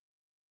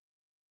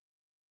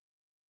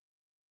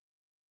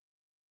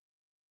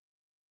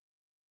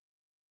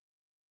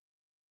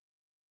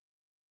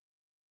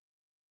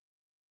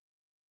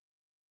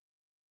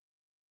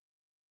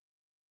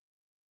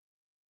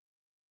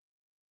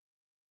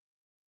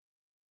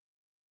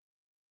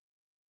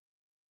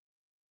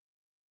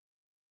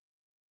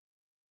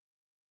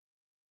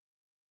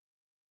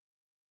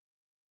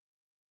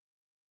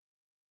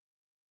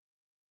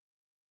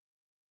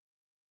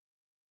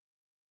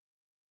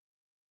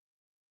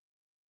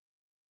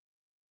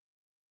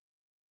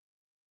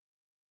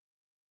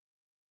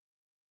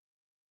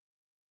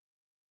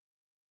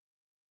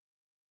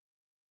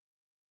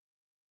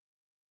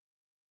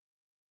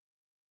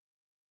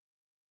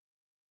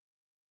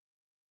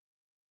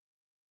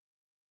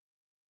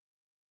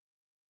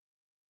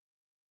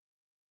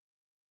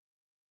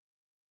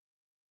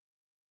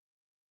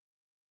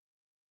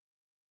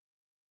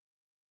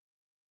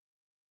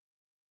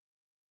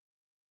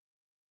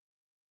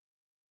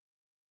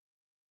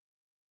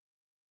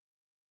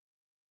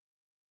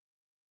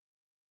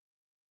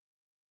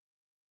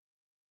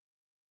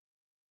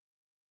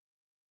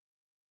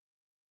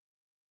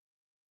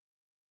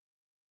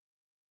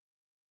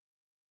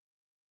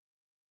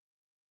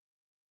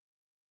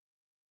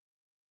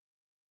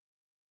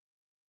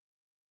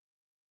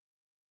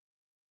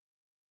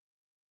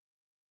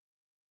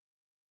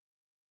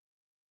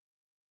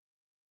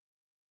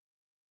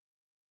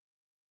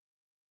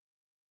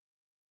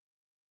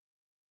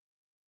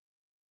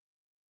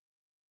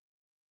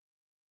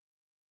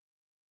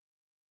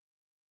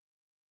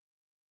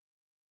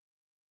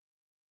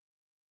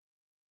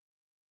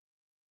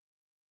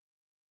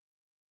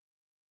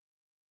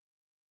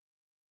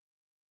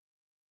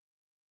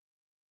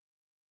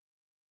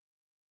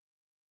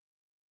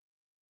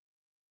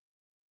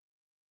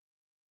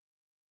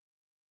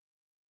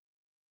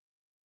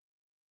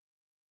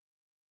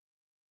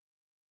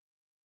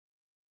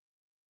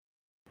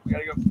 We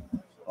gotta go.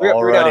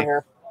 We're down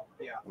here.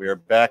 We are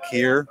back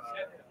here.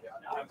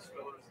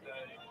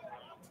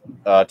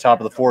 Top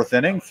of the fourth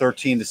inning,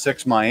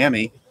 13-6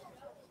 Miami.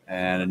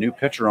 And a new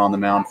pitcher on the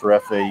mound for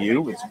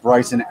FAU. It's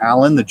Bryson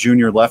Allen, the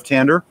junior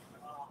left-hander.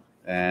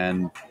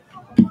 And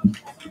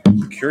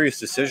curious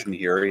decision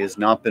here. He has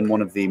not been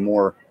one of the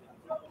more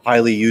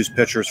highly used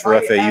pitchers for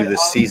FAU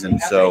this season.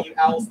 So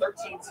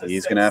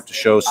he's going to have to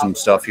show some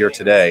stuff here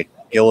today.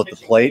 Gill at the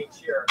plate.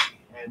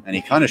 And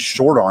he kind of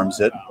short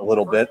arms it a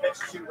little bit.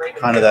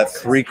 Kind of that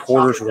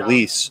 3/4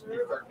 release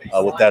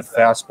with that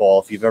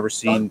fastball. If you've ever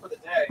seen,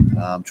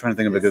 I'm trying to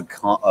think of a good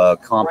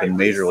comp in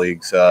major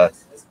leagues.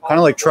 Kind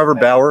of like Trevor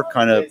Bauer,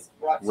 kind of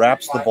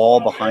wraps the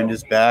ball behind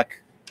his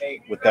back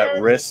with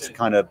that wrist,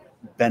 kind of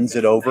bends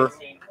it over.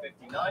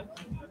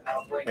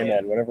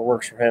 Amen. Whatever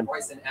works for him.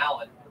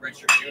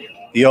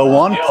 The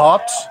 0-1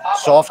 popped,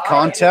 soft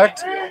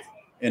contact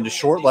into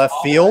short left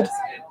field,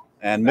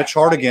 and Mitch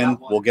Hardigan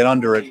will get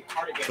under it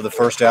for the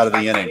first out of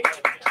the inning.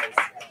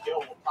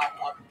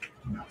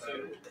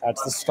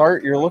 That's the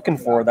start you're looking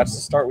for. That's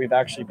the start we've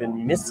actually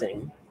been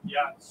missing.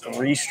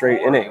 3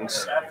 straight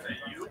innings.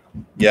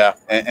 Yeah,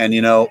 and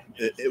you know,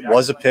 it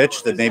was a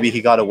pitch that maybe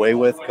he got away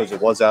with because it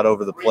was out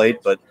over the plate,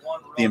 but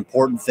the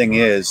important thing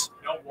is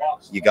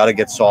you got to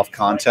get soft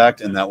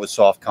contact, and that was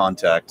soft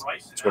contact.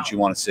 It's what you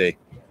want to see.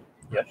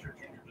 Yep.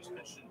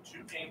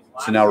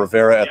 So now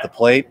Rivera at the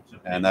plate,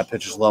 and that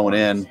pitch is low and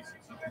in.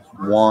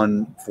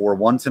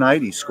 1-for-1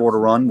 tonight. He scored a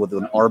run with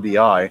an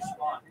RBI.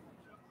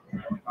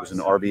 It was an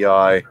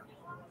RBI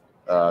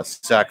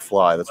sac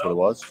fly. That's what it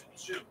was.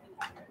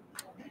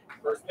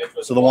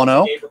 So the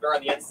 1-0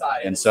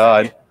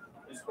 inside.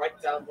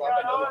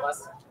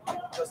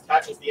 Just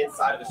catches the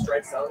inside of the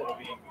strike zone. It'll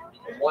be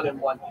a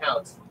 1-1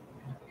 count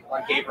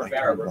on Gabe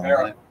Rivera.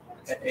 Rivera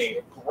hit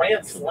a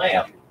grand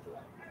slam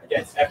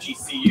against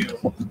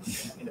FGCU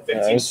in the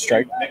 15th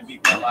strike.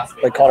 last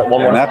They caught it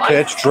 1-1. And that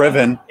pitch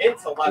driven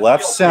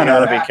left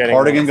center.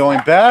 Hardigan going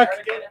back,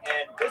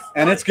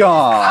 and it's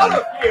gone.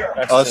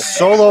 A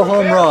solo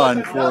home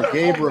run for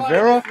Gabe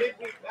Rivera.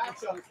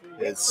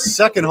 His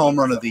second home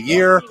run of the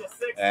year.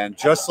 And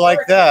just like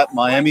that,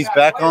 Miami's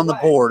back on the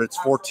board. It's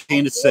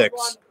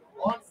 14-6.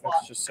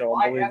 It's just so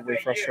unbelievably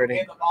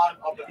frustrating.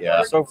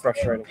 Yeah. So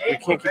frustrating. We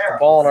can't keep the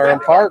ball in our own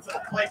park.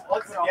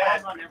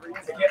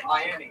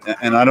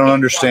 And I don't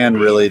understand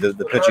really the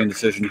pitching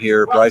decision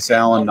here. Bryce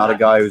Allen, not a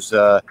guy who's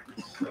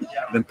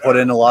been put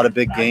in a lot of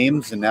big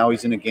games, and now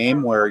he's in a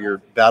game where you're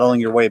battling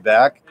your way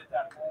back.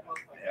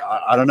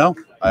 I don't know.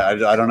 I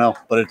don't know.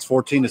 But it's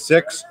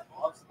 14-6.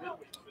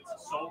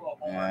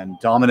 And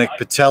Dominic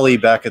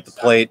Patelli back at the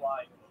plate.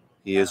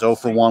 He is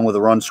 0-for-1 with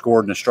a run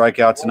scored and a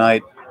strikeout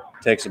tonight.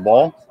 Takes a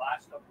ball.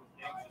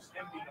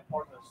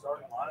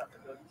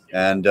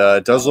 And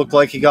it does look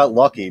like he got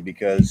lucky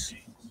because,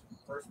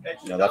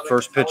 you know, that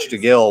first pitch to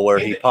Gill where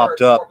he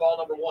popped up,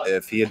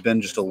 if he had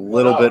been just a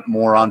little bit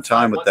more on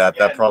time with that,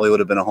 that probably would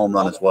have been a home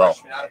run as well.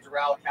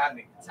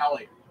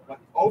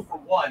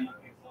 0-for-1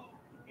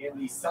 in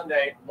the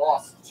Sunday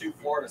loss to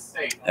Florida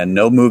State. And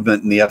no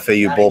movement in the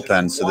FAU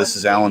bullpen, so this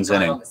is Allen's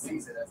inning.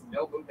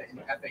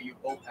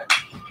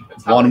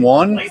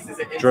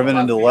 1-1, driven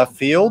into left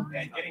field.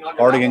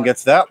 Hardigan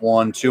gets that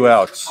one, 2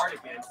 outs.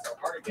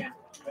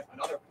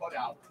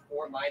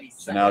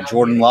 So now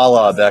Jordan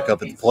Lala back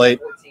up at the plate.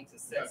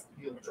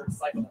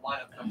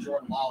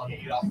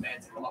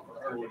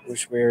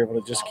 Wish we were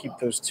able to just keep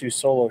those 2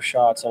 solo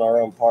shots in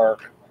our own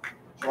park.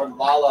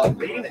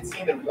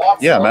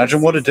 Yeah,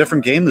 imagine what a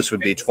different game this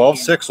would be.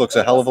 12-6 looks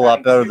a hell of a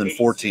lot better than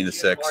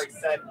 14-6.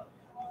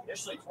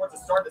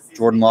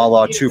 Jordan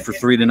Lala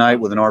 2-for-3 tonight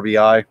with an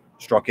RBI.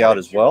 Struck out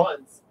as well.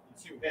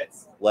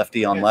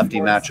 Lefty on lefty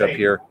matchup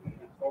here.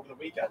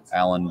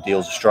 Allen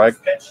deals a strike.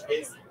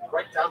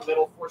 Right down the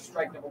middle for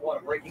strike number 1, a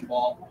breaking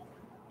ball.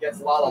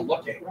 Gets Lala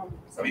looking.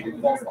 So he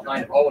falls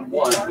behind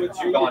 0-1.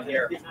 2 gone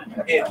here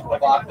in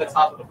the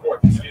top of the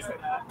 4th. Excuse me.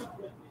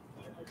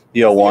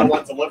 The 0-1.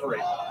 0-1 delivery.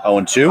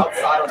 0-2.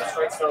 Outside on the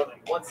strike zone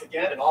once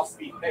again. An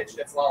off-speed pitch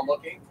gets Lala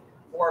looking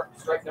for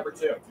strike number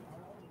 2.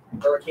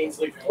 Hurricanes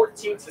lead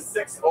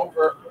 14-6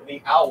 over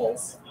the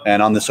Owls.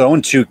 And on this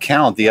 0-2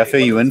 count, the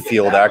FAU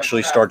infield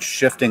actually starts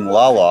shifting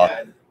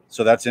Lala.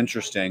 So that's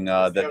interesting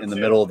that in the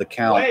middle of the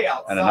count,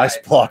 and a nice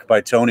block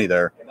by Tony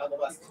there.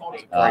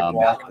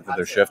 That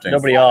they're shifting.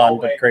 Nobody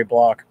on, but great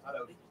block.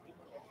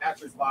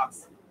 Catcher's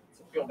box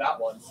to field that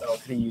one. So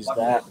he used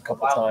that a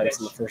couple times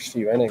in the first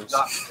few innings.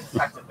 Not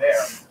protected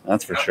there.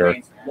 That's for sure.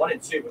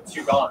 1-2 with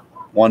 2 gone.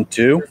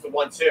 1-2. Here's the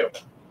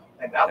 1-2.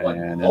 And that one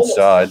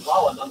inside.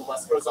 Lala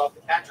nonetheless goes off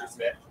the catcher's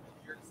mitt.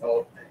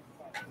 So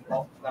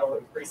that'll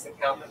increase the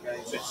count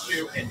to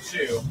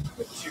 2-2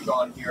 with 2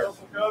 gone here.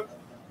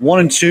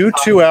 1-2,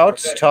 2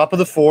 outs, top of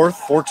the 4th,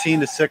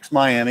 14-6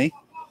 Miami.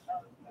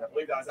 I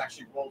believe that was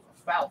actually rolled for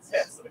foul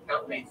tip, so the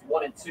count remains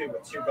 1-2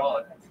 with 2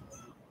 gone.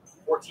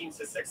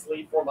 14-6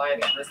 lead for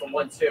Miami. Here's the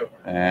 1-2.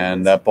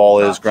 And that ball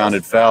is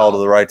grounded foul to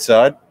the right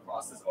side.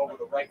 Crosses over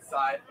the right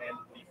side and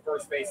the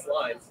first base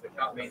line, so the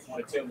count remains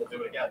 1-2, and we'll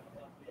do it again.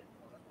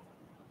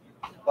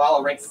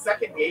 Lala ranks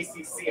second in the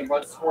ACC and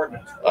runs scored.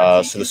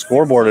 So the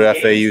scoreboard at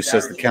FAU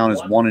says the count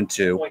is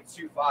 1-2,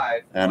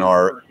 and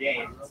our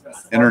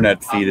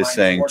internet feed is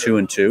saying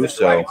 2-2.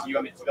 So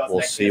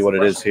we'll see what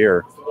it is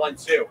here.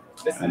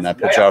 And that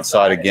pitch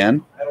outside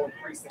again. That'll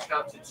increase the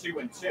count to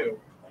 2-2.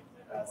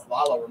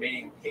 Lala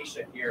remaining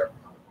patient here.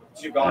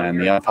 And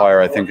the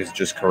umpire, I think, is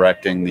just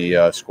correcting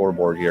the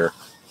scoreboard here.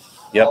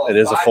 Yep, it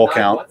is a full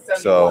count.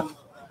 So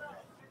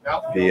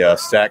the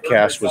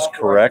StatCast was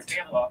correct.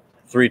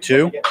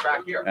 3-2,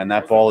 and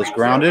that ball is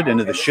grounded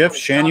into the shift.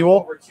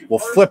 Shanuel will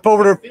flip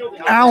over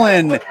to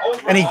Allen,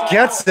 and he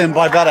gets him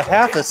by about a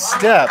half a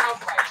step.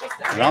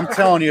 And I'm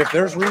telling you, if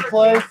there's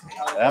replay,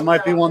 that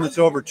might be one that's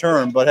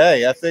overturned. But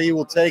hey, FAU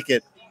will take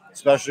it,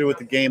 especially with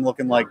the game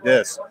looking like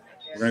this.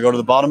 We're going to go to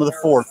the bottom of the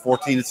fourth,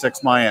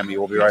 14-6 Miami.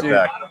 We'll be right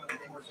back.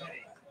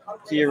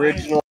 The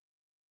original.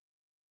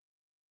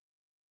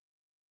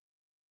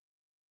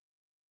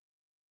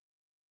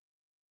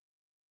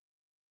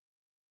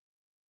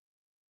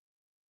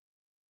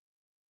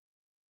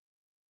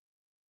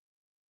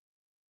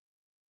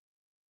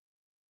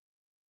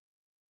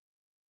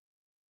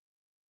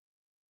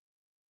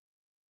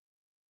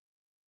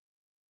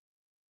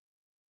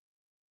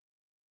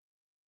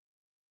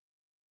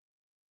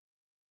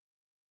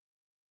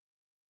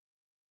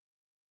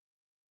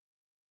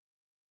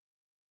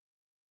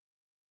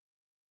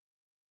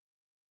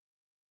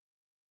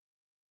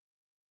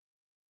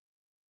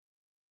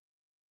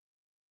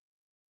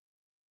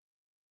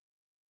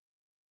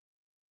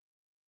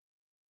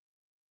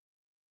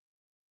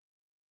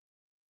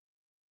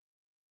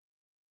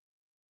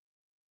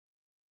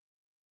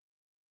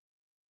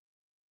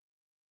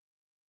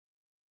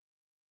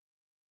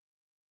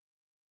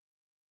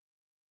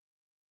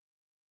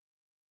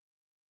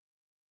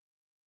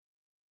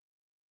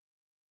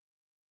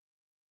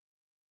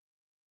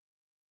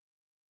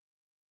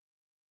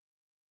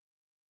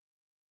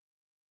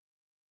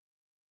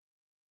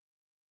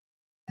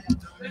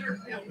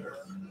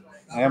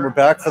 And we're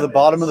back for the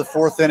bottom of the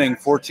fourth inning,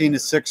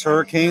 14-6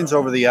 Hurricanes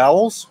over the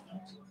Owls.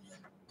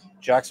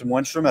 Jackson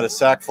Wenstrom had a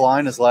sac fly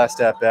in his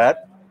last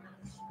at-bat.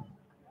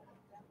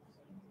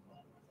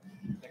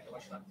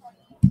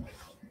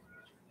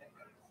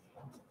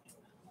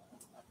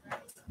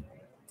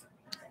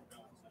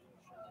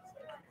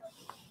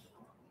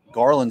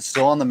 Garland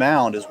still on the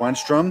mound as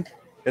Wenstrom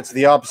hits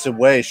the opposite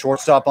way.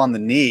 Shortstop on the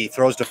knee,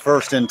 throws to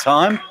first in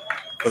time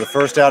for the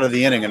first out of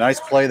the inning. A nice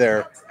play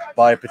there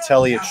by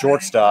Patelli at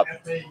shortstop.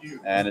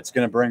 And it's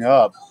going to bring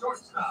up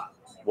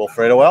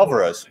Wilfredo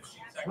Alvarez.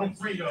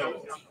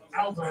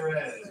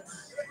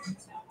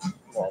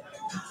 Well,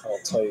 I'll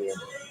tell you,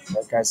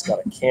 that guy's got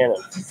a cannon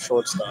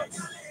shortstop.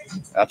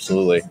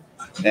 Absolutely.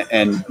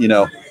 And you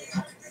know,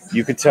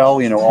 you could tell,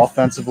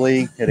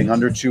 offensively, hitting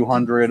under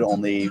 200,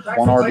 only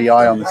one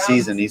RBI on the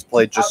season. He's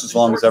played just as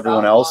long as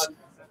everyone else.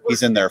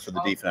 He's in there for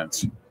the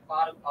defense.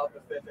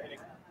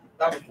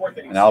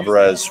 And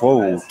Alvarez,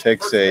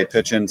 takes a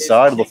pitch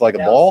inside. Looked like a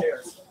ball,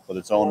 but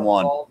it's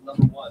 0-1.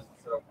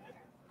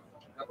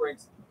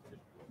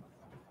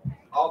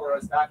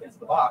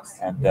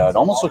 And it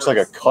almost looks like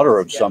a cutter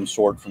of some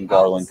sort from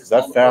Garland, because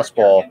that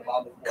fastball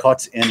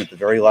cuts in at the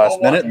very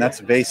last minute, and that's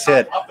a base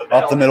hit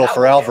up the middle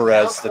for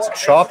Alvarez. That's a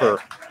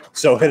chopper.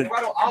 So hit it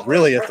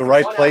really at the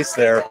right place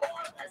there.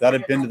 That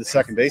had been to the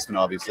second baseman,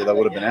 obviously. That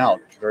would have been out.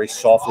 Very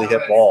softly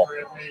hit ball.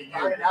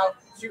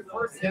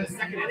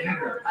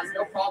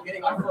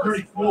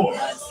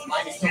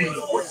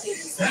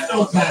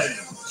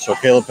 So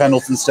Caleb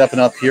Pendleton stepping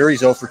up here. He's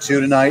 0 for 2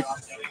 tonight.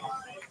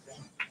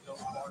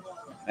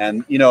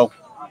 And,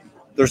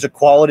 there's a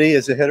quality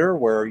as a hitter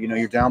where,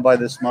 you're down by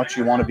this much.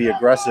 You want to be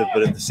aggressive,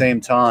 but at the same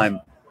time,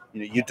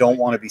 you don't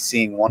want to be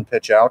seeing one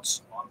pitch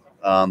outs.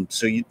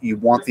 So you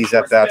want these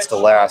at-bats to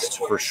last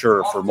for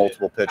sure for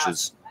multiple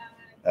pitches.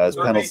 As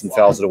Pendleton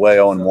fouls it away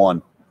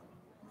 0-1.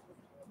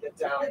 Get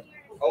down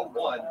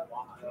 0-1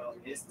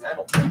 is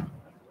Pendleton.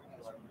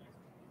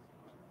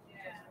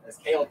 As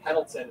Caleb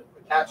Pendleton,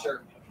 the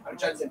catcher out of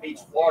Jensen Beach,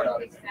 Florida,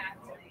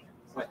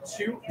 went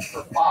 2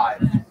 for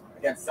 5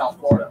 against South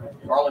Florida.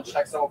 Garland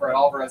checks over at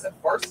Alvarez at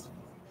first.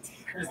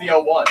 Here's the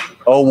 0-1.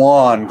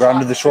 0-1,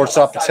 grounded to the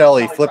shortstop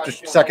Patelli, flipped to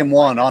second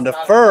one, on to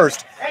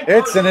first.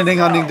 It's an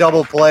inning-ending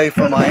double play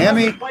for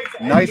Miami.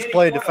 Nice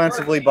play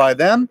defensively by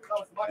them,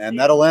 and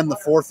that'll end the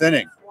fourth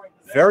inning.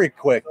 Very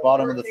quick,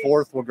 bottom of the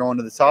fourth. We're going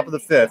to the top of the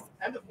fifth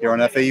here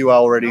on FAU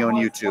Owl Radio on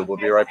YouTube. We'll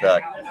be right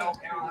back.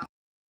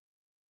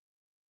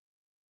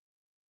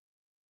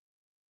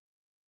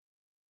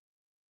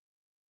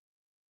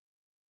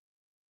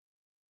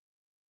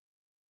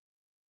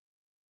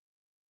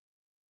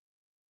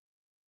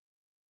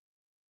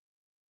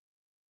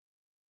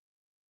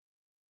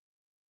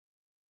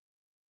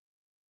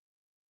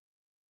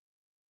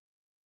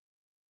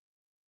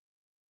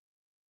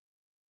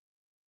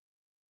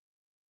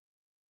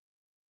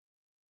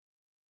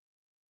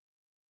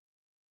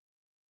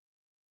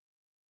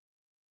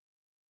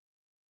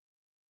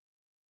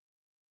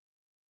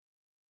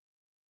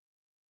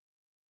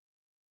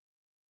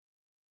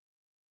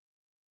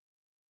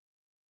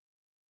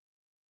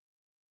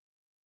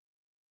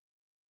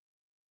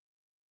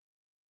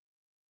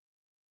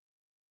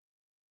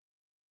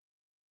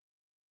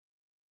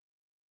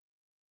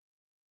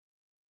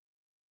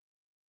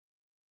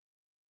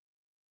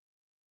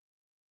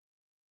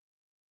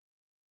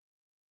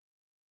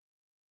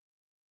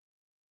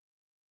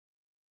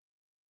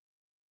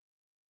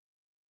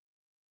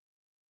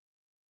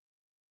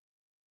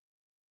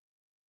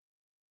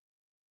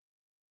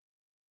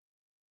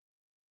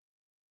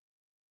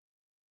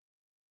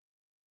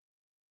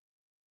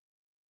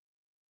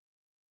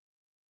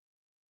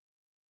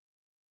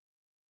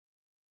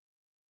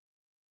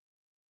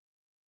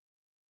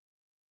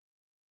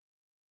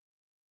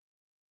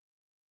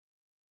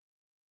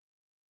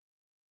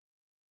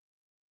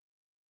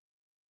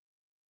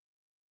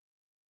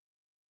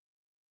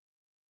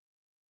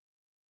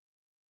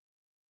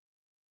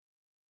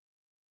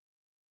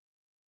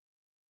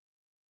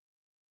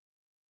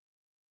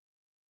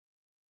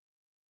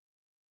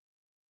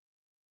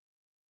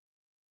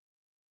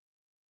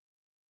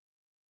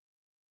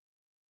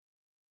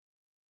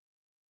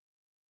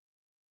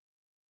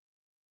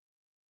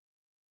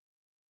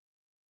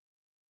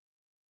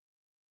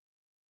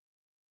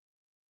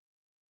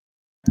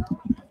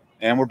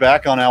 And we're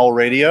back on Owl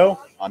Radio.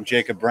 I'm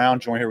Jacob Brown,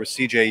 joined here with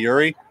CJ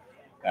Uri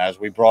as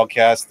we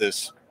broadcast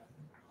this,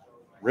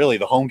 really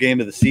the home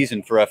game of the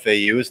season for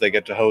FAU as they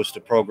get to host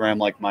a program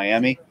like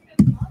Miami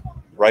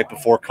right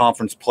before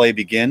conference play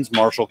begins.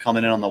 Marshall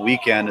coming in on the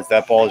weekend as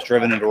that ball is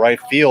driven into right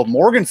field.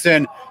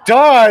 Morganson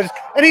dives,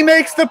 and he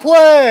makes the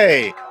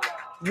play.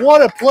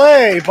 What a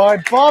play by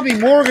Bobby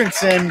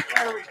Morganson,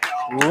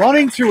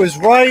 running to his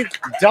right,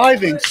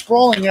 diving,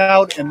 sprawling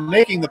out, and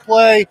making the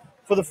play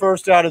for the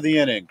first out of the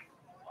inning.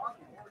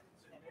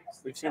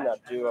 We've seen that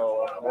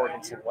duo of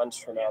Morganson and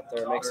Wenstrom out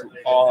there make some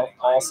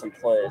awesome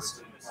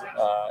plays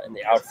in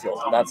the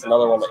outfield, and that's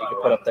another one that you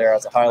can put up there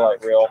as a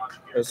highlight reel.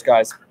 Those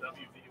guys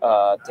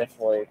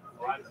definitely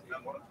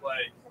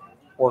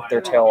work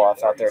their tail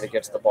off out there to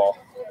get to the ball.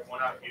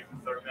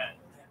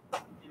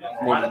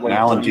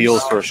 Allen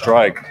deals for a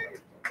strike.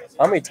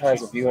 How many times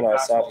have you and I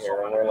sat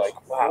here and we're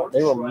like, wow,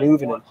 they were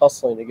moving and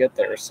hustling to get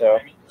there. So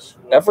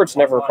effort's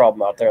never a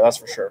problem out there, that's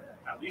for sure.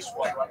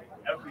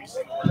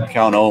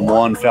 Count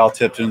 0-1, foul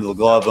tipped into the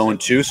glove,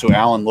 0-2. So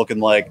Allen looking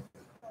like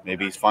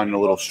maybe he's finding a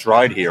little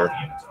stride here.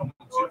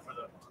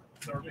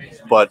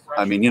 But,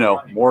 I mean, you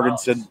know,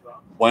 Morganson,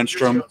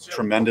 Wenstrom,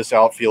 tremendous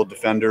outfield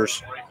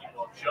defenders.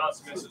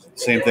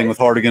 Same thing with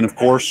Hardigan, of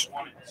course.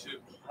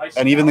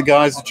 And even the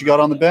guys that you got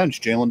on the bench,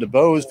 Jalen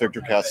DeBose,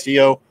 Victor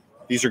Castillo.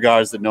 These are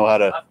guys that know how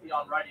to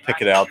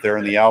pick it out there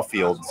in the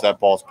outfield. That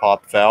ball's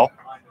popped foul.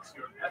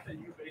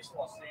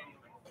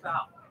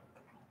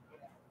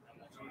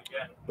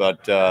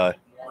 But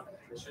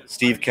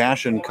Steve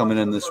Cashin coming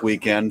in this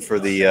weekend for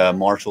the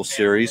Marshall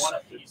series.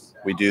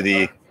 We do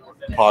the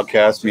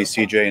podcast, me,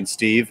 CJ, and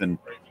Steve, and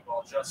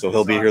so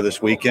he'll be here this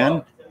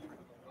weekend.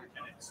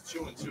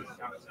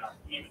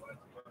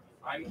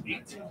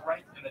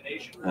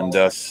 And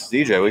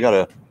CJ, we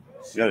gotta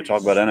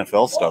talk about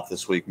NFL stuff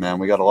this week, man.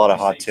 We got a lot of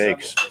hot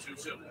takes.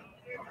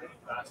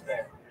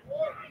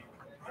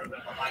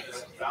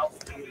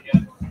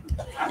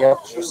 Yep,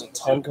 there's a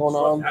ton going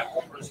on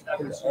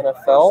in the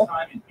NFL,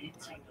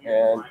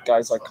 and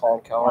guys like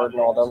Colin Cowherd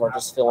and all them are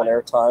just filling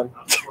airtime,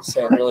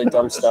 saying really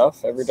dumb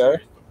stuff every day.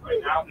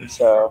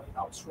 So,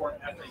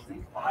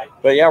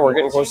 but yeah, we're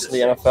getting close to the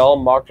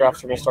NFL. Mock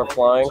drafts are going to start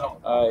flying.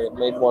 I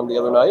made one the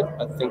other night.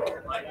 I think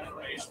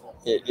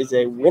it is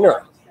a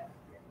winner.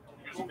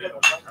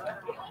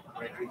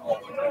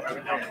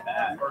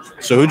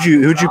 So who'd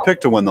you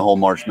pick to win the whole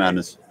March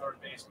Madness?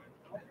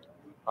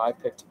 I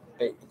picked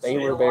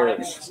Baylor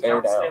Bears,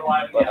 bear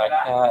down, but I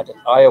had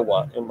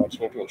Iowa in my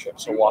championship,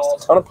 so lost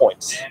a ton of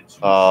points.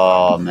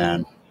 Oh,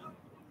 man.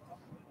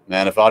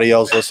 Man, if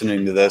Adiel's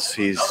listening to this,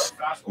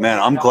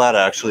 I'm glad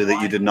actually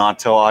that you did not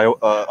tell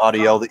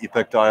Adiel that you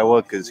picked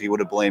Iowa, because he would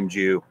have blamed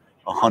you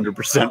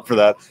 100% for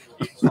that.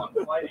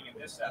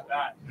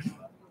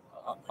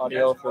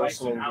 Adiel, if you're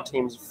listening, the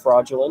team's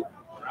fraudulent.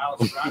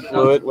 He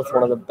blew it with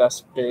one of the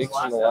best bigs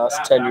in the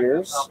last 10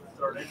 years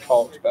in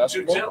college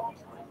basketball.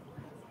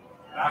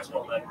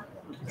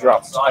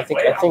 Dropped. I think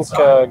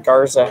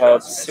Garza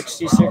had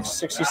 66,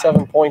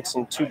 67 points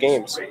in 2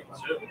 games.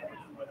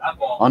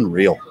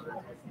 Unreal.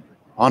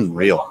 And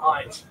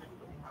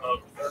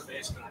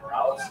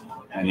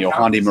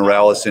Yohandi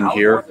Morales in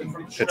here.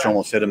 Pitch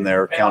almost hit him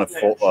there. Counted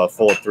full at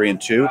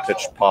 3-2.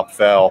 Pitch pop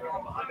foul.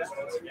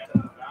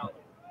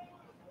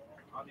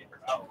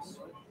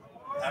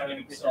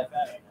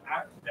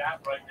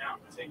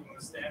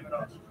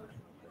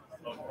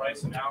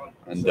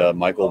 And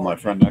Michael, my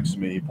friend next to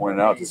me, he pointed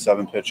out it's a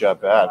 7-pitch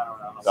at bat,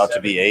 about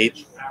to be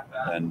 8,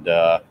 and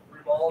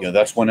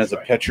that's when as a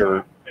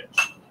pitcher,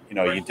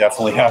 you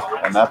definitely have.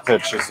 And that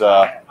pitch is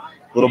a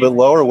little bit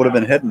lower, would have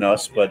been hitting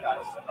us, but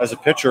as a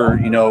pitcher,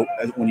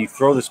 when you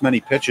throw this many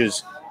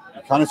pitches,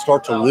 you kind of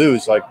start to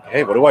lose. Like,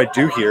 hey, what do I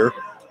do here?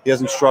 He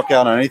hasn't struck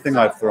out on anything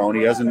I've thrown.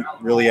 He hasn't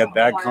really had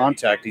bad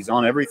contact. He's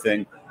on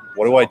everything.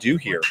 What do I do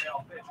here?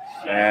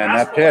 And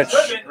that pitch,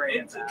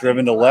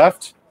 driven to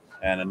left.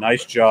 And a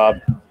nice job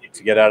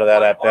to get out of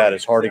that at-bat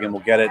as Hardigan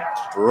will get it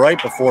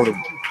right before the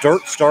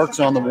dirt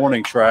starts on the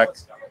warning track.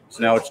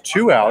 So now it's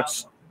 2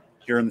 outs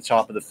here in the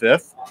top of the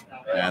 5th.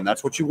 And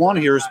that's what you want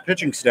here as a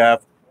pitching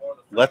staff.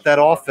 Let that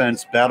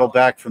offense battle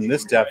back from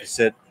this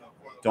deficit.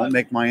 Don't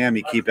make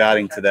Miami keep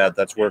adding to that.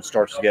 That's where it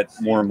starts to get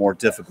more and more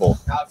difficult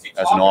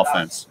as an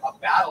offense. A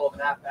battle of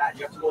an at-bat.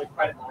 You have to really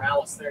credit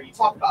Morales there. You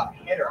talk about a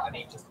hitter.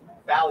 Just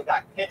battling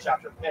back pitch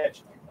after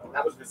pitch.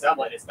 That was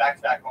resembling his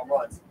back-to-back home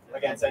runs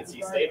against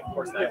NC State. Of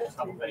course, that was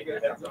something there.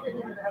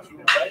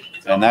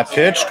 And that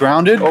pitch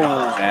grounded,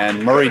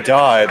 and Murray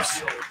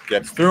dives,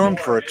 gets through him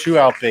for a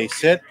 2-out base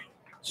hit.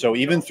 So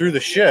even through the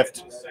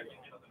shift,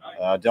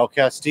 Del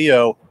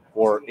Castillo,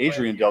 or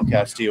Adrian Del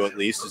Castillo at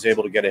least, is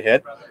able to get a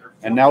hit.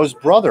 And now his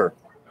brother,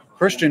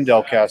 Christian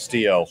Del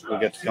Castillo, will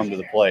get to come to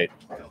the plate.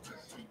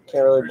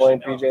 Can't really blame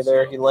BJ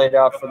there. He laid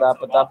out for that,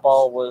 but that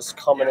ball was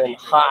coming in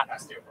hot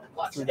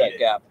through that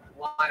gap.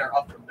 Liner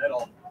up the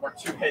middle, or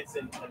 2 hits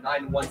in the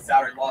 9-1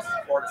 Saturday loss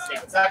to Florida State.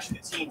 It's actually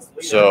the team's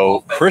leader.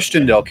 So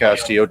Christian Del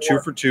Castillo,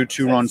 2 for 2,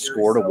 2-run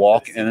scored, a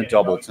walk and a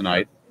double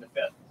tonight.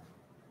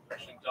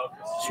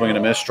 Swing and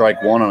a miss,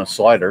 strike 1 on a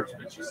slider.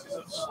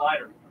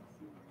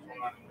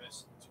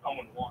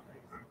 0-1.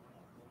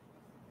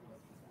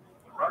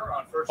 Runner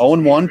on first.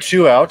 0-1,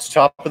 2 outs,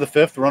 top of the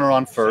fifth, runner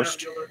on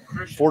first.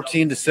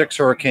 14-6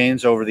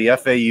 Hurricanes over the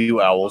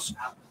FAU Owls.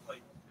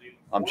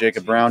 I'm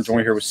Jacob Brown,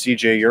 joined here with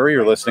CJ Uri.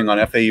 You're listening on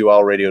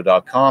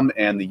FAUOwlradio.com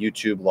and the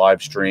YouTube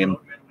live stream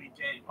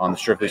on the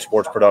Strictly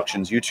Sports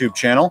Productions YouTube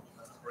channel.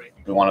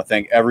 We want to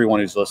thank everyone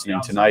who's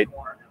listening tonight.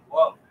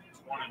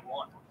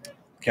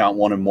 Count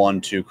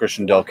 1-1 to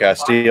Christian Del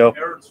Castillo.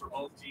 Errors for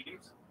both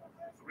teams.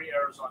 3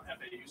 errors on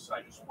FAU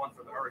side, just 1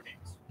 for the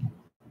Hurricanes.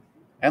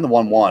 And the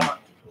 1-1.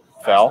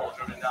 Foul.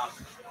 Driven down to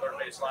the third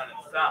baseline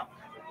and foul.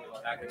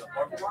 Back in the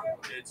parking lot,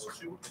 it's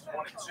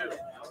 1-2.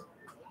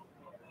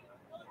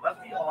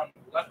 Lefty on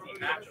lefty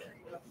matchup.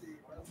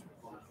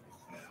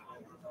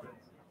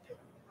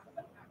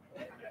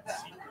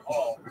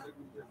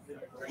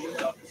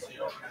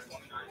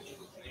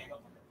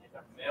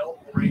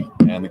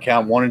 And the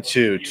count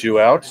 1-2, 2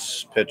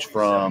 outs. Pitch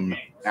from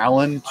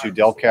Allen to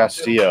Del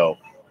Castillo.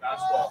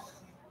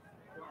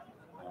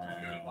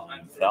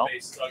 Foul.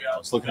 I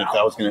was looking if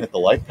that was going to hit the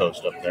light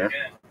post up there.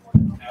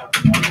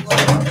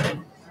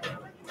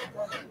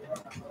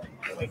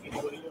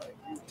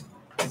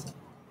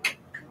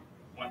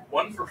 Went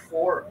 1 for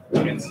 4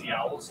 against the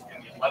Owls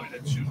in the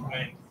 11-2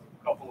 win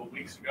a couple of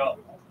weeks ago.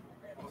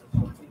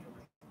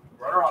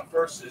 Runner on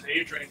first is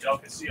Adrian Del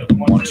Castillo.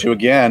 1-2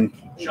 again.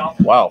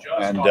 Wow.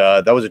 And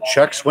that was a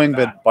check swing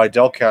by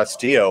Del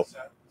Castillo.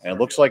 And it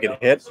looks like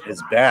it hit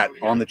his bat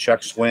on the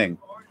check swing.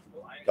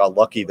 Got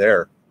lucky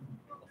there.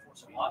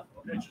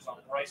 Pitches on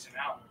Bryson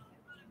Allen.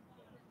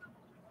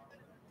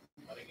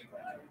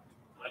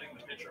 Letting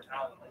the pitcher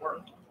Allen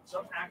work.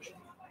 Some action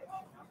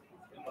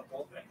in the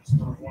bullpen.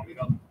 Still warming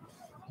up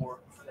for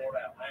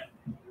Florida Atlantic.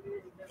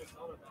 It's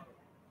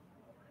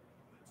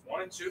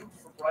 1-2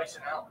 for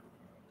Bryson Allen.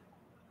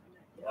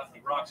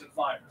 Lefty rocks and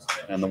fires.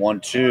 And the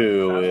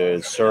 1-2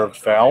 is served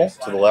foul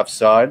to the left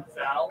side.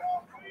 Foul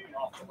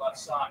off the left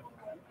side.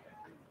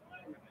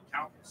 And the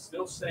count is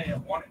still staying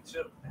at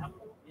 1-2.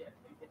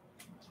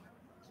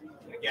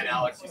 Again,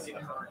 Alex, you see the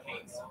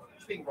Hurricanes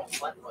just being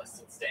relentless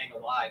and staying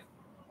alive.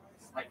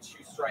 It's like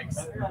 2 strikes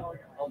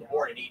on the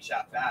board in each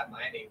at bat.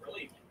 Miami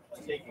really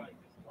taking a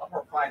lot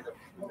more pride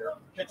in their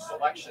pitch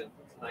selection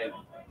tonight.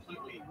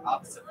 Completely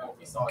opposite from what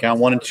we saw. Count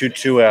 1-2,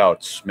 2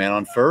 outs. Man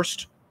on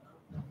first.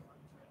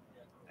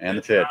 And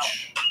the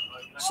pitch.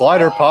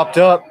 Slider popped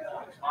up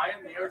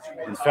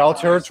in foul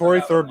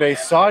territory, third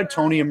base side.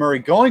 Tony and Murray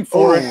going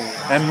for it.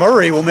 And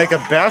Murray will make a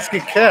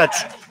basket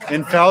catch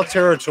in foul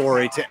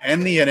territory to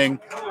end the inning.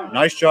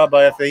 Nice job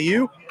by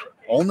FAU.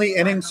 Only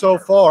inning so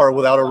far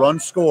without a run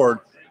scored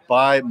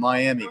by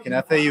Miami. Can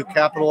FAU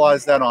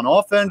capitalize that on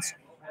offense?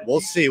 We'll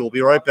see. We'll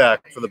be right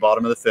back for the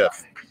bottom of the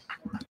fifth.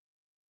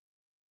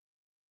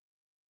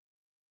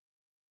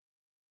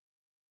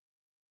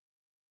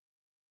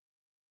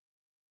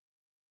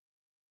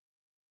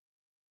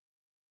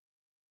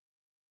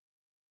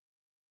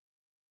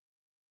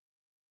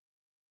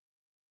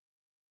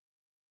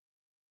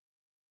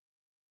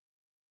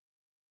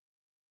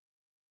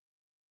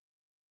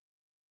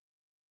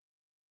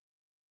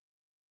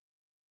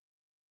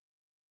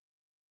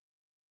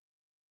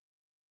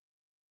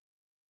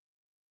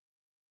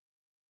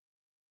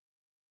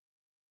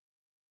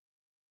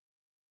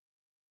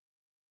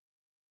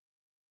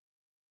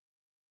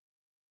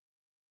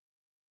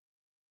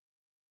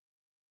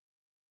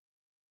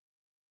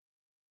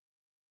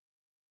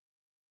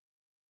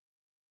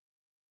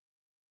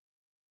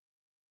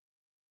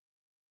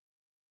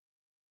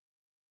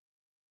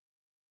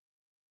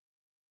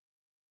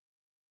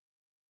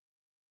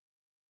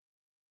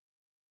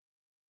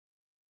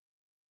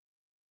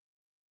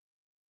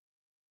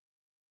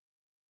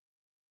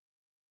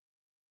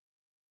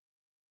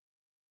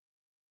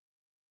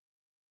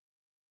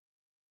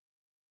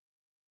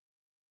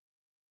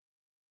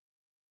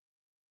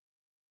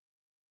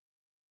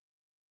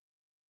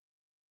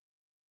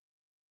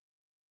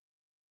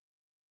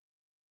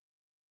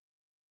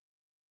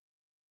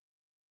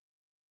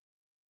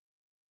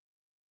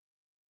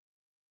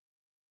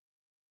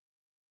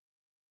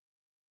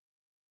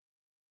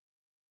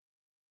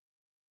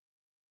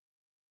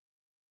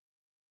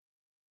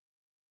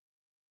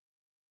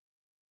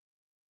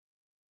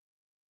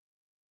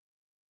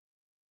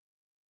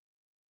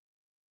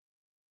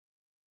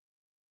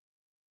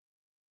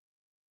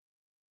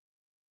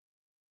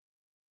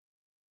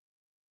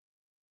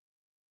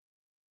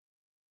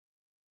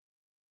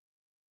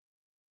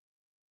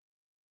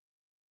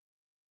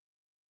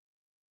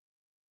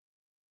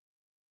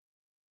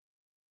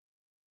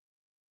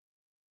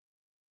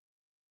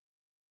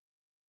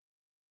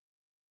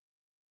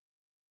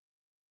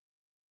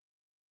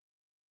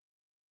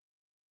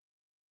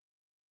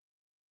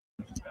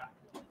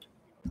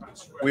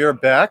 We are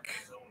back.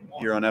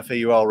 here on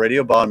FAUL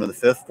Radio, bottom of the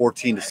fifth,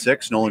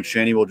 14-6. Nolan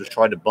Shannywell just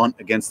tried to bunt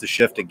against the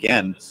shift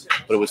again,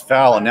 but it was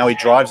foul, and now he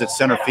drives at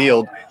center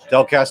field.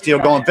 Del Castillo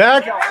going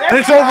back, and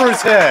it's over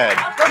his head.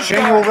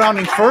 Shannywell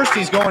rounding first.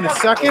 He's going to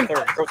second,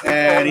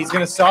 and he's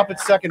going to stop at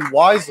second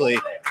wisely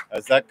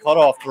as that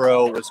cutoff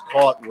throw was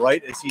caught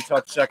right as he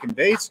touched second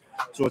base.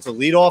 So it's a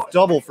leadoff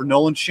double for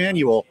Nolan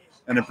Shannywell,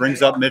 and it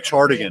brings up Mitch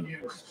Hardigan.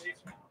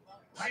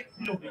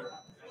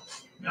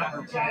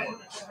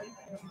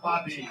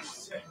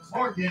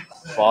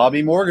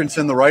 Bobby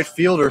Morganson, the right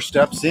fielder,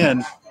 steps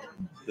in.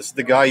 This is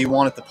the guy you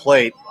want at the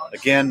plate.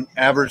 Again,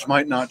 average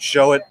might not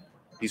show it.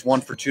 He's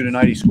 1 for 2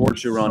 tonight. He scored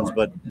 2 runs,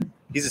 but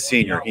he's a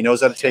senior. He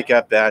knows how to take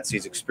at-bats.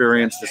 He's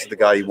experienced. This is the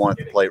guy you want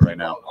at the plate right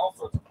now. All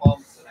sorts of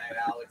bumps tonight,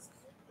 Alex.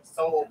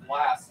 Solo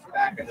blast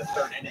back in the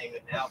third inning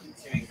and now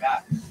continuing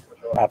that.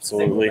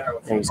 Absolutely.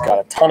 And he's got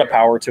a ton of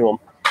power to him.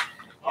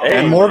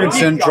 And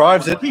Morganson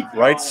drives it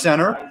right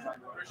center.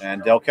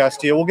 And Del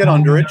Castillo will get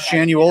under it.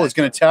 Shannywell is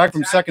going to tag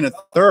from second to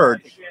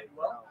third.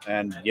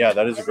 And, yeah,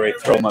 that is a great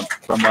throw.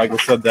 Michael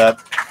said that.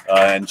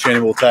 And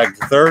Shannywell will tag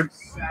to third.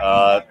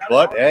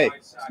 But, hey,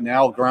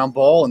 now ground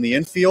ball in the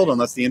infield,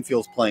 unless the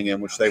infield's playing in,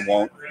 which they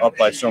won't, up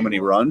by so many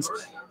runs.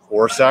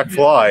 Or sac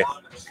fly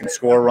can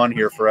score a run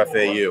here for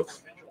FAU.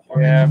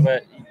 Yeah,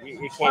 but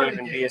you can't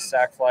even be a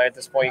sac fly at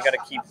this point. You got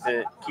to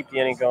keep the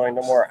inning going.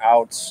 No more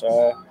outs.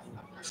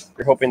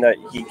 You're hoping that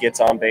he gets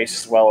on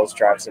base as well as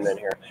drives him in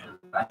here.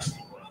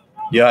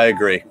 Yeah, I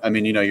agree. I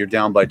mean, you're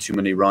down by too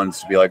many runs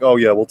to be like, oh,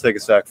 yeah, we'll take a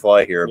sac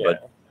fly here. Yeah.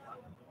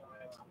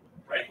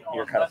 But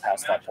you're kind of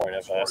past that point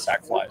of a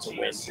sac fly is a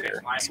win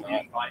here. It's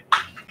not.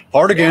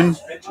 Hardigan,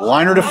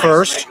 liner to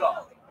first.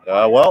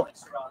 Well,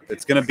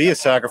 it's going to be a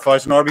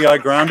sacrifice, an RBI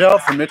ground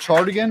out for Mitch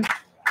Hardigan.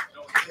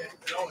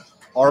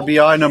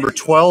 RBI number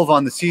 12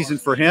 on the season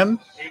for him,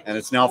 and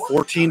it's now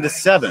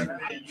 14-7.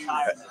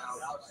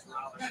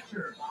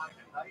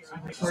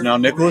 So now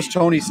Nicholas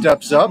Toney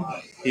steps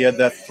up. He had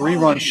that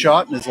 3-run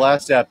shot in his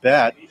last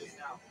at-bat.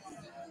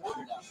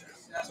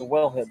 It's a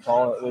well-hit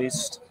ball, at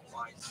least.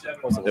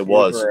 It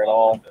was. At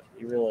all.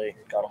 You really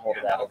got a hold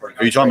of that.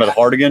 Are you talking about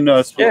Hardigan?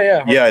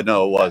 Yeah. Yeah,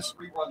 no, it was.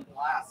 3-run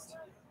blast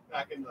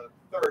back in the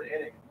third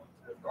inning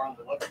with Garland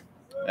delivering.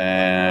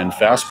 And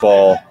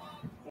fastball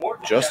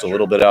just a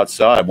little bit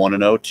outside.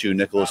 1-0 to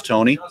Nicholas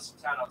Toney.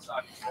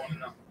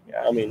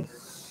 Yeah, I mean,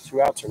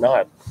 2 outs or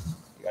not,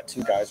 you got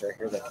 2 guys right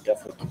here that can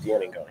definitely keep the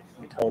inning going.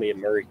 Toney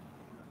and Murray.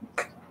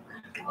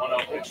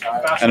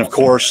 And, of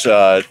course,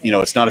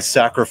 it's not a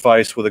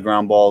sacrifice with a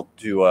ground ball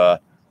to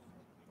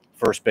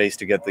first base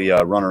to get the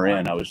runner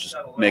in. I was just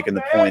making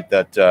the point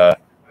that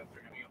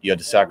you had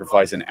to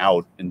sacrifice an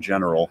out in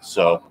general.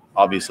 So,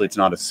 obviously, it's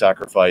not a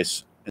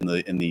sacrifice in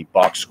the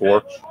box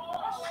score.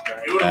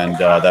 And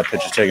that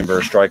pitch is taken for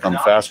a strike on the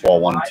fastball,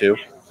 1-2.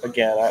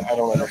 Again, I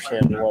don't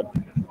understand what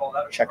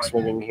check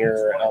swinging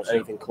here,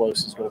 anything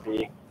close is going to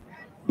be.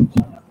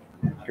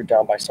 You're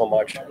down by so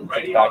much.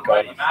 Pick back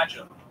up.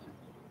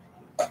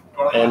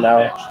 And now,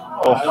 I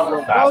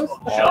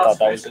thought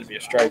that was going to be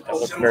a strike. That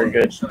looked very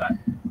good.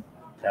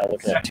 Now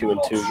looking at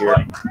 2-2 here.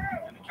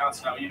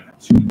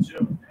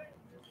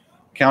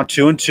 Count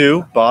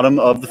 2-2, bottom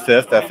of the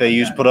fifth.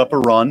 FAU's put up a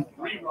run.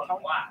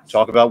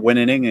 Talk about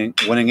winning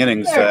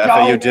innings.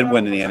 FAU did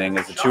win the inning.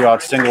 It's a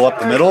 2-out single up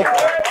the middle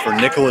for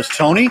Nicholas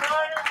Toney.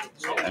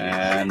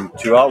 And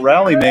 2-out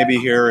rally maybe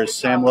here as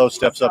Sam Lowe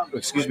steps up.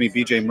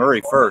 BJ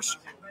Murray first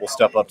will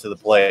step up to the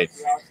plate.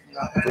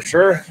 For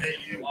sure.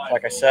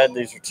 Like I said,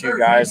 these are 2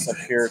 guys up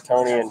here,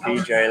 Toney and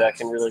BJ, that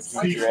can really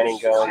keep your inning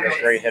going. They're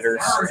great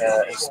hitters,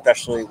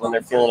 especially when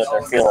they're feeling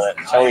it,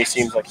 Toney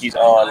seems like he's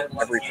on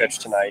every pitch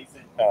tonight,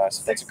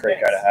 so that's a great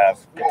guy to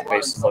have. Get the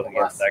bases loaded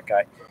against that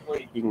guy.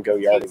 He can go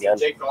yard again.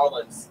 Jake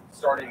Garland's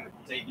starting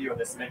debut in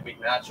this midweek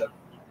matchup.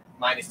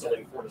 Minus still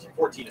leading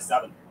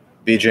 14-7.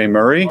 BJ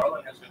Murray.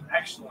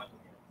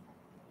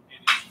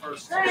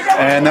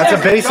 And that's a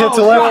base hit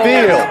to left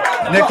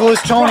field.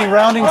 Nicholas Toney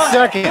rounding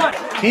second.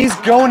 He's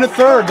going to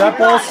third. That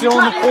ball's still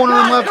in the corner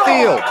in left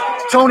field.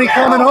 Toney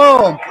coming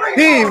home.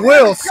 He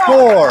will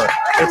score.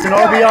 It's an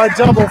RBI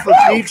double for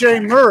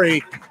BJ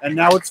Murray, and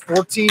now it's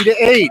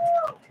 14-8.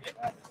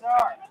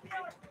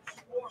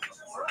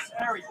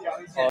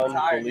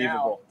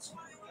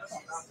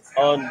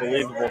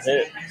 Unbelievable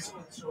hit.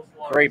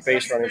 Great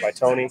base running by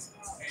Toney.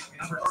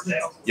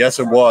 Yes,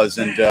 it was.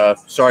 And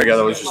sorry, guys,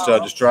 I was just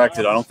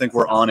distracted. I don't think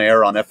we're on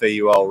air on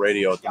FAUL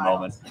radio at the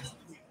moment.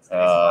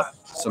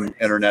 Some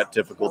internet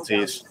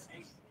difficulties.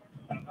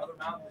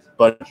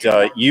 But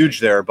huge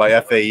there by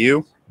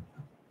FAU.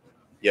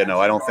 Yeah, no,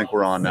 I don't think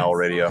we're on now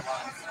radio.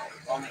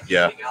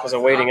 Yeah. There's a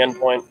waiting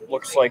endpoint.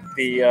 Looks like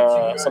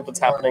the something's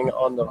happening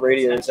on the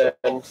radio's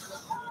end.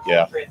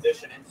 Yeah.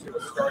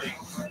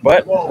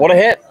 But what a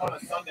hit.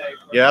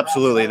 Yeah,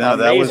 absolutely. No,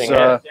 that was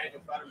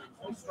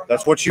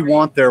that's what you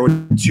want there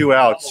with 2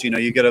 outs.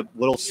 You get a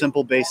little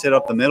simple base hit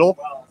up the middle,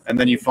 and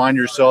then you find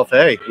yourself,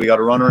 hey, we got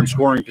a runner in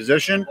scoring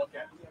position.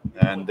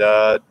 And,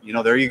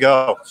 there you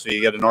go. So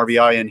you get an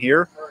RBI in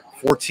here,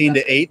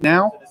 14-8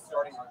 now.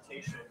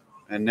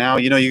 And now,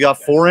 you know, you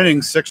got 4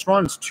 innings, 6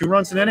 runs, 2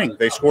 runs an inning.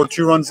 They scored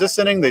 2 runs this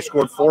inning. They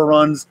scored 4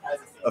 runs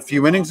a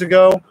few innings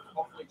ago.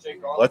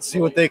 Let's see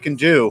what they can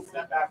do.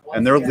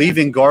 And they're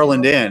leaving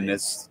Garland in.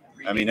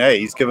 I mean, hey,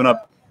 he's given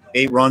up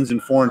 8 runs in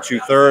 4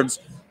 2/3.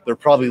 They're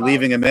probably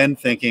leaving him in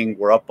thinking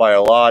we're up by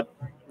a lot.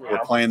 We're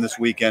playing this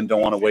weekend.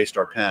 Don't want to waste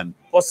our pen.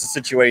 What's the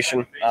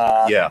situation?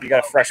 Yeah. You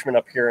got a freshman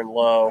up here in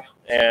low,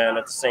 and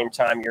at the same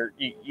time,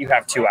 you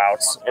have 2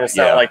 outs, and it's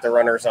Yeah. not like the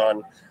runner's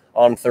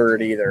on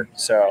third either.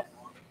 So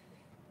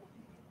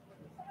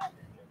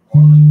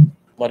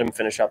let him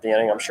finish out the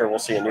inning. I'm sure we'll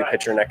see a new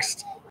pitcher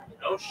next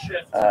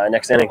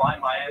inning.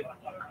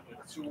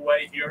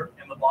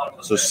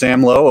 So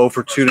Sam Lowe 0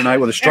 for 2 tonight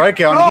with a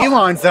strikeout, and he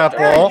lines that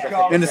ball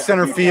into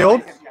center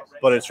field,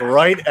 but it's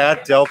right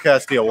at Del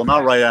Castillo. Well,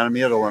 not right at him.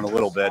 He had to run a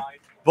little bit.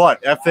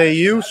 But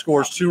FAU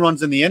scores 2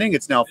 runs in the inning.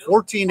 It's now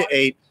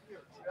 14-8,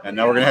 and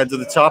now we're going to head to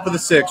the top of the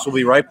 6th. We'll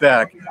be right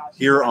back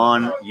here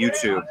on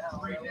YouTube.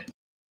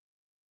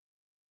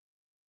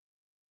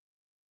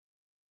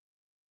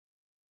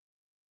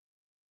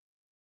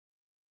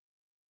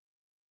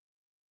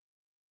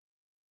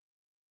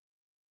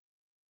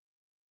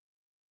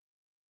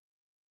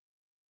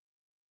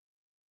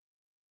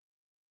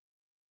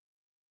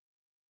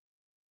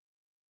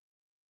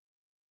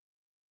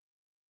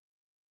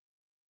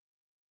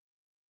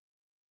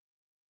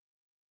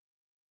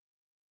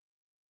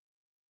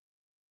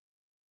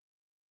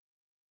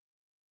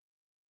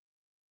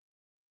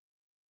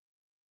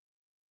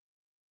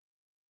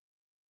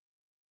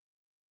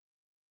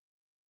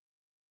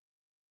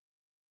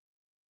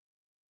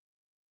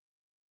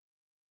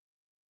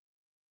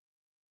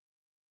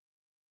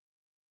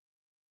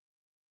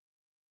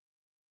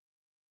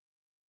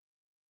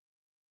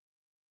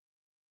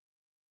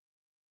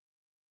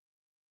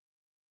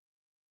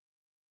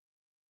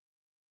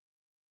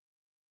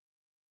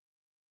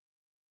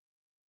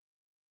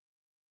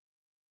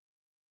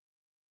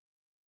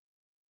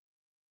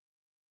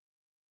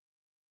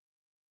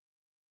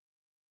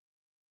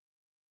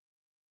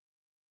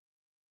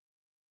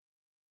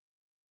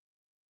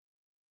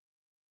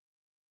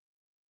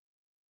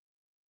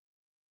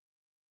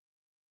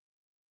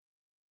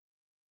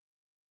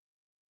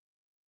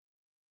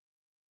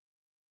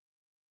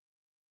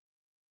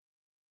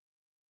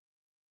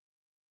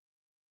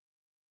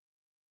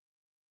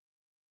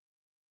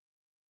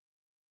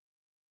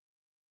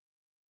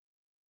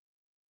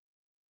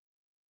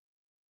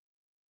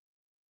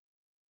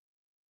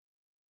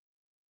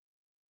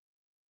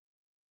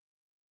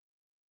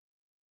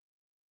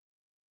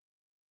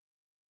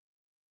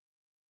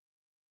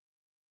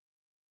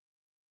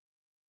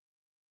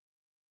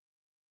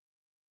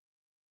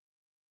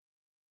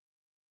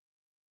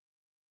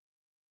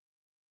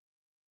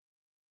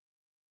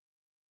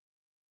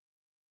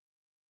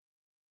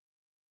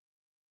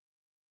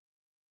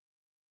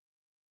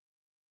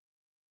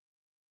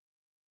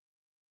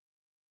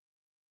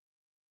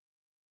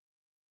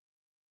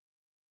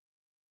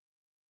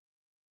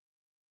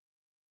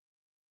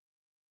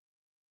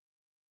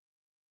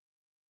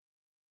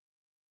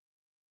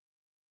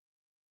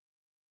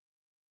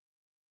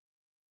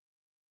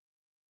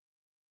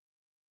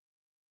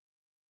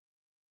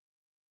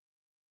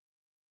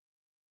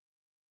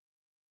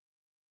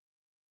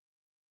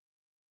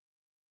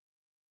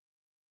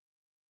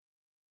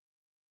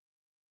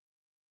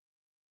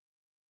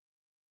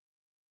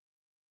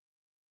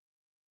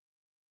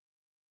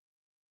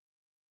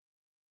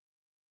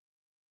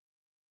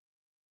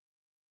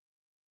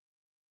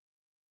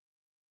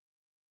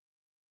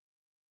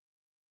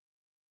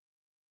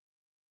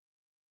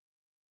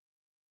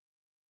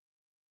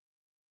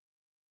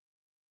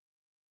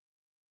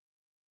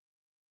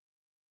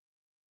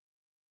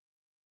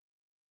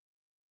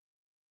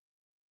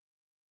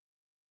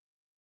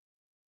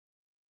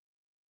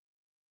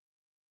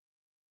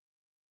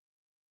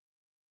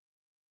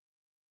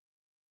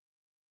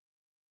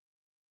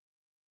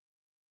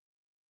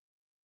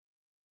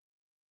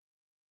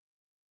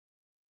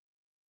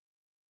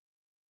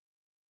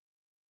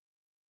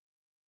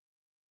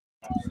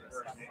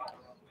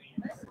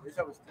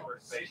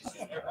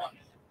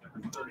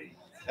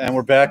 And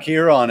we're back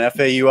here on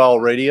FAU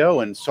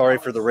Radio, and sorry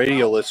for the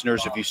radio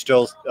listeners if you're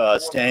still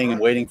staying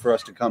and waiting for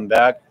us to come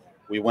back.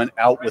 We went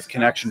out with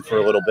connection for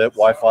a little bit.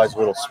 Wi-Fi's a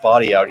little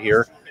spotty out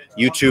here.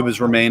 YouTube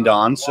has remained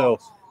on, so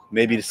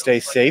maybe to stay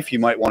safe, you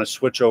might want to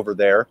switch over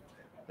there.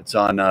 It's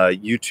on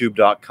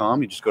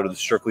YouTube.com. You just go to the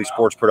Strictly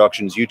Sports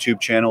Productions YouTube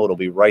channel. It'll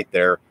be right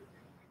there.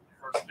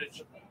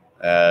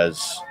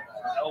 As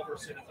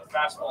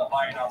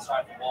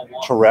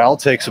Terrell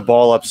takes a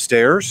ball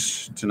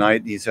upstairs.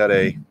 Tonight, he's had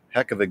a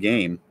heck of a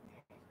game.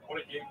 What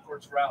a game for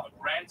Terrell.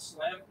 A grand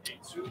slam,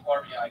 a 2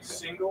 RBI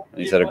single.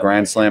 And he's had a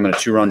grand slam and a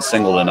 2-run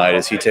single tonight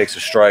as he takes a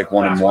strike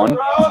 1-1.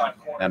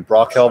 And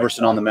Brock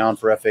Helverson on the mound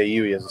for FAU.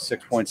 He has a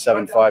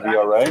 6.75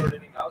 ERA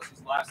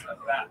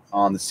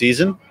on the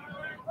season.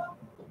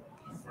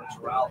 For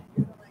Terrell,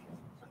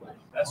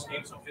 best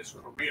games of his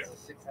career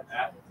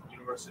at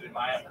University of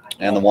Miami.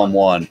 And the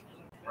 1-1.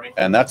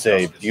 And that's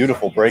a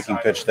beautiful breaking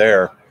pitch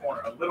there.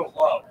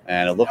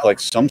 And it looked like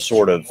some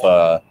sort of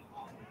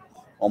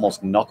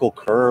almost knuckle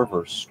curve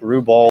or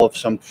screwball of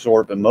some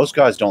sort. But most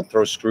guys don't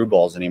throw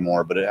screwballs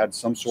anymore, but it had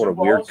some sort of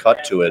weird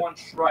cut to it.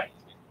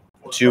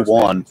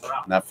 2-1, and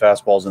that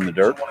fastball's in the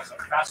dirt.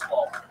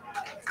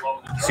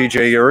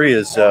 CJ Uri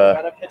is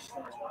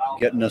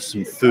getting us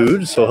some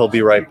food, so he'll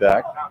be right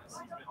back.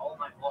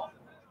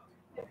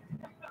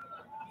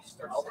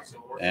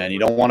 And you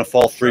don't want to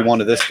fall 3-1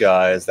 to this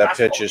guy as that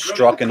pitch is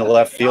struck into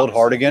left field.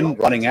 Hardigan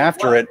running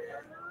after it,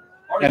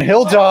 and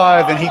he'll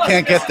dive, and he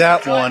can't get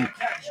that one.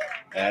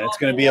 And it's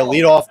going to be a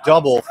leadoff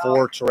double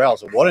for Terrell.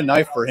 So what a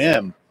night for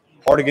him.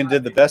 Hardigan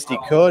did the best he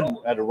could,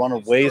 had to run a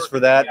ways for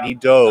that, and he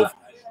dove,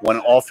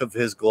 went off of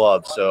his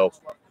glove. So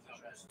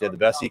did the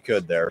best he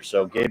could there.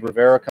 So Gabe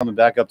Rivera coming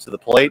back up to the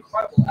plate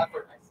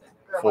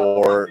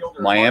for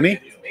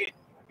Miami.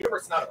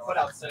 Hubert's not a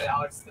put-out today,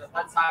 Alex.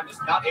 That time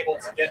just not able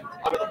to get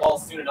under the ball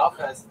soon enough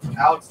as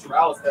Alex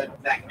Terrell has been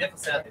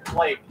magnificent at the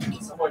plate,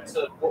 similar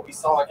to what we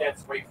saw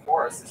against Wake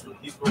Forest.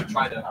 He's really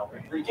trying to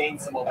regain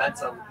some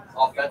momentum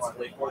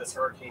offensively for this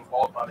Hurricanes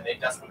ball club, and they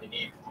desperately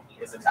need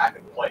his attack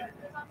at the plate.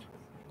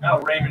 Now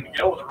Raymond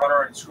Gill with a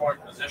runner in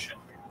scoring position.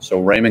 So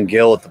Raymond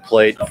Gill at the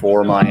plate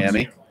for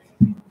Miami.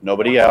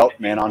 Nobody out,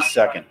 man on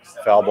second.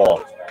 Foul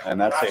ball.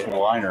 And that's a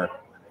liner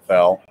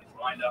foul.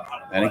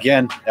 And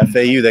again,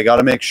 FAU, they got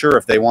to make sure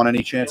if they want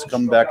any chance of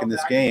coming back in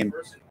this game,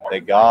 they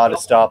got to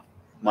stop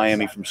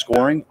Miami from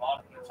scoring.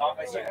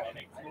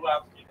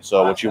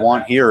 So what you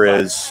want here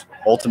is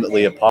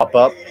ultimately a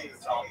pop-up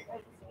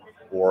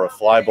or a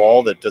fly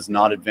ball that does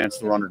not advance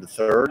the runner to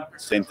third.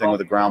 Same thing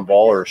with a ground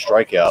ball or a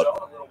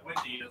strikeout.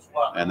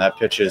 And that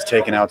pitch is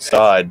taken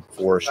outside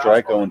for a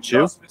strike,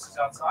 0-2.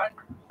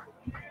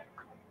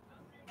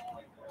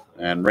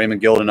 And Raymond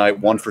Gill tonight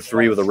 1 for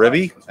 3 with a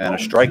ribby and a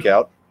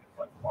strikeout.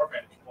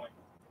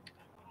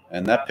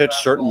 And that pitch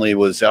certainly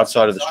was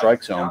outside of the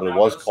strike zone, but it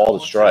was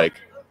called a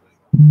strike.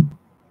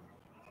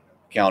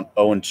 Count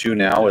 0-2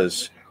 now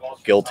as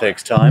Gill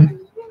takes time.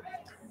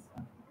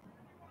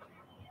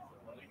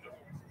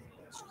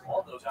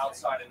 All those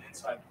outside and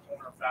inside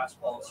corner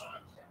fastballs,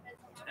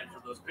 and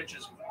for those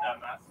pitches,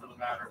 for the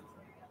matter,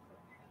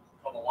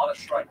 called a lot of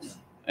strikes.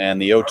 And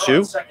the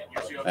 0-2,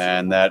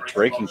 and that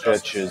breaking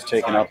pitch is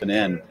taken up and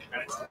in. And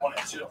it's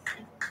 1-2.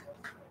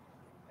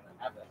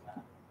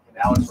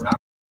 Alex,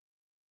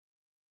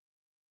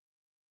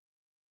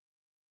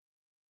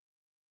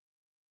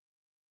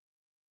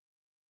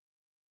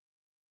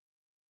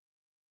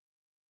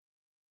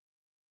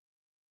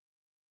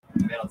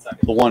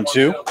 The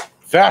 1-2.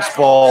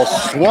 Fastball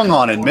swung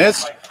on and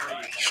missed.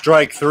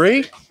 Strike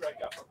 3.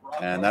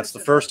 And that's the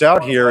first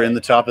out here in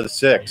the top of the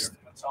 6th.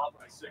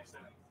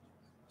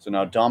 So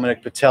now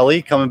Dominic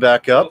Patelli coming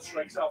back up.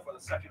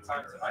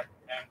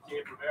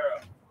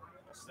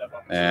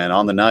 And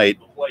on the night,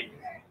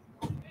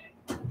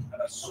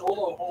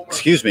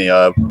 excuse me,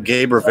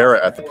 Gabe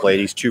Rivera at the plate.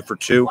 He's 2 for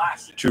 2.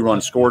 2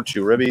 runs scored,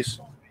 2 ribbies.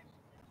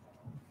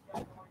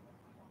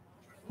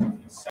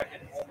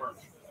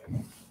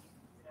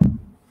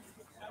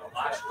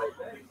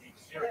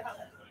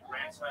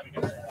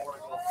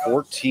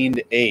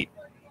 14-8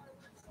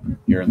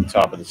 here in the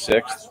top of the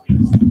 6th.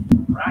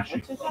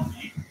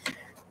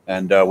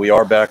 And we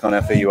are back on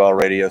FAUL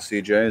Radio,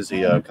 CJ, as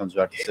he comes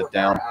back to sit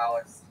down.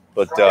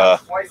 But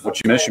what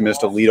you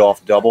missed a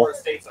leadoff double.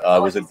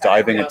 It was a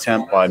diving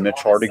attempt by Mitch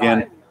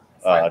Hardigan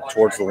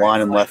towards the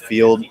line in left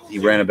field. He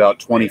ran about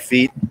 20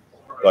 feet,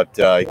 but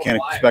you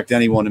can't expect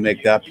anyone to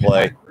make that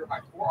play.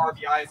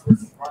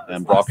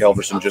 And Brock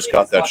Elverson just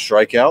got that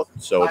strikeout,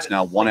 so it's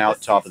now 1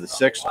 out, top of the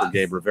 6th for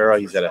Gabe Rivera.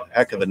 He's had a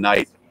heck of a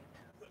night,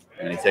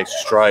 and he takes a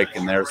strike.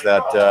 And there's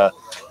that.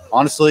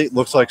 Honestly, it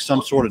looks like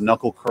some sort of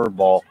knuckle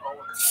curveball.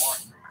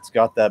 It's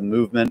got that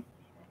movement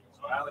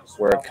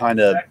where it kind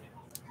of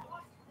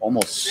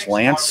almost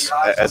slants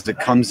as it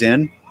comes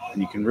in,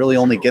 and you can really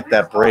only get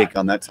that break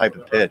on that type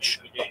of pitch.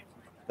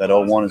 That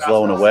 0-1 is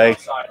low and away.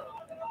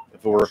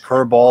 If it were a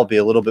curveball, it'd be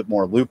a little bit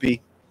more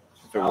loopy.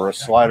 If it were a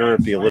slider,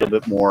 it'd be a little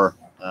bit more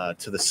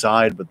to the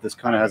side, but this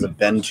kind of has a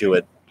bend to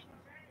it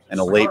and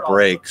a late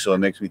break, so it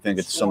makes me think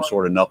it's some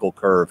sort of knuckle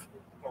curve.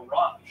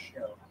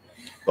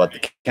 But the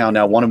count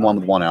now 1-1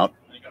 with 1 out.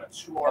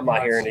 I'm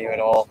not hearing you at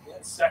all.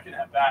 Second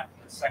at bat,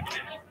 second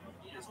inning.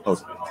 He is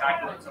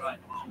spectacular tonight.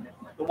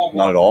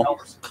 Not at all.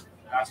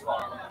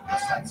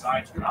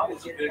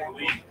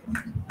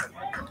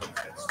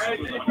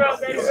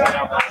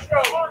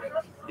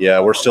 Yeah,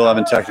 we're still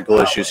having technical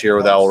issues here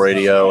with Owl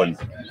Radio, and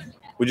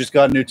we just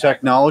got new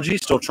technology,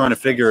 still trying to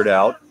figure it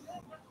out.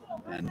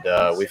 And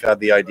we've had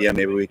the idea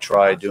maybe we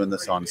try doing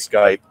this on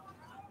Skype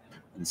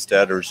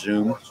instead or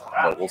Zoom,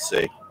 but we'll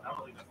see.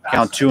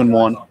 Count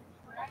 2-1.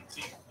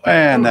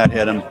 And that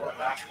hit him.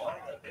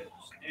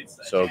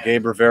 So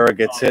Gabe Rivera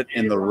gets hit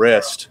in the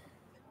wrist.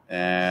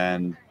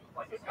 And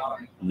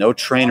no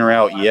trainer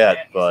out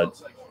yet,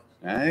 but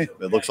hey,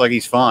 it looks like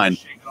he's fine.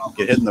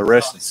 Get hit in the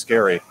wrist, it's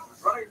scary.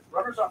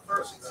 Runners on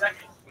first and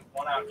second with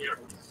 1 out here.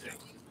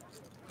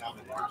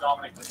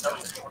 Dominic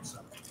Patelli,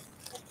 shortstop.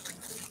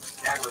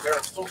 And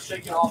Rivera's still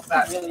shaking off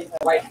that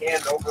right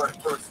hand over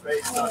at first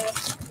base.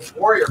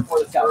 Warrior for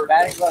the third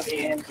batting glove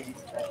and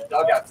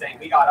dugout saying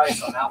we got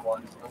ice on that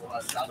one.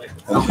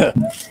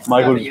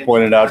 Michael just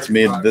pointed out to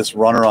me that this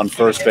runner on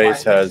first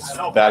base has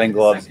batting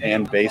gloves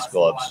and base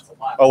gloves.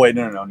 Oh, wait,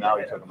 no. Now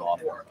he took them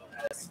off.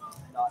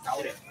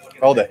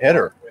 Oh, the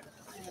hitter.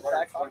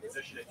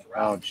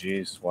 Oh,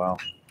 geez. Wow.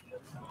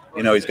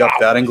 You know, he's got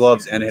batting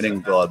gloves and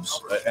hitting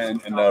gloves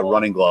and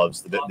running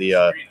gloves.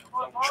 The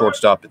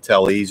shortstop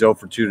Patelli. He's 0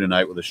 for 2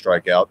 tonight with a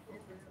strikeout.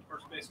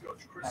 First base coach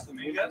Chris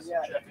Dominguez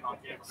checking on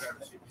Gabe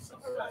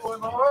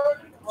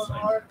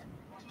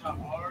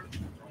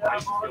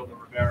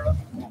Rivera.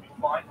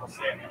 Fine, he'll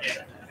stay in the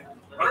game.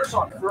 Runners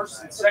on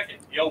first and second,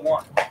 the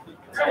 0-1.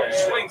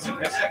 Swings and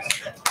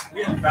misses.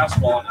 We have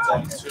fastball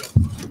on its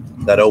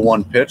 0-2. That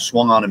 0-1 pitch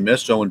swung on and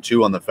missed.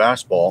 0-2 on the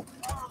fastball.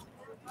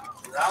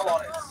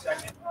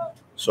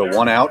 So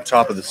 1 out,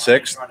 top of the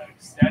 6th.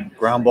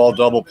 Ground ball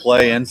double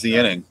play ends the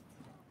inning.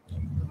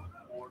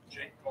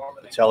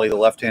 Patelli, the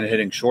left-handed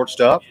hitting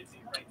shortstop,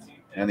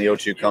 and the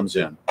 0-2 comes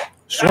in.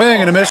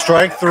 Swing and a miss,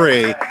 strike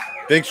 3.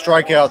 Big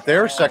strikeout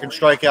there. Second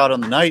strikeout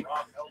on the night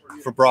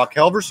for Brock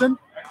Helverson.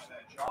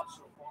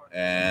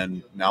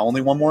 And now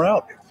only 1 more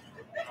out.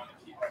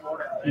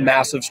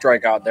 Massive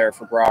strikeout there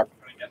for Brock.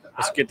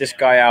 Let's get this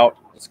guy out.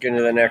 Let's get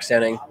into the next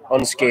inning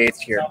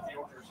unscathed here.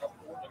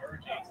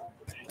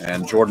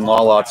 And Jordan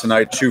Lala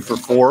tonight 2 for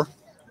 4.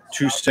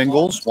 2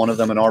 singles, one of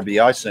them an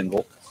RBI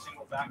single.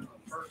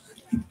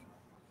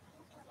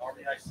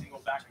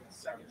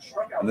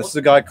 And this is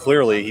a guy,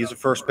 clearly, he's a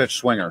first pitch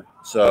swinger.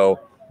 So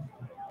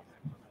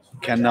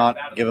cannot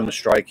give him a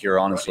strike here,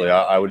 honestly.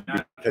 I would be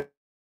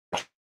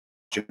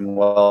pitching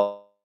well.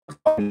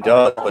 He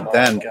does, but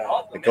then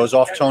it goes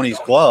off Tony's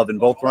glove and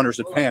both runners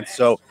advance.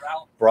 So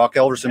Brock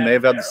Elverson may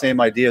have had the same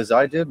idea as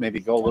I did,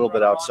 maybe go a little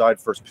bit outside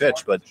first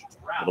pitch, but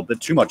a little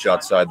bit too much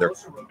outside there.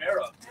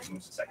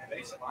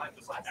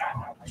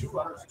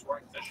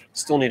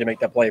 Still need to make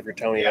that play if you're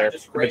Tony there.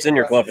 If it's in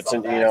your glove, it's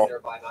in,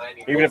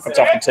 even if it's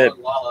off the tip.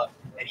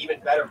 An even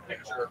better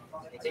picture.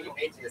 Taking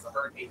Patriot as the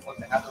Hurricanes look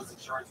to have those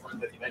insurance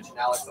runs that you mentioned,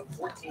 Alex, of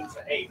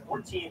 14-8,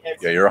 14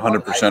 hits. Yeah, you're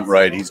 100%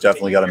 right. He's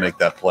definitely got to make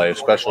that play,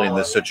 especially in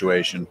this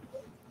situation.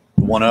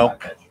 1-0,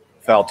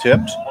 foul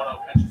tipped.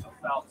 1-0 pitches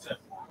a foul tip.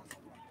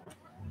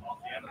 Off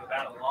the end of the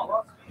bat of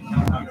Lala.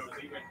 Now goes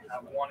even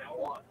at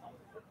 1-1.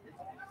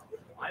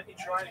 Might be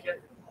trying to get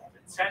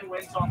 10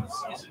 wins on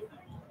the season.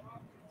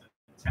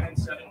 10-7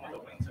 with a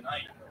win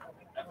tonight.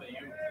 FAU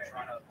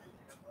trying to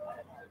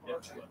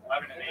get to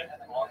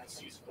 11-8 on the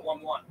season.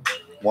 1-1.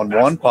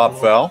 1-1, pop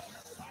foul.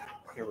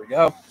 Here we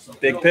go.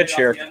 Big pitch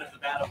here. End of the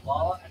bat of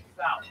Lala and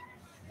foul.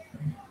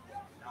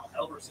 Now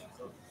Elverson's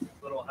a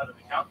little ahead of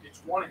the count. It's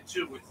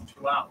 1-2 with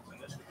 2 outs,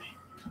 and this would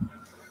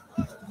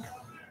be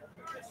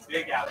a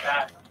big at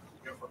bat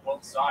here for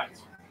both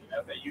sides.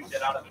 FAU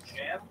get out of a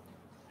jam.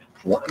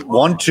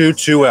 1-2,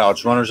 2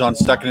 outs. Runners on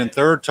second and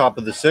third, top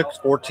of the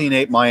 6th,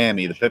 14-8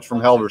 Miami. The pitch from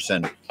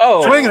Helverson.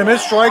 Oh. Swing and a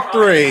miss, strike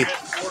 3.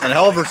 And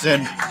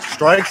Helverson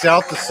strikes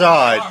out the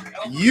side.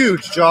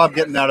 Huge job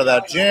getting out of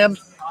that jam.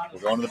 We're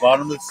going to the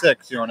bottom of the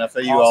 6th here on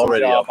FAU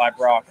already. Awesome job by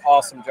Brock.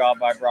 Awesome job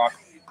by Brock.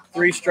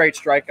 3 straight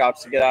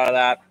strikeouts to get out of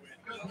that.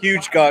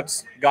 Huge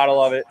guts. Gotta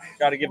love it.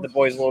 Gotta give the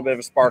boys a little bit of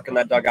a spark in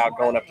that dugout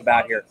going up to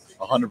bat here.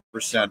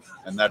 100%.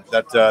 And that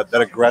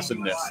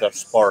aggressiveness, that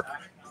spark.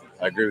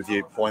 I agree with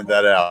you. Point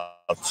that out.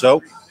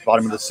 So,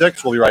 bottom of the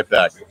 6th. We'll be right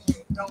back.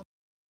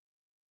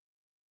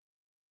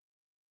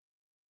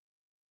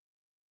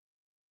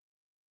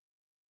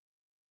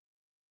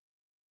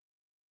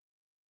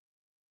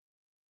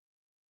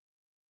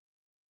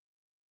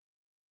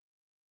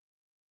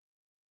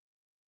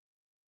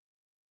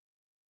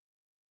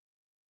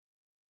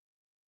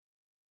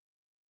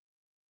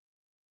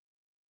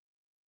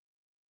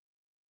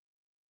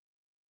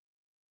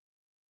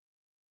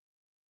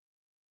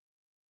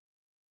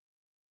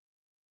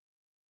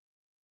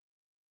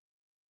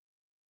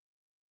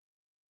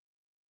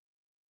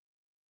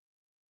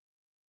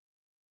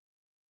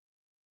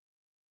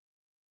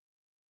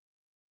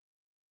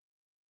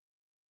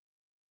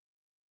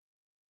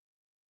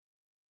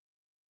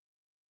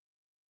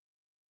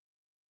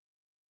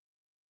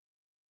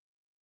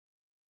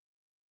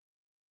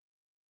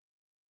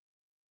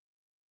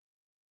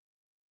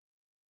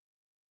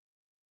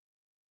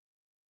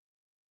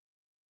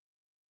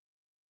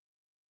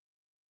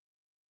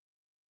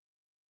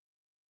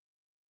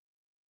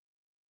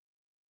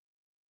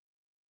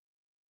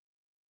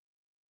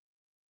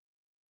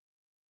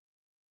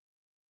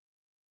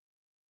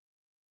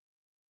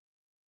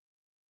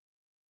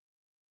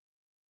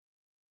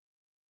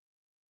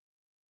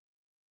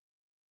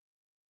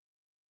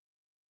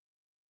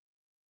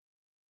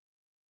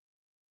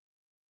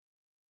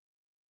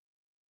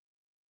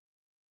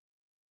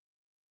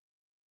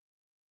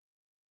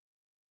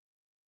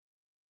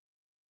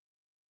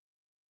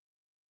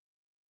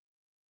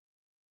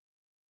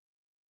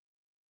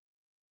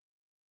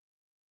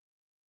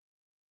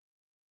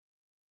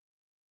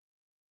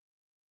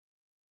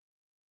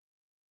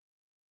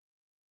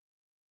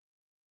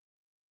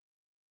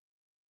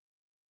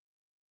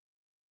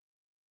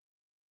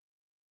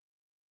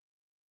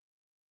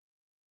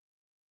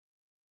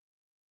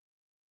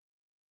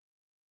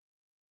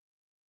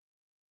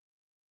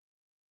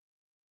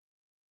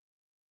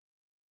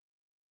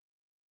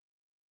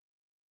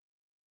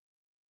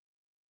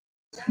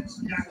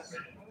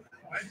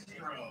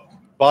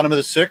 Bottom of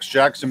the sixth,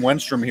 Jackson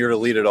Wenstrom here to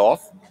lead it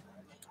off.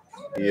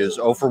 He is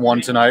 0 for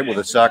 1 tonight with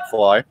a sac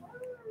fly.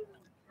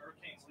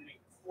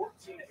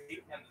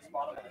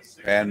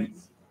 And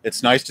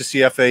it's nice to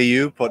see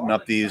FAU putting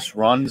up these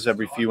runs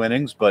every few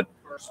innings, but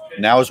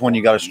now is when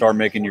you got to start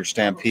making your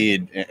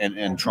stampede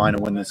and trying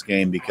to win this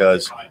game,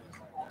 because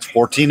it's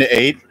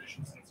 14-8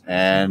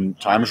 and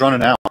time is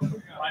running out.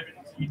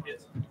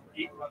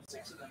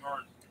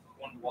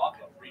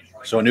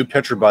 So a new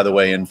pitcher, by the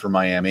way, in for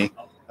Miami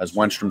as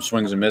Wenstrom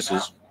swings and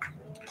misses.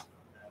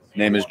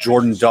 Name is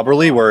Jordan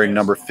Dubberly, wearing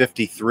number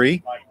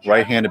 53,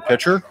 right-handed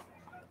pitcher.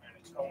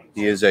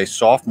 He is a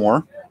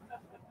sophomore.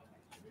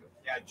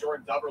 Yeah,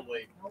 Jordan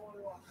Dubberly,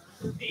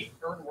 8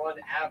 earned run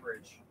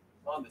average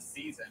on the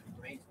season,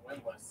 remains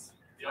winless.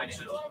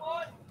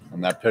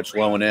 And that pitch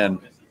low and in,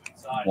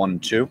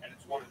 1-2.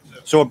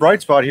 So a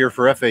bright spot here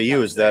for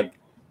FAU is that,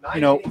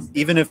 you know,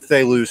 even if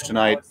they lose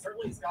tonight,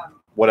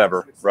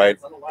 whatever, right?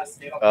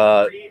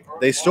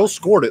 They still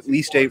scored at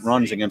least 8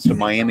 runs against a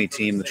Miami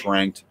team that's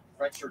ranked.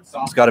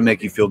 It's got to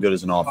make you feel good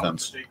as an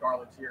offense.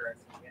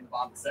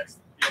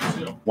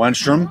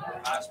 Wenstrom,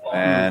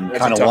 and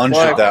kind of lunged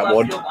at that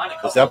one.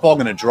 Is that ball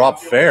going to drop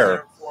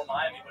fair?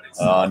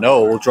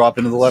 No, we'll drop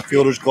into the left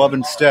fielder's glove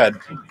instead.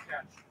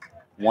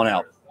 1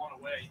 out.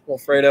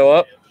 Wilfredo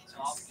up.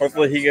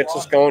 Hopefully he gets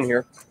us going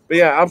here. But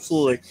yeah,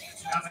 absolutely.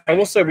 I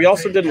will say we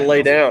also didn't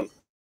lay down.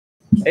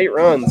 8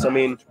 runs. I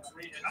mean,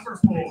 Number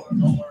 4,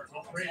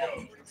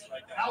 Wilfredo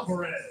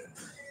Alvarez.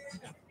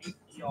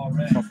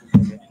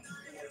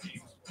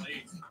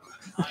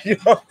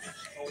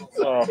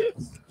 Oh,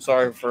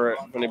 sorry for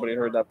if anybody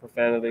heard that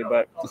profanity,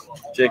 but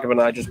Jacob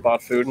and I just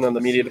bought food, and then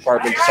the media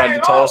department decided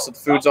to tell us that the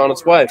food's on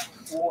its way.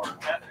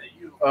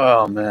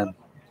 Oh, man.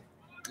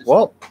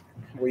 Well,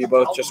 We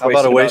both just how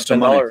about a waste of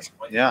money? $10.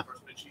 Yeah.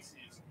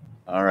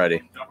 All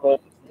righty.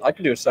 Well, I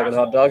could do a second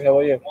hot dog. How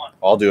about you?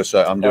 I'll do a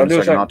second. I'm doing a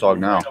second hot dog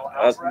now.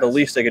 That's the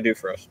least they could do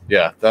for us.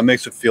 Yeah, that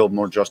makes it feel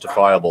more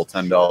justifiable.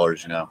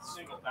 $10, you know.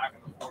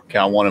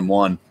 Count 1 and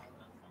 1.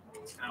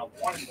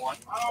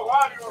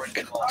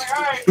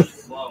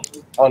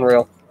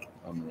 Unreal.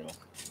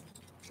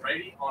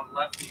 Righty on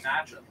lefty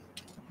matchup.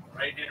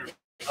 Right-hander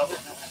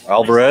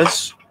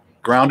Alvarez,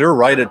 grounder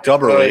right at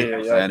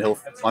Dubberly, Yeah. and he'll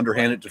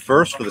underhand it to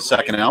first for the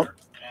second out.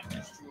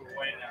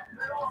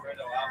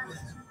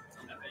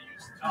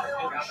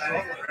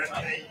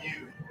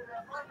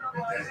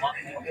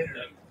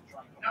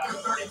 Number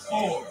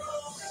 34.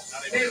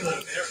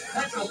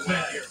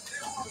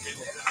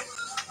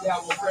 Yeah,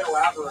 Wilfredo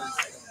Alvarez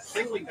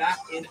singling back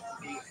in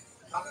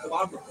the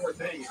bottom of the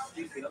 4th inning,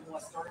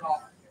 nonetheless started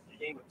off the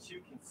game with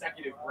 2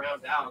 consecutive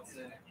ground outs,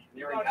 and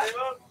nearing that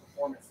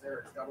performance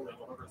there, Dubberly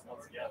delivers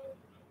once again.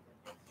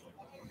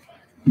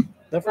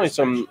 Definitely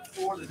some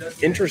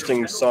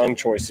interesting song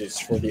choices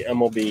for the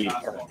MLB,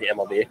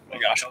 my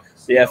gosh,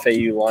 the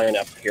FAU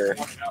lineup here.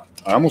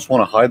 I almost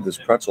want to hide this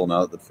pretzel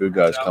now that the food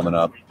guy's coming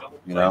up.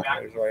 You know,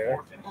 There's right here.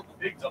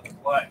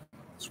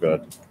 it's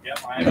good.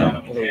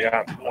 What do we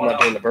got? I'm not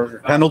doing the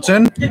burger.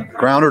 Pendleton,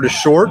 grounder to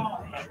short.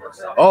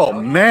 Oh,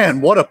 man,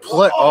 what a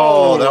play.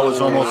 Oh, that was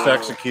almost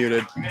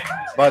executed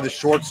by the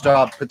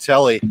shortstop,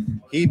 Patelli.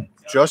 He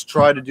just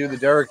tried to do the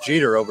Derek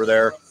Jeter over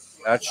there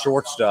at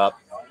shortstop.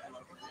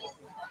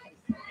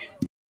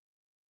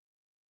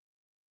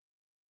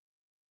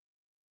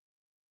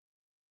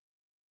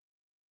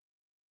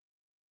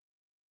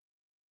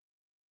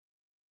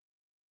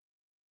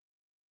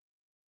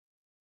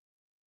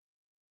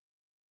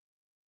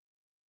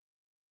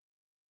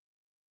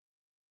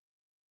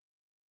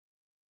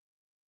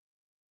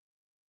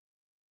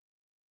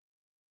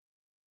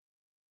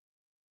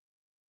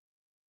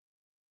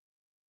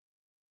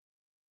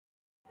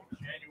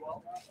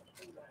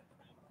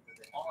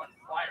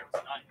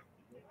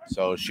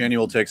 So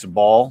Shanuel takes a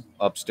ball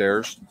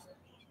upstairs.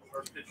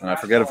 And I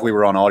forget if we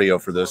were on audio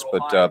for this,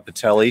 but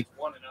Patelli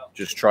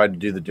just tried to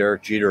do the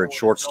Derek Jeter at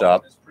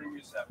shortstop.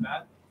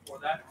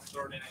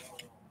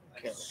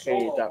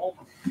 Can't eat that.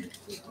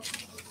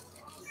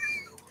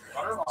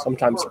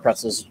 Sometimes the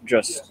pretzels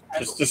just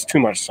too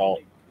much salt.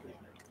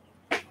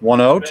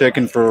 1-0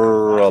 taken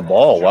for a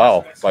ball.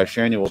 Wow, by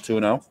Shanuel,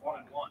 2-0.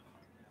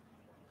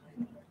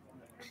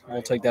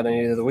 We'll take that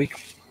any day of the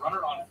week.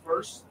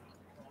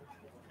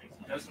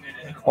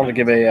 I want to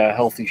give a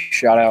healthy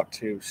shout out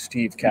to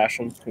Steve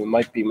Cashin, who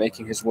might be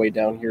making his way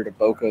down here to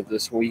Boca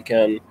this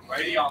weekend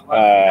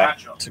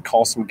to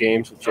call some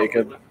games with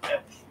Jacob.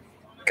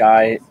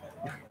 Guy,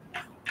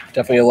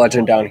 definitely a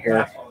legend down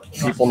here.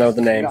 People know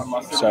the name,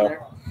 so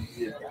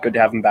good to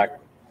have him back.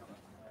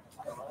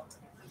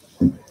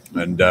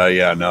 And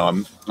yeah,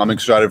 no, I'm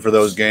excited for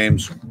those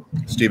games.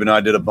 Steve and I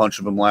did a bunch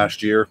of them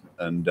last year,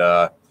 and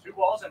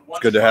it's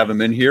good to have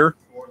him in here.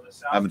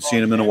 I haven't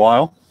seen him in a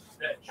while.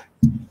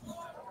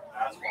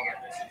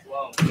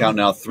 Count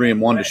now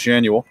 3-1 to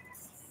Shanuel.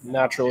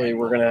 Naturally,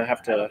 we're going to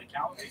have to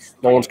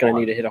 – no one's going to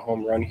need to hit a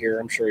home run here.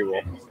 I'm sure he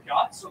will.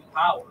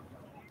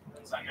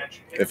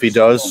 If he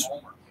does,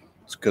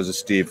 it's because of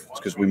Steve. It's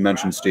because we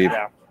mentioned Steve.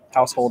 Yeah.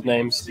 Household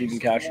name, Stephen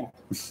Cashin.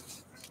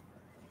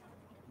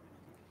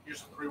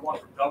 Here's a 3-1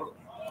 from Government.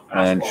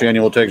 And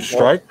Shania will take a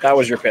strike. That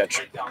was your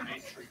pitch.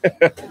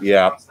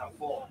 Yeah.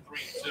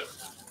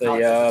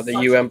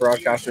 The UM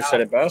broadcaster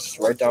said it best,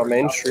 right down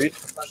Main Street.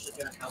 Especially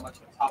given how much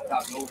of a top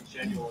guy Nolan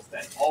Shaniel has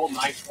been all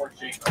night for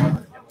Jake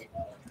Carter.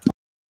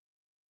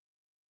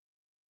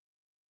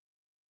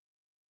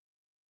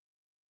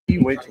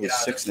 You wait till the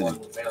 6th inning.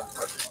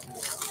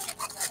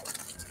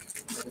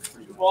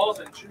 2 balls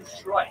and 2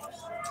 strikes.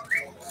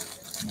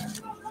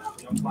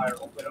 The umpire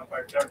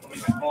Derek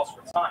Lee calls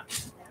for time.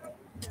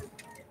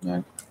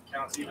 Right.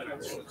 Counts even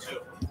at 2-2.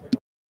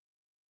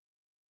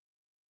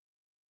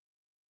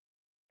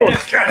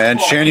 And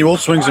Shania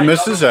swings and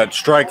misses at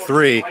strike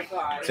 3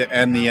 to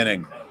end the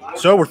inning.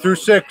 So we're through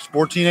 6,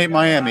 14-8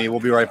 Miami. We'll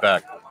be right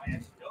back.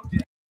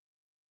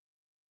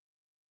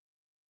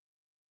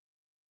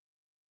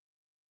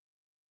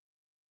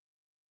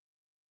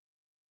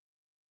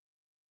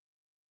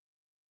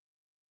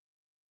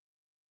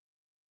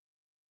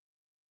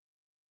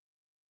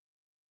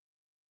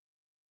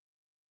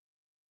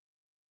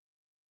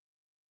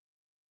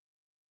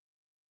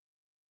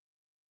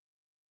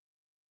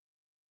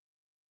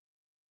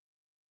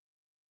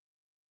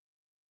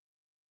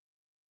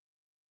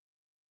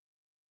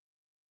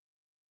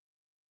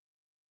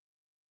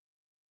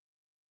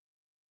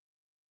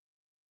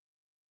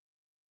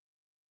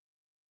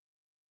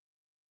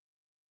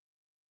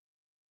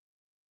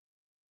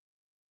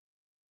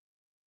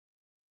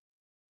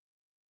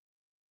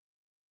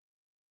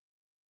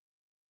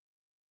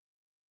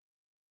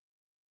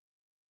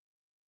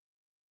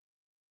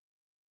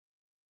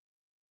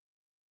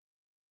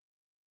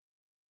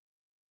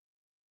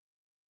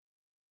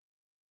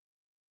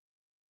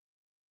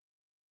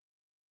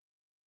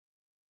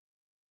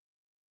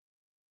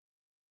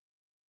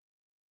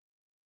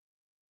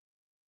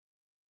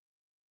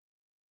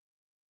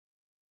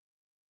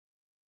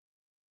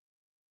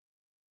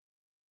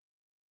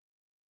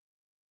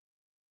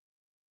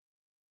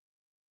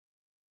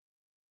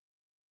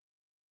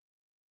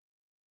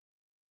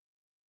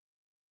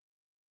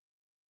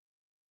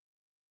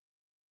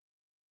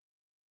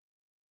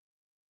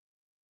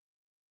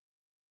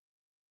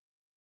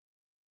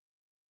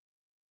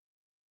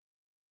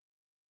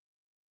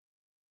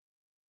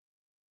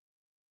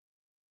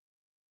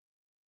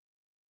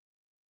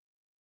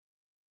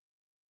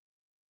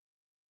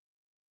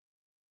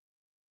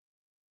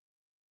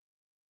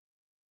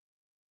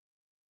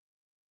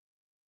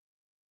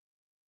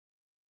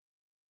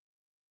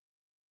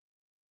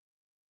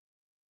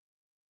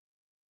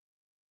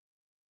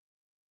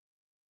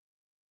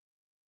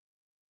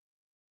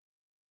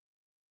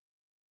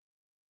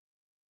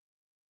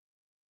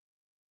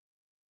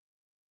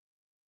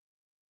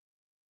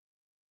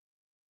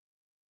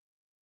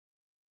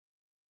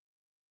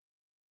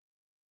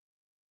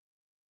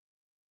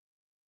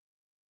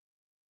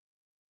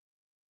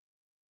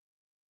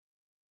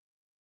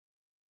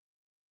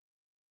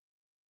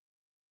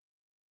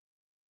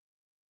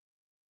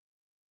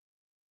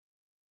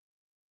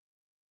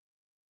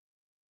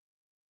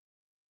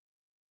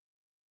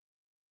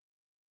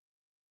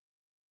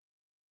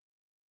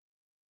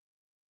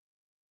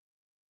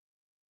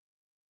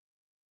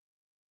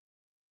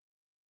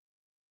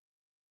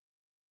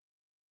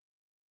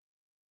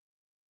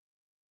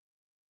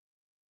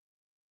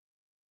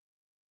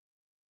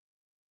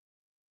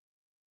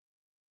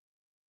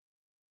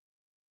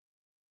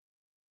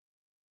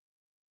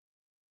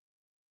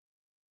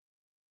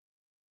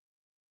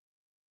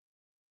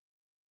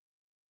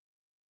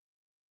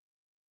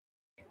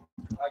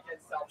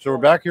 So we're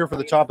back here for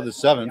the top of the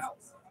 7th.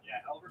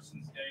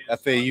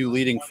 FAU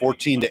leading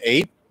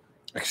 14-8.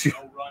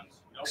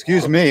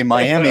 Excuse me,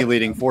 Miami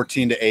leading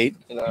 14-8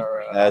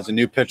 as a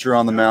new pitcher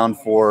on the mound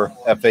for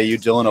FAU,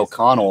 Dylan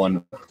O'Connell.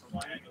 And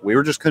we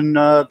were just kind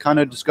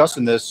of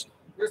discussing this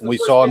when we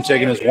saw him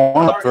taking his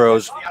warm-up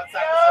throws.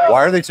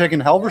 Why are they taking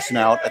Helverson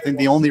out? I think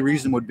the only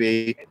reason would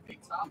be,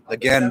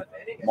 again,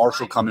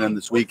 Marshall coming in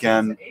this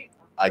weekend,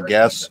 I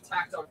guess.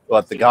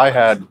 But the guy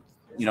had,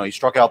 he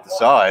struck out the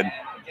side,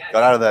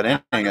 got out of that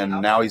inning,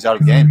 and now he's out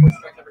of the game.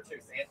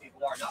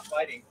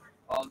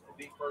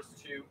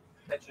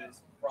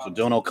 So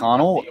Dylan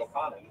O'Connell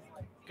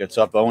gets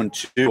up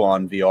 0-2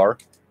 on VR.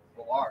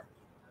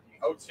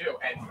 0-2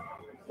 and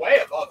way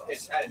above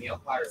his head and the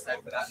umpire's head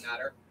for that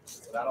matter.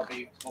 So that'll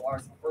be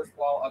Millar's first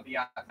ball of the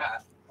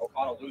at-bat.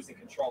 O'Connell losing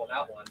control in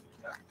that one.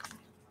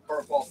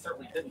 Curveball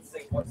certainly didn't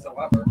sink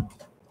whatsoever.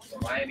 So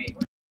Miami.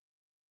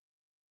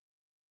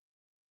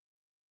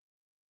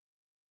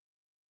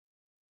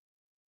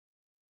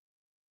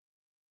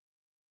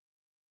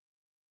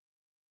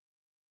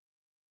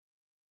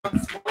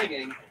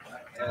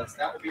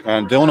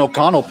 And Dylan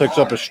O'Connell picks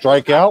up a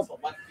strikeout.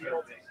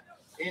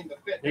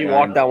 He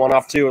walked that one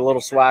off too, a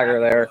little swagger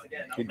there.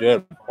 He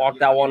did. Walked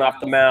that one off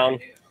the mound.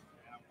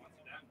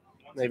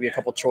 Maybe a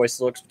couple choice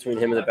looks between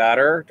him and the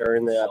batter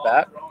during the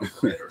at-bat.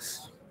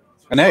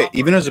 And hey,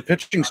 even as a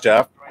pitching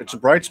staff, it's a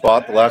bright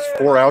spot. The last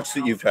 4 outs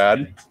that you've had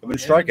have been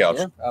strikeouts.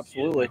 Yeah,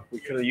 absolutely. We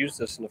could have used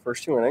this in the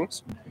first 2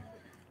 innings.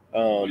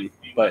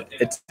 But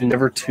it's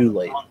never too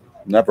late.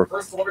 Never.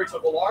 First delivery to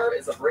Villar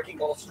is a breaking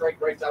ball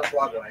strike right down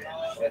Broadway.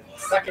 And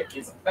second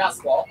is a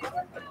fastball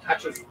that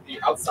catches the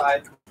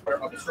outside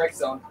corner of the strike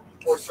zone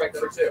for strike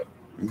number 2.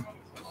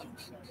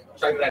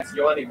 Checking that's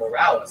Yoani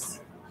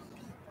Morales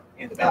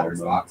in the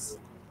batter's box.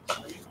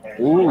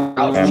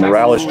 And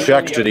Morales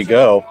checked. Did he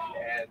go?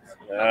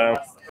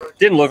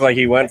 Didn't look like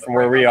he went from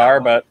where we are,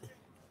 but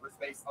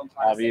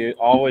I'll be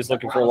always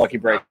looking for a lucky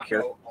break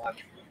here.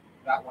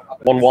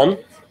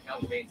 1-1?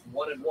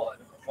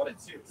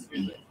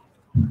 1-2,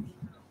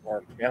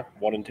 Or, yeah,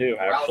 1-2,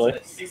 actually.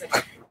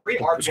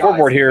 The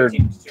scoreboard here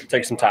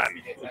takes some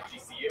time.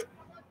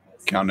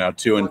 Count now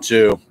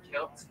 2-2.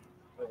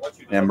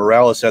 And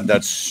Morales had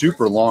that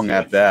super long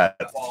at-bat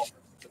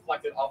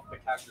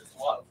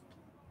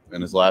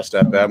in his last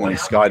at-bat when he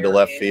skied to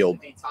left field.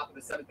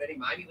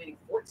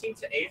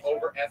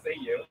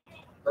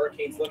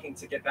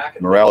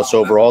 Morales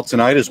overall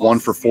tonight is 1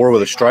 for 4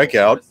 with a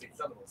strikeout.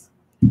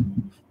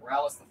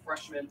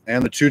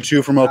 And the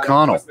 2-2 from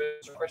O'Connell.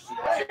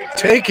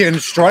 Taken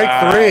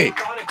strike 3.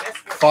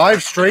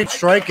 5 straight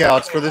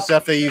strikeouts for this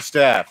FAU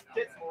staff.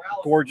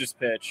 Gorgeous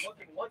pitch.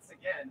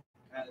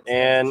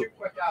 And,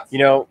 you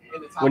know,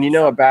 when you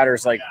know a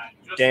batter's like,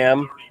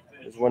 damn,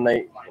 is when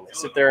they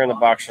sit there in the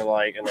box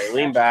and they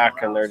lean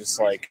back and they're just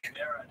like,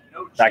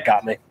 that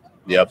got me.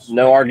 Yep.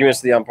 No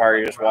arguments to the umpire.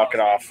 You just walk it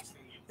off.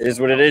 It is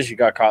what it is. You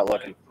got caught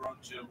looking.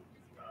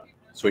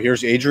 So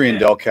here's Adrian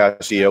Del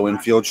Castillo,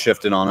 infield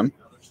shifted on him.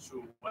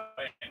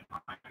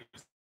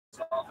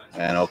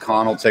 And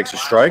O'Connell takes a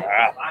strike.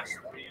 Wow.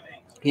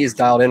 He is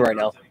dialed in right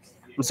now.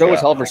 And so is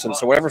Helverson.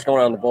 So whatever's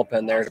going on in the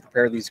bullpen there to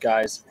prepare these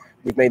guys,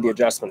 we've made the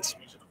adjustments.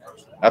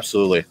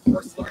 Absolutely. And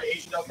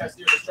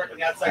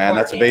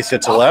that's a base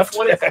hit to left.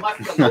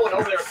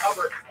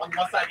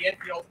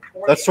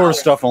 That sort of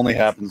stuff only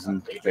happens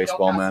in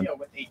baseball, man.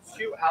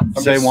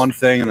 Say one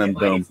thing and then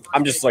boom.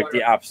 I'm just like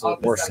the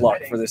absolute worst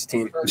luck for this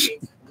team.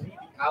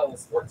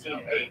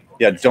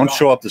 Yeah, don't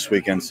show up this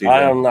weekend, CJ.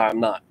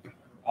 I'm not.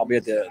 I'll be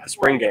at the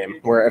spring game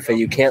where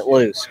FAU can't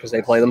lose because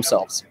they play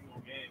themselves.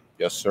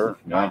 Yes, sir.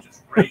 Yeah.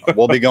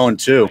 We'll be going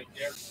too.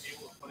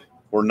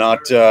 We're not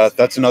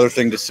that's another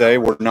thing to say.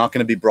 We're not going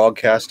to be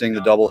broadcasting the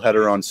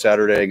doubleheader on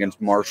Saturday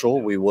against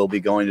Marshall. We will be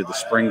going to the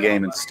spring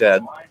game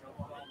instead.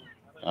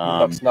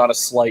 That's not a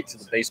slight to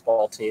the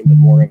baseball team, but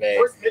more of a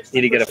need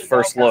to get a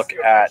first look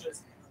at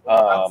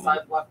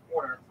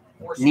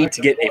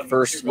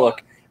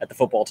at the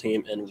football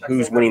team and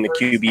who's winning the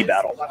QB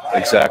battle.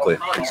 Exactly.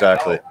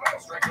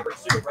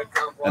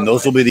 And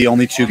those will be the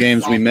only 2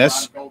 games we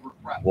miss.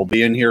 We'll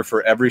be in here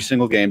for every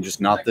single game, just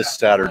not this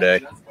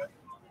Saturday.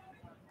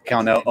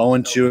 Count now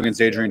 0-2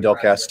 against Adrian Del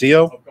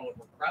Castillo.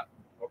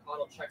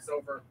 O'Connell checks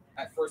over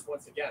at first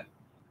once again.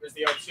 Here's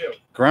the 0-2.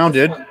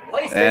 Grounded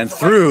and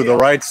through the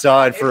right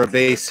side for a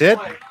base hit.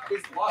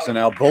 So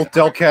now both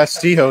Del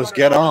Castillos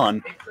get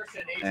on,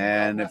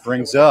 and it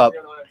brings up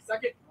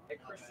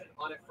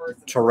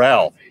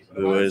Terrell,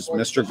 who is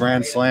Mr.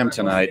 Grand Slam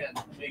tonight.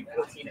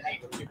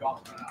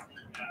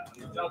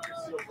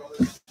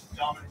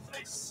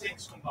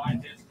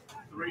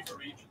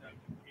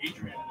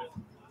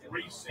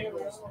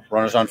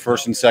 Runners on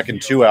first and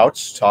second, 2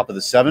 outs. Top of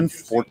the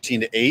 7th,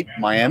 14-8,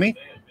 Miami.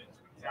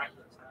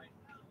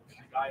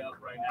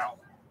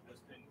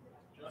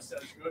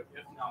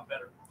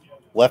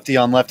 Lefty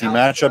on lefty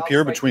matchup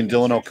here between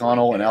Dylan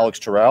O'Connell and Alex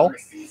Terrell.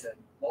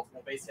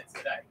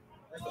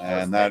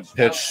 And that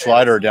pitch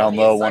slider down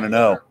low,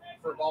 1-0.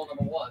 For ball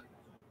number 1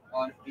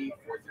 on the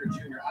 4th-year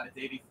junior out of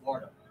Davie,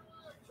 Florida.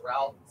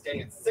 Terrell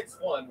standing at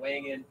 6'1",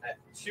 weighing in at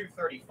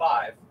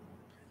 235.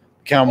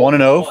 Count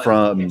 1-0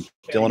 from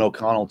Dylan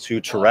O'Connell to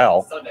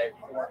Terrell.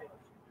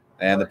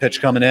 And the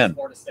pitch coming in.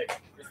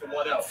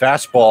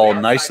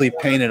 Fastball nicely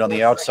painted on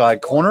the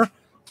outside corner.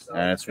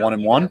 And it's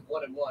 1-1. 1-1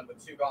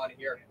 with 2 gone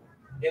here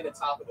in the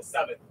top of the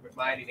 7th, with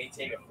Miami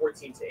maintaining a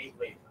 14-8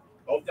 lead.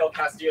 Both Del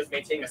Castillo's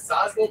maintaining a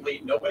sizable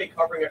lead. Nobody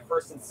covering at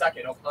first and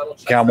second. O'Connell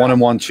count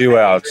 1-1, 2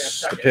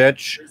 outs. The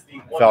pitch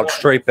fouled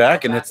straight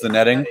back and hits the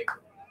netting.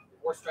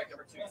 Or strike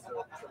number 2.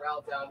 So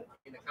Terrell down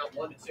in the count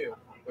 1-2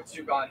 with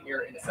 2 gone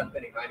here in the 7th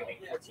inning. Miami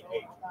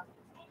 14-8.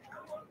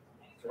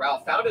 Terrell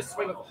found his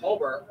swing with a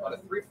homer on a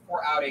 3-for-4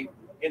 outing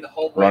in the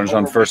home. Runners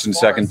on first and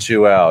second,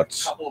 2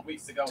 outs.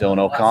 Dylan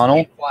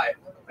O'Connell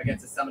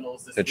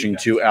pitching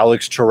to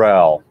Alex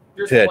Terrell.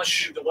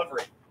 Pitch.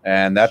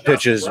 And that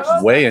pitch is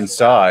way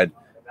inside,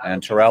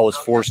 and Terrell was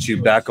forced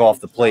to back off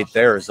the plate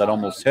there as that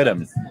almost hit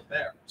him.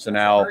 So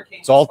now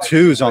it's all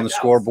 2s on the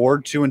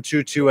scoreboard,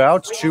 2-2, 2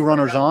 outs, 2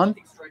 runners on,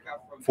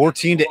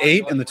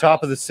 14-8 in the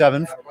top of the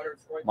 7th.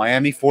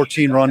 Miami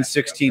 14 runs,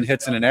 16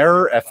 hits and an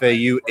error.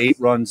 FAU 8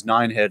 runs,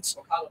 9 hits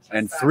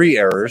and 3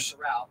 errors.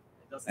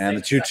 And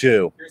the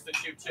 2-2.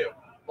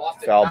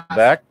 Foul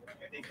back.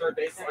 Third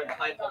baseline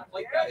behind home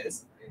plate, that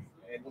is.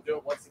 And we'll do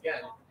it once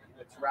again.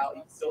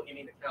 Terrell still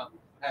eating the count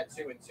at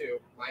 2-2.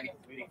 Miami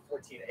leading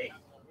 14-8.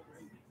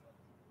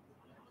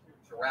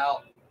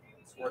 Terrell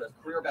scored a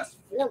career best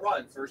 4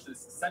 runs versus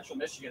Central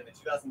Michigan in the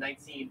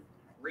 2019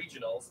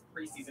 regionals.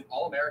 Preseason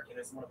All-American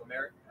as one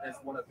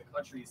of the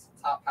country's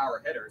top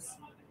power hitters.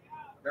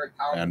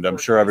 And I'm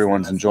sure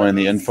everyone's enjoying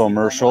the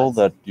infomercial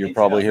that you're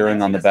probably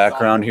hearing on the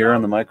background here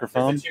on the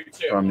microphone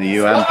from the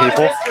UM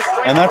people.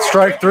 And that's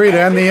strike 3 to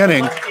end the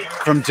inning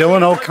from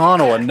Dylan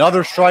O'Connell.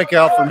 Another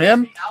strikeout from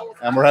him.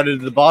 And we're headed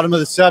to the bottom of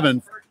the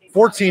 7th,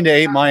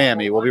 14-8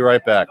 Miami. We'll be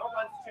right back.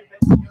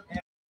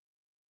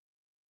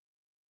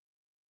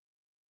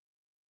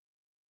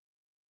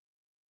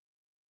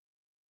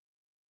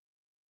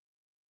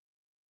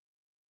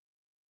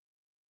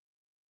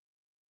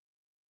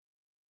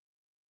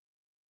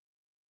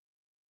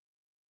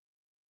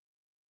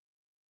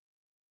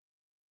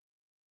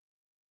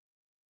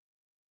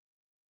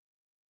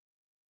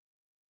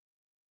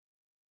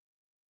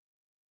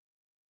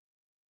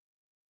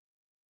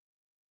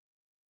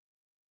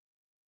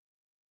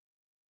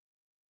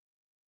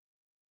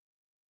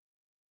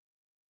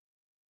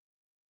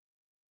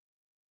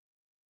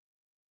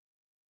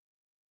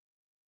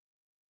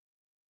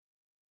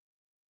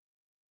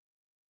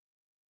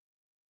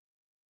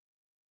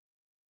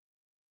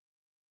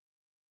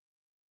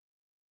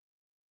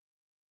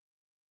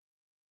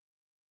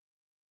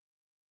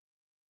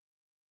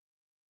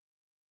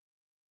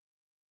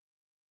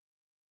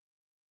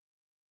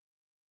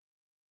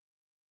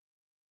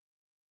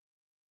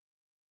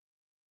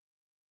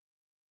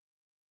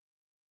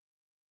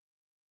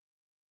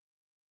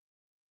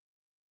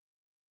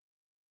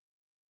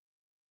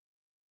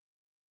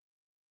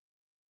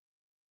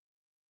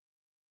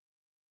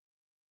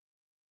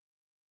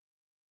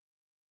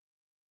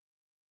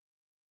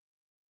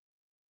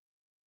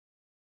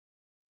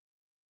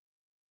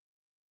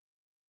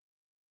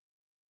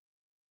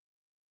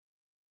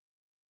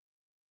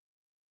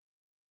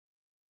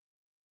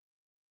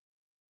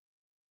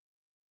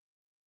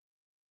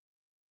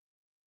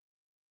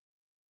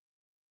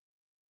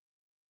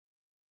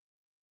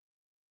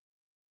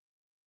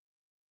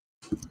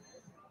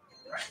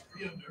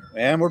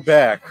 And we're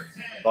back.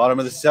 Bottom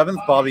of the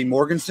 7th, Bobby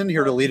Morganson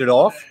here to lead it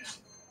off.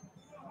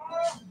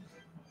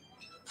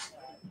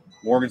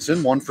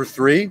 Morganson, 1 for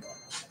 3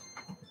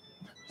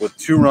 with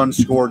 2 runs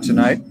scored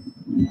tonight.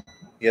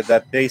 He had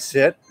that base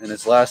hit in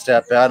his last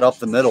at-bat up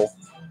the middle.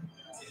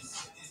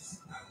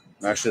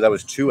 Actually, that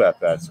was 2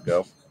 at-bats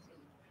ago.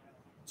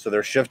 So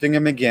they're shifting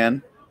him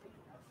again.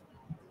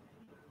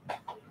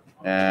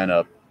 And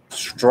a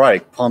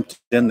strike pumped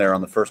in there on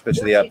the first pitch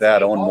of the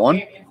at-bat,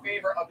 0-1. In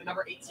favor of the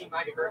number 18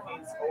 Miami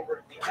Hurricanes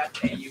over the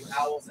FAU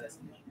Owls as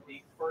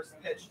the first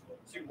pitch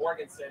to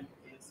Morganson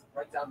is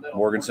right down middle.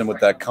 Morganson with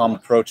that calm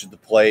approach at the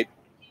plate.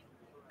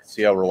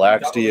 See how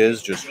relaxed he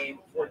is, just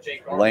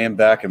laying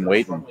back and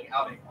waiting.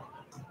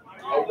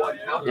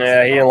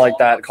 Yeah, he didn't like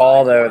that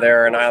call though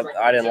there, and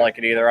I didn't like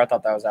it either. I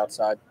thought that was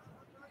outside.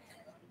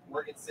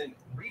 Morganson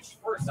reached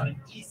first on an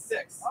E6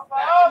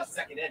 back in the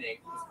second inning.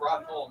 He was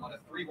brought home on a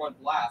 3-1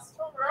 blast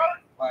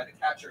by the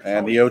catcher.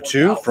 And the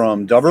 0-2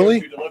 from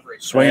Dubberly.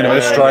 Swinging and a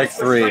miss, strike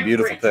 3.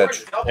 Beautiful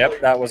pitch.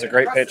 Yep, that was a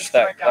great pitch.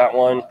 That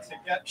one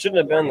shouldn't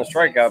have been the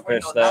strikeout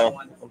pitch, though,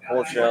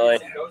 unfortunately.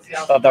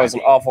 I thought that was an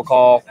awful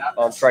call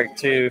on strike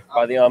 2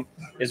 by the ump.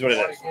 Is what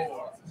it is.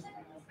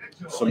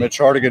 So Mitch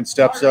Hardigan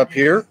steps up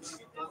here.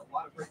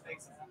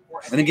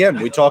 And again,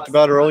 we talked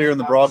about earlier in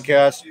the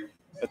broadcast,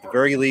 at the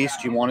very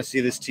least, you want to see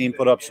this team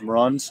put up some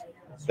runs.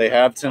 They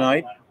have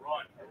tonight.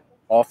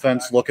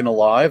 Offense looking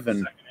alive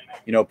and,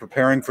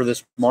 preparing for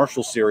this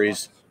Marshall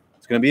series.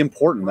 It's going to be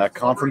important. That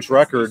conference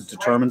record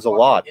determines a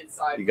lot.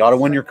 You got to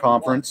win your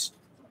conference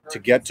to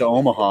get to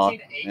Omaha,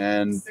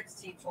 and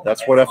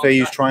that's what FAU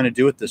is trying to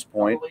do at this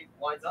point.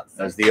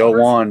 As the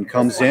 0-1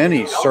 comes in,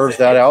 he serves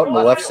that out in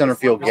the left center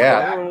field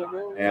gap,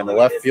 and the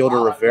left fielder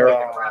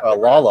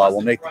Lala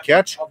will make the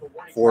catch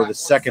for the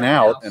second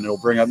out, and it'll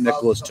bring up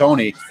Nicholas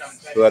Toney,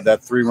 who had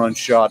that 3-run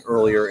shot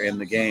earlier in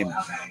the game.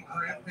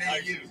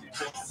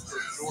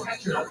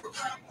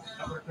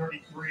 Number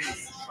 33,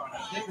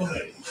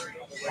 Nicholas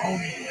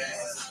Toney.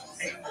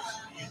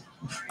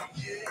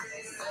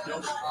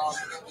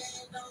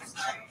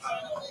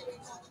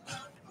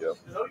 Yep.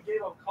 Toney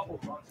gave up a couple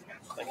of runs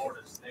against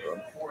Florida State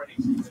before any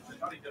season.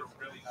 Toney did a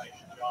really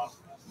nice job.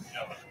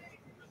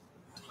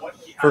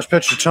 First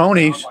pitch to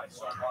Toney.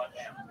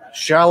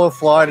 Shallow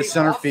fly to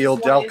center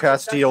field. Del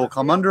Castillo will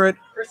come under it.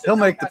 He'll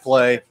make the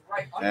play,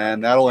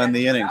 and that'll end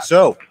the inning.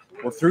 So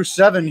we're through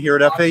 7 here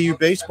at FAU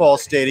Baseball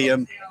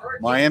Stadium.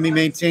 Miami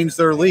maintains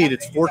their lead.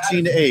 It's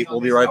 14-8. We'll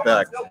be right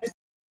back.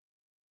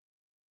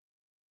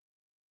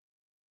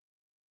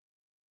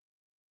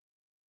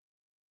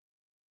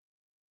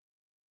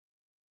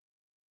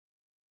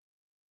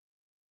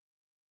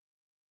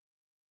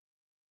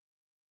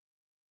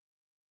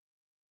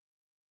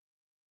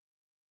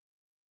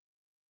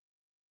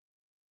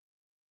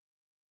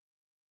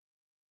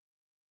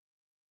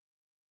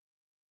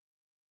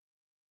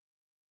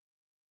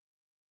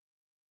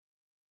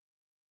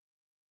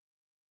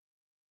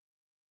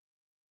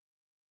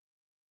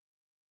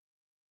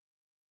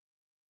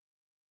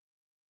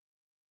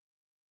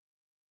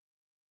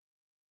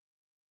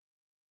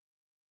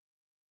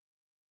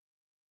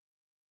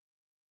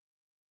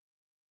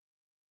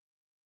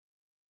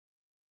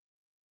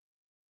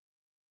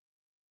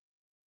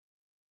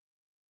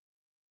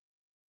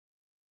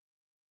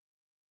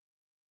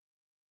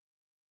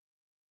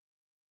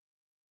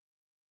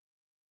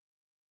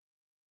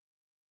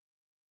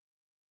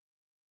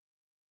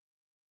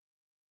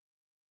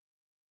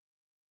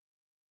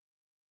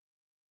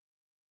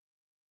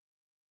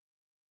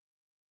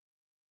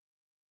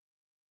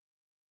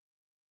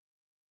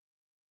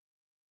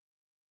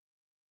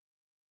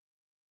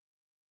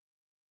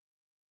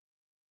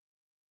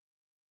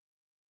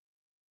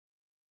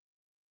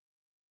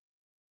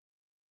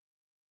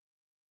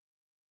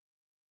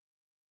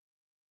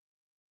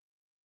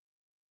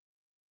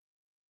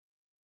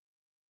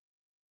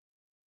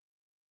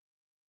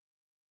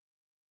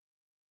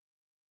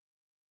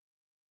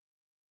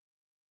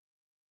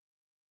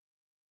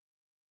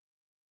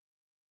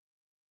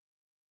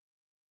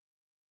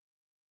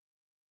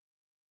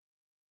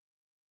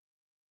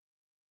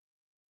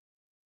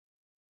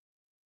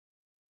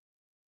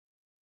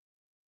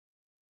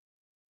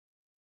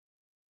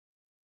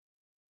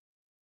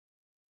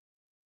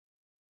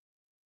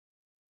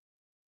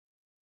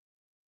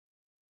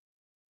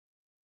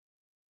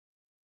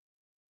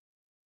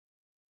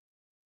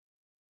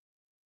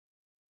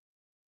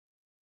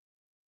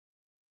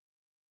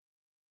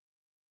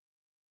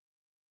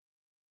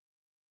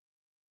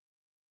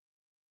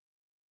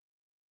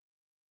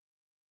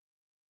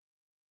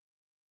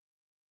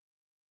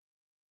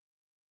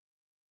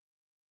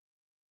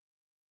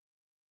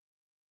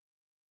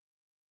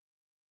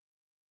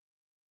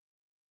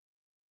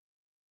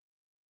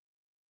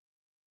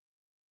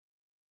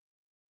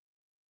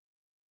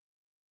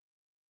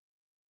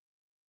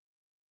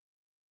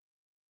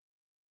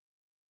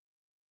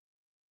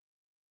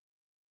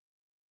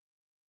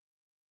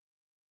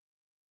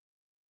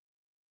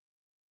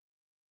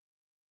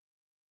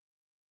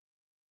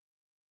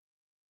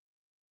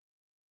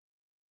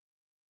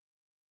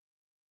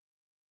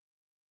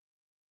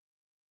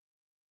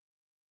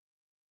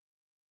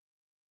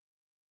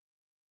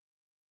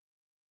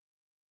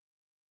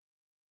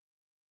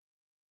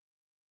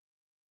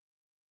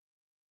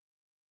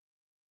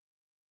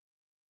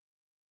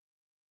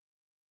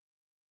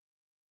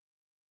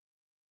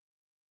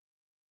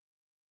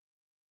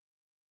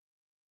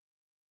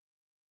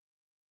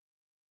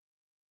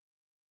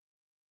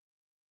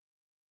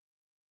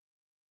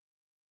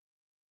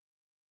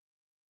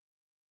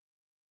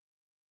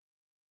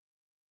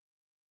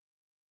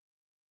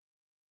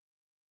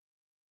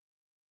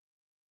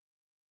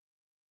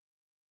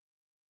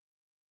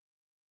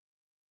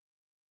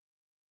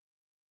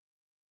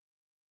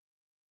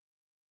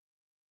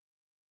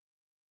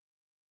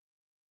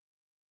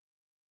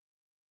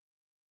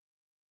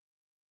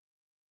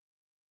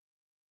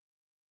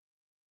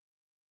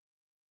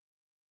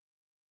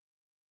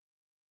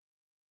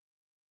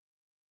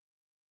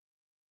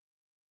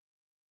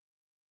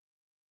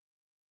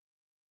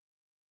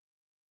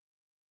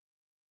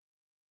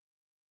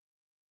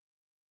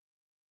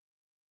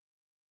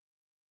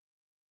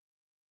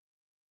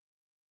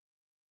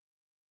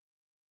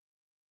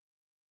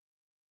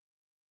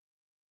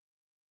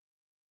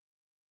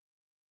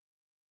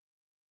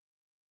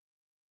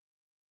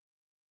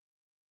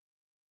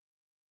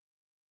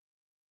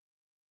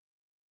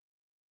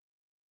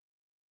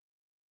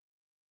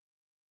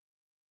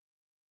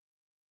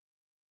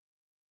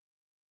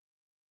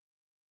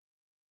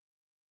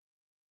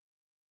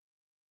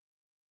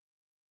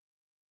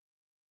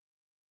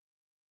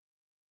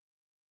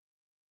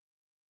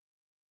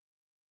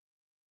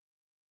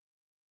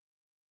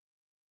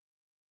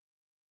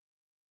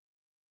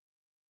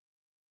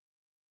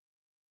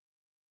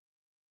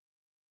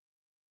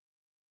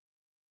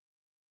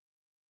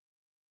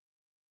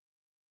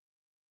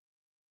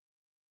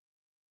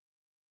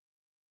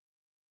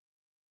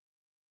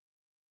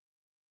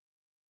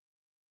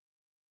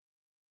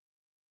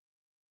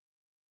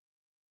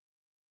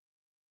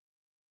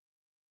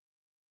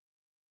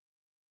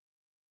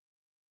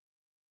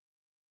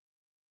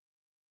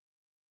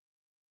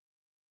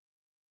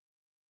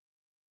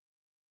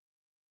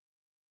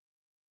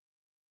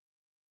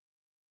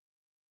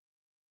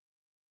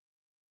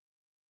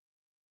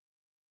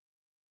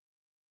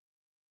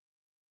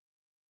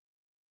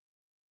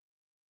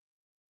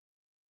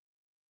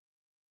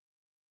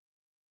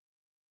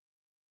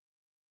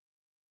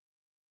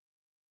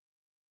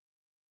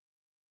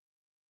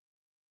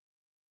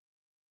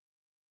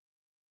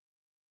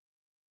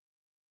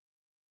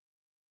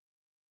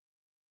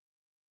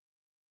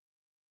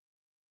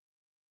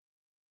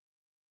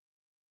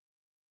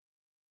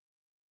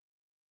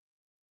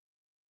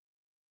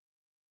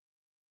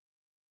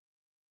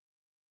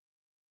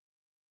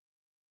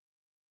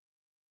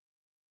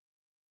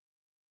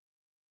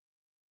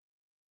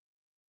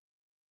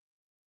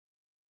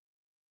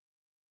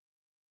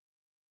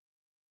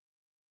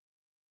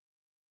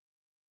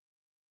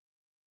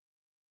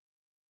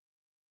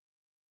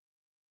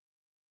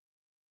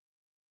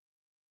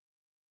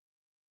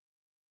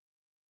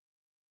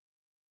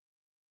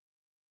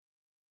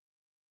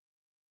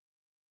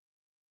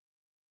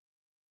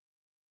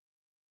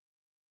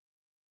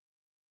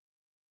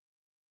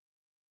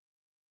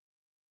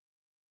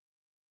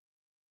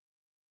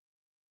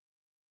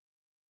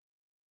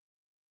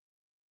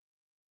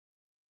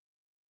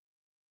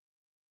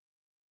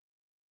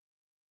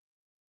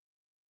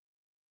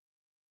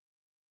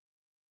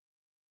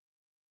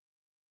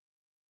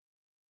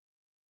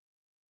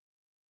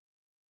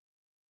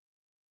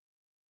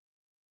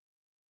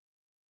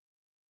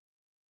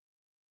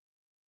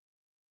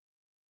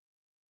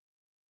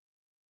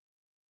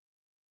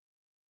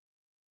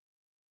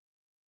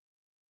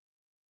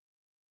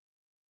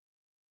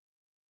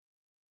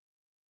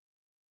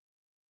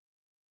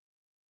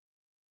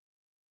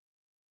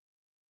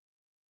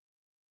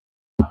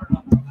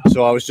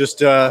 So I was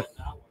just out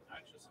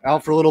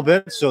for a little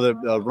bit. So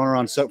the runner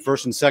on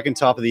first and second,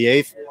 top of the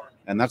 8th,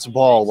 and that's a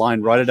ball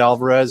lined right at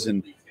Alvarez.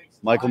 And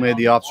Michael made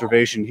the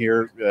observation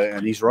here,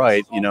 and he's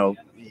right. You know,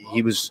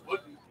 he was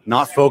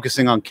not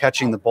focusing on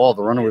catching the ball.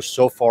 The runner was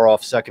so far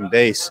off second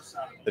base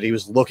that he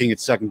was looking at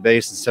second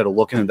base instead of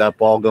looking at that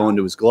ball go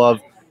into his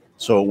glove.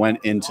 So it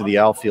went into the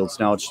outfield.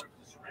 So now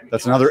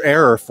that's another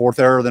error, 4th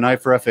error of the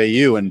night for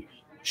FAU. And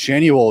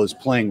Shanuel is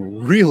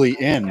playing really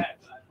in.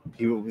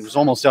 He was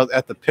almost out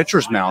at the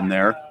pitcher's mound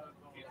there.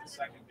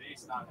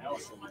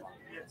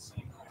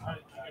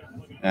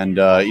 And,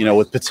 you know,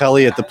 with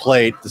Patelli at the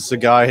plate, this is a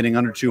guy hitting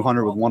under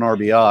 200 with 1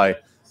 RBI.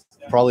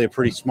 Probably a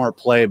pretty smart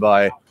play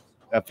by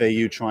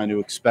FAU trying to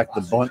expect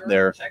the bunt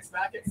there. Checks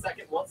back at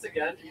second once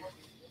again.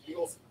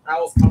 Eagles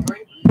Owls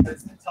covering.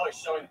 Patelli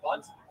showing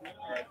bunt.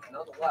 And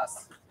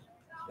nonetheless,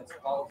 it's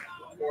called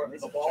for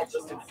the ball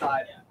just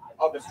inside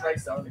of the strike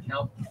zone. The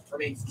count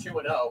remains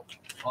 2-0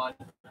 on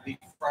the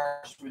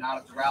freshman out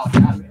of Doral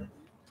Academy.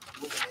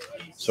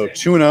 So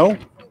 2-0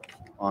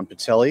 on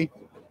Patelli.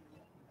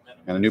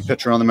 And a new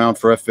pitcher on the mound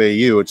for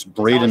FAU. It's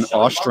Braden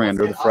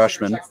Ostrander, the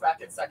freshman.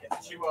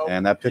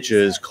 And that pitch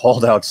is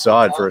called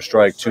outside for a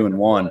strike,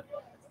 2-1.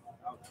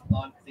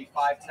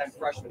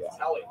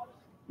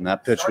 And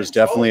that pitch was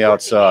definitely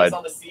outside.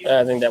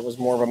 I think that was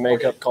more of a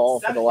makeup call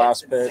for the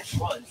last pitch.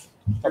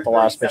 But the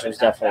last pitch was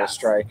definitely a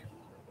strike.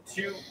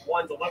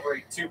 2-1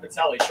 delivery to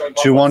Patelli.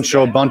 2-1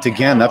 show bunt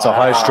again. That's a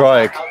high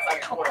strike.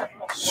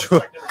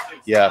 So,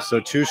 yeah, so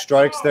 2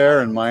 strikes there,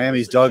 and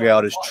Miami's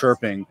dugout is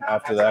chirping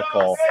after that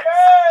call.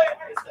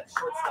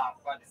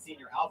 Shortstop by the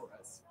senior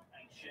Alvarez.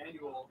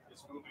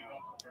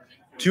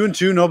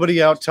 2-2,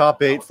 nobody out,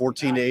 top 8,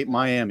 14-8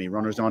 Miami.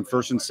 Runners on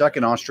first and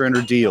second.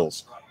 Ostrander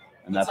deals,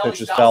 and that pitch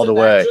is fouled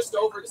away. Just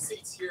over the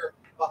seats here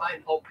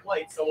behind home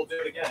plate, so we'll do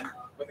it again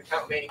with the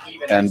count remaining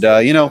even. And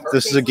you know,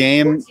 this is a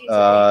game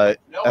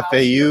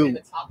FAU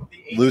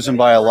losing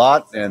by a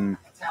lot, and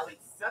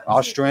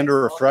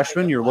Ostrander, a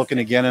freshman, you're looking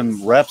to get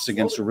him reps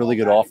against a really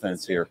good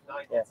offense here.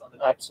 Yeah,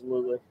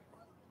 absolutely.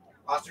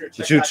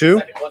 The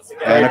 2-2,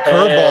 and a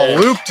curveball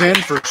looped in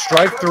for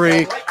strike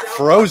 3,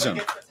 frozen.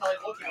 As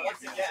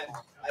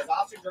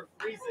Ostrander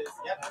freezes,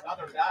 yet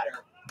another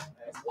batter.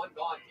 There's one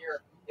gone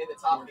here in the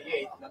top of the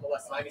 8th.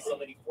 Nonetheless, Miami still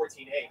leading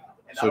 14-8.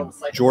 So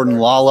Jordan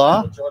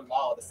Lala. Jordan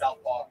Lala, the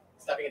southpaw,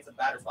 stepping into the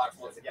batter's box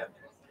once again.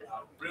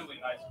 Really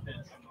nice pitch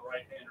from the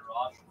right-hander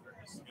Ostrander.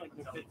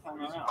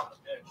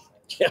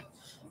 Yeah.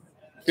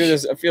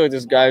 I feel like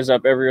this guy's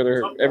up every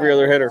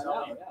other hitter.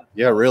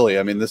 Yeah, really.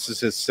 I mean, this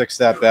is his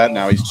 6th at bat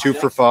now. He's 2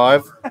 for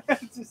 5.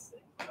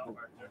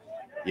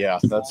 Yeah,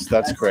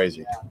 that's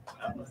crazy.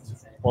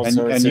 Well, And-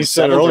 so and it's you his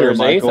said 7th or earlier, his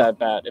 8th Michael- at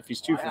bat. If he's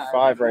 2 for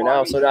 5 right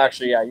now, so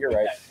actually, yeah, you're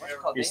right.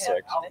 He's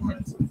 6.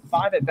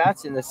 5 at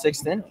bats in the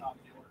 6th inning.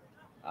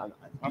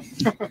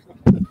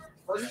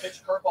 First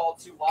pitch curveball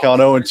to Lala.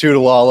 Count 0-2 to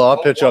Lala.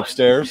 Pitch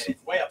upstairs.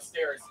 It's way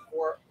upstairs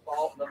for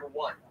ball number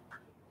 1.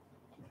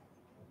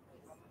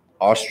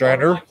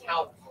 Ostrander.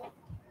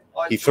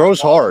 He throws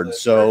hard,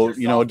 so,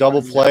 you know, a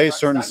double play is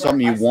certainly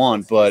something you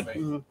want, but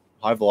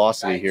high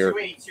velocity here.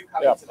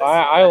 Yeah,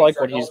 I like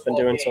what he's been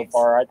doing so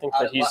far. I think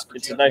that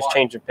it's a nice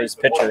change of pace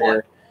pitcher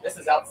here.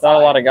 Not a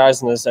lot of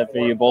guys in this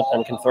FAU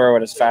bullpen can throw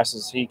it as fast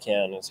as he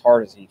can, as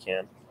hard as he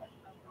can.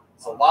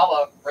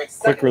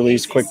 Quick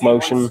release, quick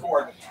motion.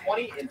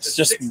 It's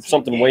just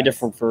something way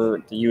different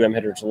for the UM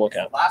hitter to look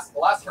at. The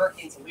last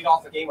Hurricane to lead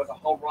off the game with a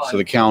home run. So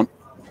the count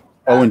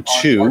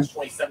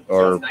 0-2,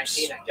 or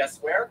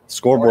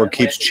scoreboard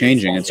keeps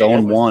changing. It's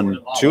 0-1,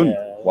 2.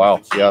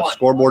 Wow, yeah,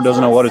 scoreboard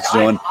doesn't know what it's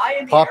doing.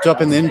 Popped up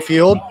in the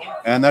infield,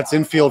 and that's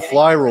infield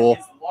fly rule.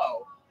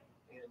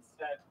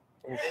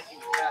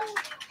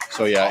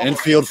 So yeah,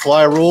 infield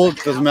fly rule.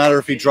 It doesn't matter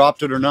if he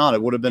dropped it or not.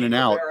 It would have been an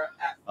out.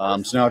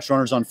 So now it's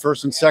runners on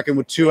first and second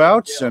with 2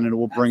 outs, and it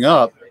will bring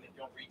up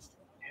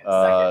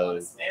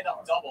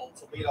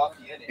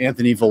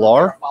Anthony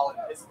Villar.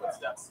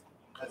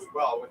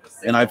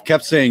 And I've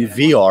kept saying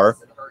VR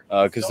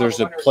because there's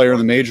a player in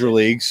the major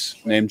leagues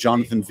named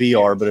Jonathan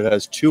VR, but it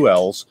has 2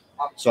 L's.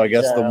 So I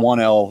guess the 1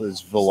 L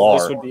is Villar.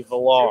 This would be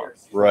Villar.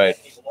 Right.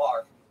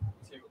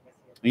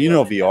 And you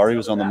know VR. He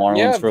was on the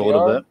Marlins for a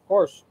little bit. Of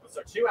course.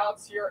 So 2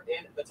 outs here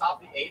in the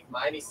top of the 8th.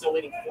 Miami still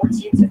leading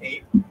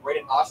 14-8.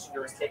 Braden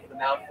Ostrander is taking the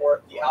mound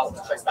for the Owls.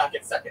 Checks back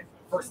at second.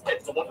 First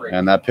pitch delivery.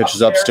 And that pitch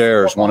is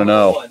upstairs,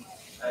 1-0.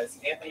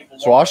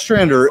 So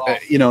Ostrander,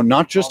 you know,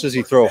 not just does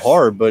he throw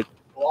hard, but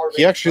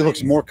he actually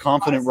looks more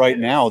confident right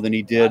now than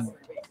he did,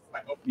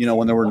 you know,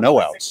 when there were no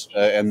outs.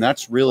 And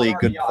that's really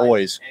good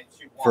poise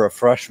for a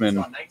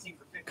freshman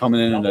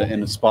coming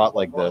in a spot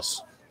like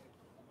this.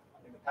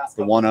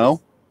 The 1-0,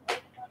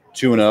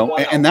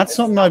 2-0. And that's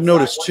something I've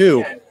noticed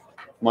too.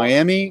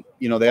 Miami,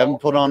 you know, they haven't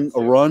put on a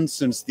run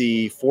since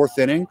the 4th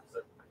inning.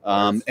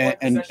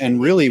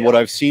 And really what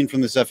I've seen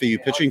from this FAU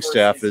pitching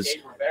staff is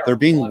they're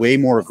being way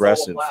more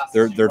aggressive.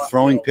 They're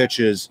throwing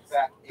pitches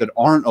that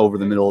aren't over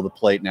the middle of the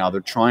plate now. They're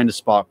trying to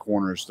spot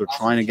corners. They're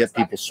trying to get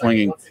people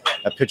swinging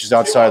at pitches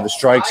outside of the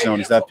strike zone.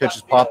 As that pitch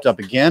has popped up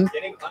again,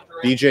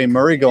 BJ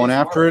Murray going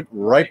after it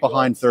right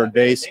behind third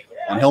base,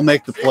 and he'll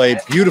make the play.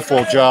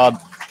 Beautiful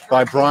job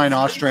by Brian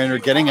Ostrander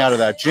getting out of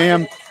that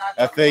jam.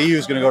 FAU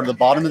is going to go to the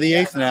bottom of the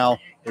 8th now.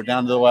 They're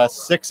down to the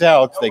last 6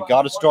 outs. They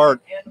got to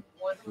start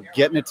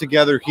getting it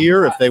together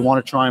here if they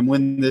want to try and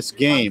win this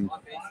game.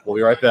 We'll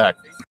be right back.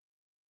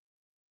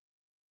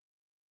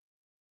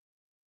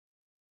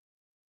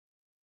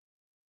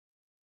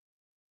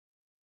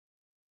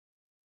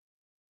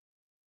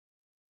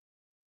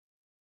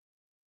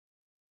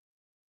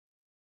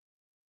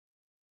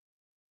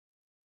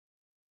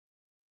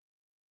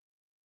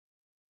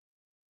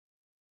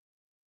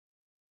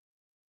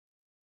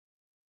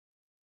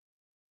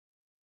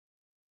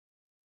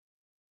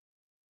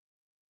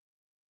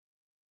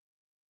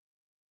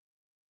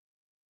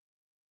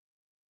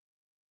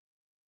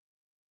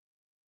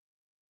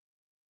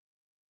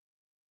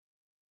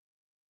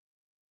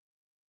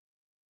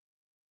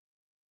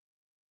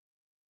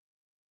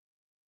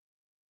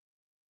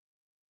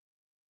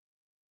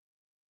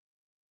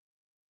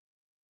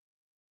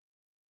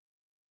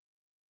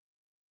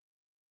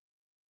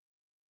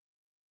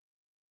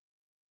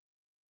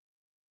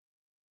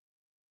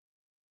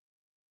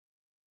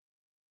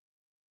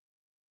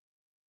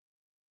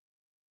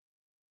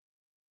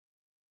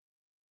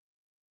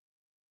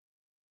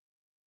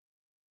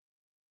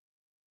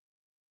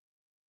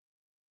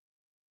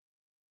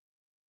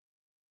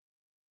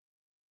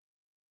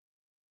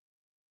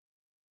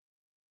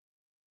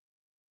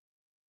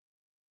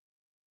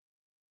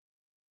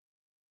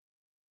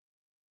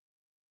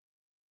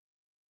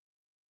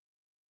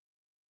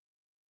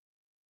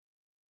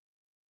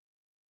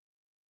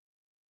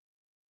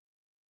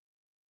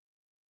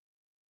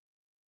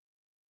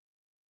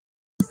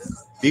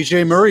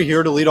 BJ Murray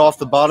here to lead off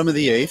the bottom of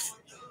the 8th.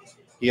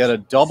 He had a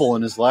double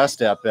in his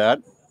last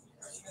at-bat.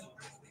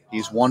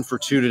 He's 1 for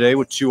 2 today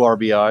with 2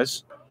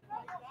 RBIs.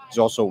 He's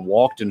also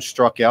walked and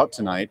struck out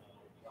tonight.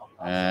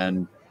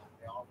 And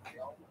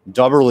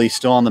Dubberly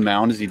still on the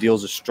mound as he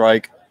deals a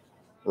strike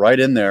right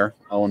in there,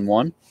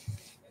 0-1.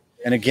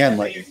 And again,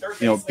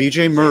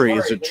 BJ Murray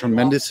is a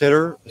tremendous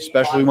hitter,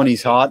 especially when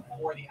he's hot.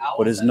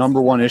 But his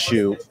number one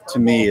issue to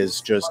me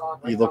is just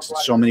he looks at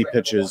so many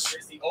pitches,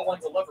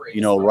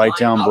 right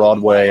down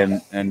Broadway,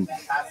 and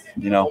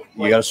you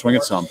got to swing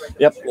at some.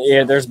 Yep.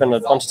 Yeah, there's been a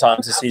bunch of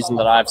times this season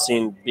that I've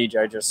seen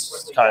BJ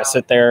just kind of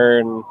sit there,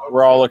 and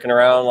we're all looking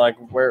around like,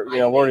 what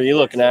are you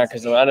looking at?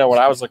 Because I know what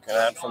I was looking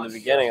at from the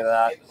beginning of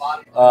that.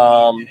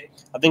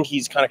 I think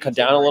he's kind of cut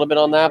down a little bit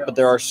on that, but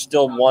there are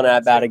still one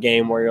at-bat a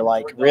game where you're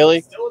like,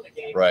 really?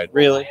 Right.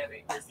 Really?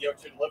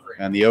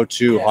 And the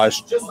 0-2 high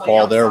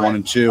ball there,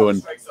 1-2.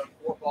 And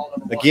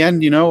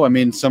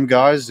again, some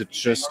guys,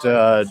 it's just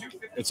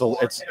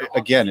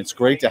it's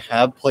great to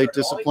have plate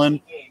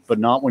discipline, but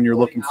not when you're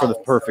looking for the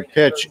perfect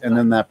pitch, and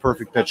then that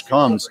perfect pitch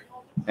comes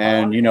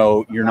and,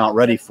 you're not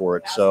ready for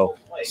it. So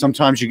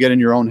sometimes you get in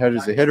your own head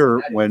as a hitter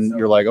when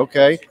you're like,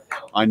 okay,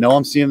 I know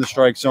I'm seeing the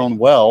strike zone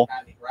well,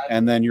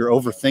 and then you're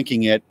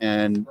overthinking it,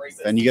 and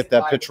then you get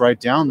that pitch right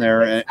down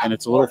there, and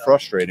it's a little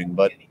frustrating.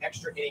 But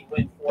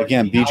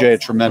again, BJ, a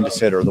tremendous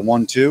hitter. The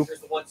 1-2,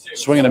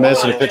 swing and a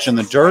miss at a pitch in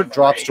the dirt,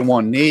 drops to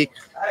one knee,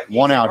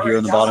 1 out here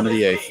in the bottom of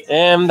the 8th.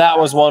 And that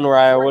was one where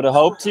I would have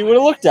hoped he would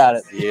have looked at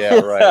it. Yeah,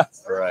 right,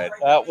 right.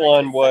 That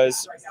one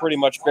was pretty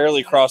much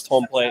barely crossed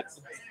home plate.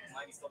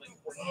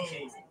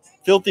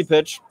 Filthy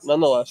pitch,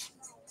 nonetheless.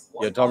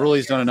 Yeah,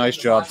 Dubberly's done a nice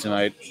job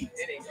tonight.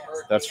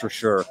 That's for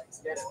sure.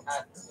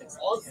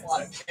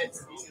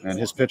 And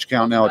his pitch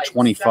count now at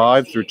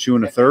 25 through 2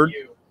 1/3.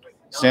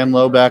 Stan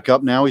Lowe back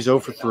up now. He's 0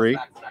 for 3.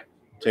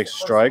 Takes a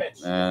strike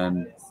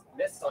and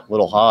a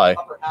little high.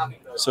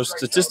 So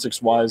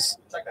statistics-wise,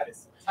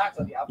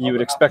 you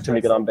would expect him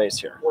to get on base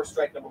here.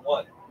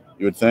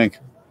 You would think.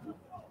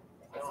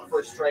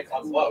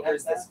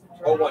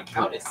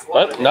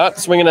 But not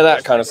swinging to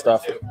that kind of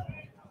stuff.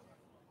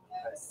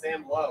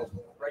 Sam Lowe,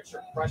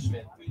 redshirt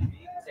freshman.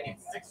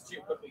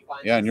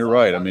 Yeah, and you're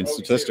right. I mean,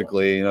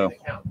 statistically, a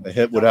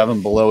hit would have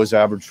him below his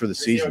average for the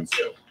season.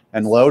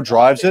 And Lowe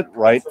drives it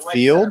right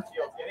field,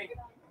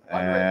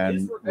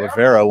 and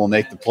Rivera will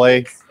make the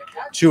play.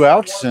 2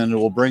 outs, and it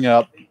will bring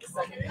up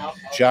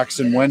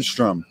Jackson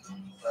Wenstrom.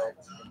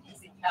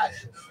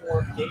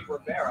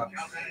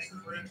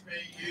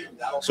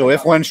 So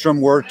if Wenstrom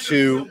were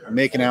to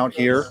make an out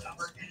here,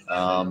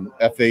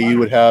 FAU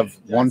would have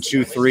 1,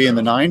 2, 3 in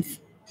the 9th.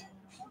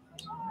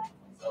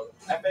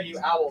 FAU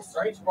Owls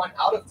starting to run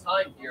out of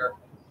time here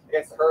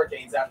against the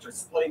Hurricanes after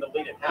splitting the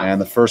lead in half. And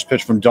the first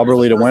pitch from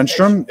Dubberly to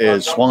Wenstrom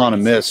is swung on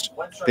and missed.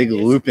 Big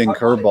looping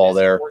curveball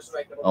there,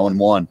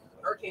 0-1.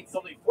 Hurricanes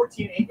still lead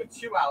 14-8 with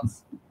 2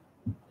 outs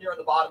here in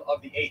the bottom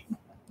of the 8th.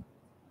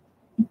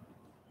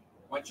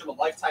 Wenstrom, a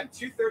lifetime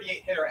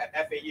 .238 hitter at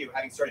FAU,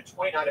 having started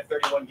 29 of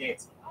 31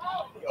 games.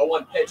 The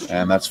 0-1 pitch.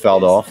 And that's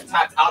fouled off.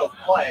 Tapped out of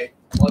play.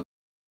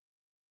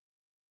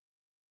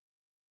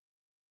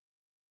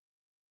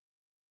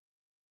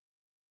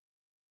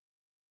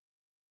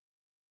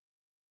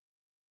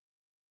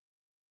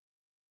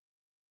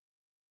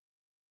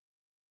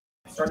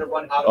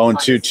 Oh, and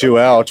 2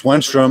 outs.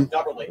 Wenstrom,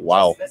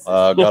 wow,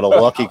 got a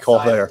lucky call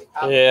there.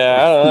 Yeah,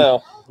 I don't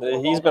know.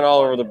 He's been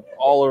all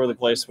over the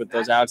place with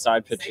those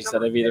outside pitches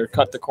that have either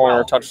cut the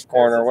corner, touched the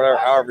corner, whatever,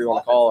 however you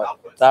want to call it.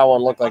 That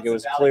one looked like it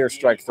was a clear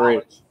strike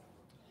 3.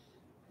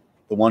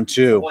 The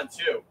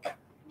 1-2.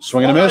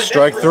 Swing and a miss,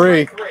 strike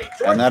 3,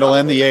 and that'll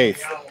end the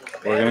 8th.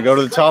 We're going to go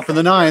to the top of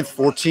the 9th,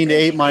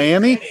 14-8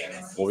 Miami.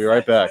 We'll be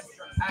right back.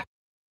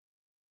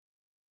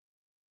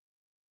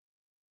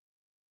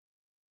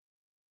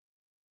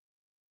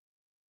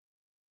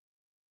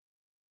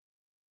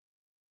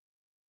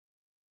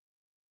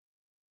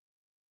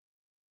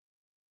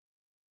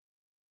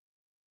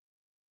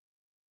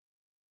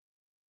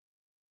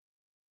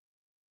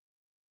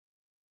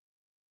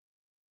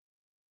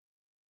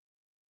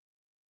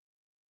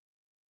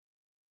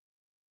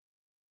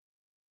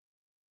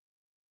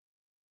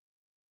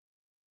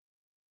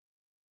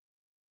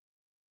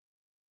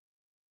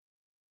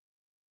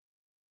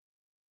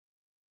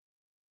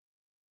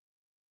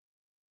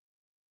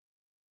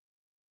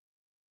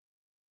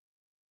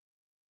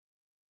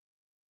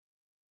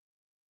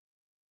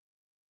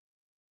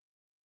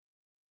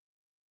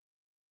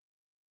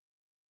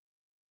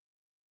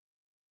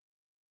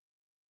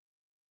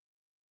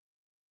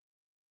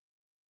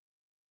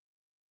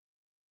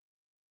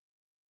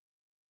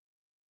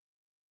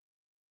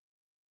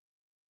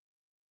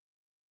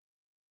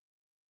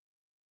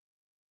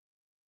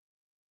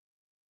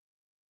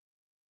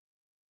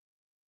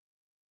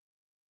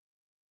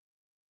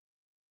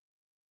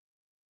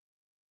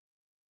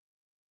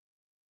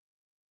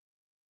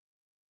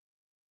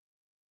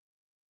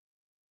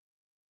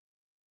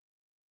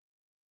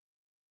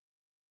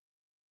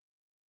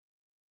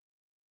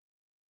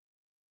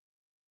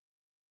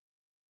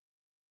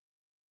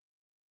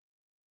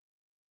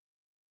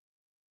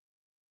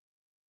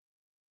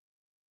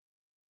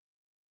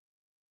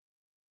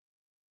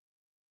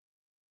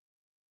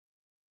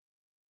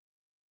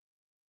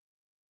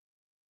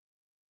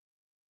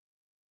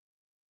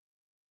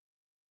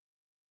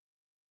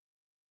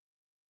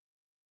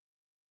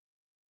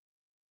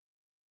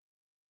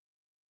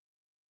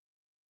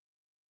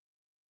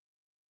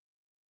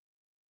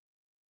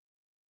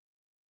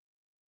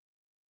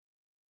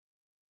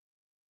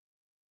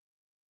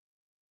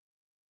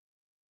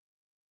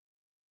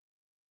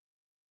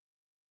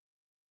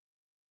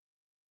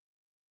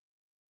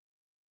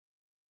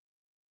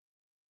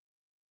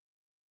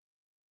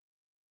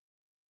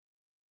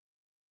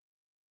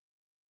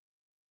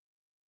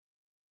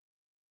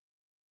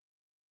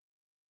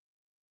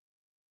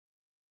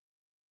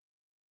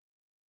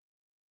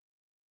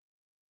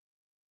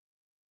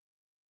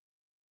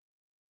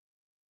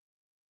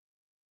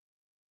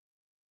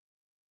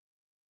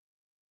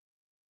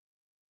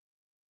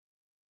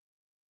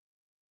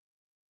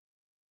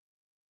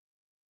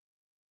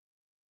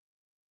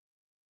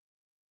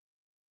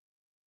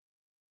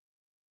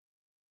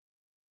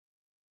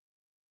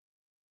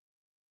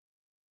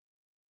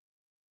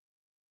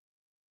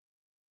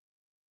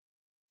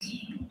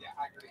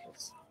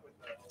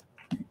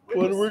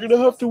 But we're gonna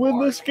have to win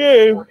this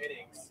game.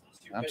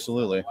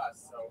 Absolutely.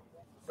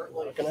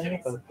 Not gonna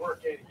happen.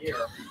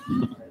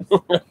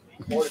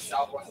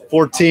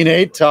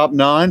 14-8, top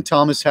 9.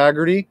 Thomas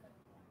Haggerty,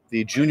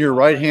 the junior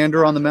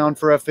right-hander on the mound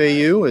for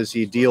FAU as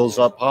he deals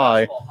up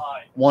high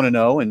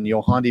 1-0, and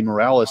Yohandi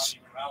Morales.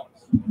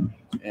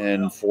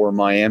 And for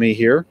Miami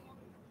here,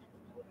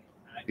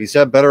 he's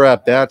had better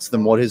at-bats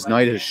than what his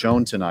night has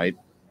shown tonight.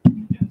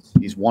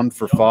 He's 1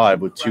 for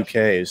 5 with 2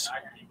 Ks.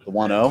 The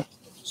 1-0,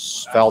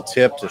 foul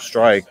tip to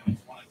strike.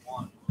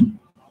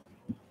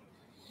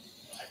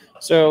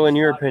 So, in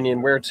your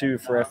opinion, where to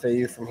for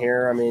FAU from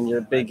here? I mean,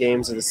 your big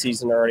games of the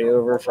season are already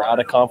over. For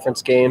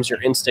out-of-conference games,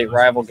 your in-state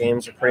rival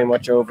games are pretty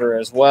much over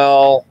as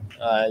well.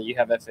 You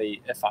have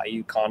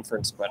FIU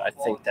conference, but I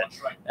think that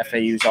FAU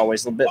is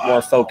always a little bit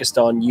more focused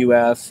on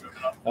UF,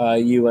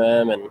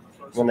 UM, and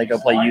when they go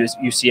play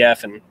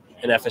UCF and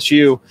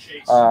FSU.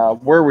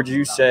 Where would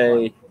you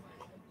say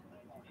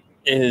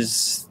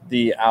is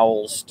the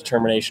Owls'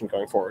 determination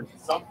going forward?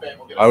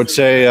 I would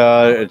say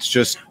it's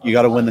just you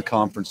got to win the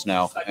conference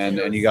now,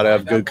 and you got to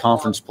have good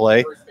conference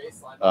play.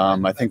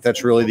 I think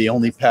that's really the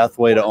only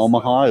pathway to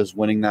Omaha is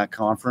winning that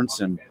conference,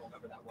 and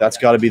that's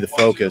got to be the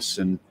focus.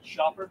 And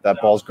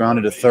that ball's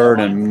grounded to third,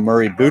 and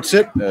Murray boots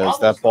it as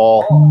that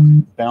ball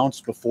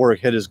bounced before it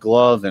hit his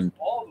glove, and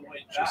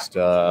just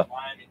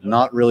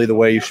not really the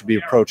way you should be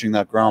approaching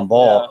that ground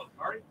ball.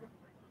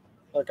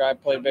 Look, I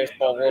play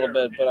baseball a little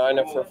bit, but I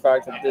know for a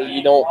fact that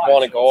you don't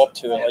want to go up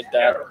to it like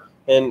that.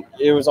 And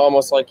it was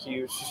almost like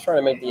he was just trying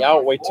to make the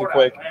out way too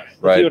quick.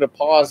 If he would have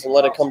paused and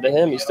let it come to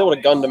him, he still would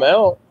have gunned him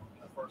out.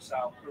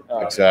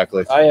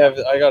 Exactly. I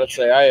got to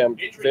say, I am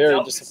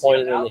very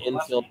disappointed in the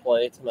infield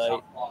play tonight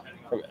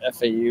from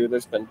FAU.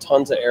 There's been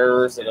tons of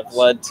errors that have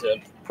led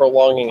to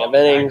prolonging of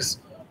innings,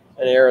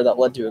 an error that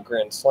led to a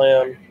grand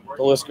slam.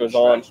 The list goes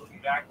on.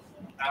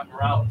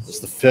 It's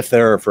the 5th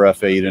error for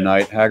FAU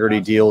tonight. Haggerty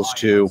deals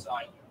to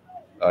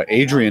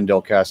Adrian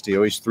Del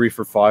Castillo. He's 3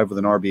 for 5 with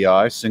an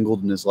RBI,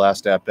 singled in his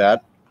last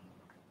at-bat.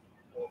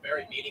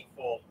 Very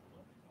meaningful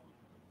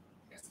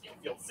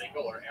infield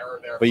single or error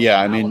there. But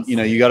yeah, I mean,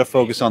 you got to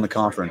focus on the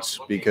conference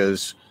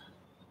because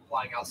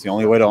It's the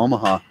only way to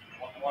Omaha.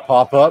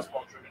 Pop up,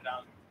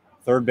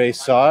 third base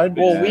side.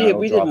 Well, and we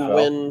it'll drop didn't foul.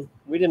 win.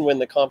 We didn't win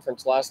the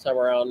conference last time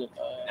around,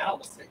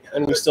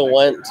 and we still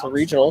went to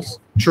regionals.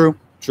 True.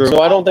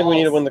 So I don't think we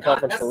need to win the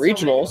conference for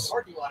regionals,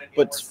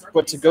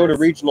 but to go to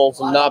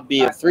regionals and not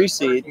be a 3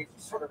 seed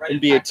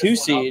and be a 2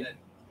 seed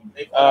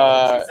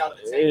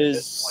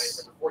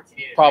is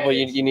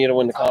probably you need to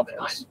win the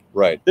conference.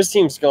 Right. This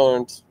team's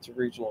going to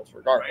regionals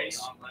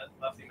regardless.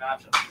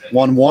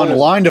 1-1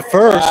 line to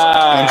first,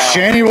 Wow. and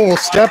Shanuel will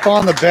step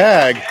on the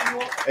bag.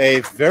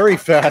 A very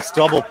fast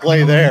double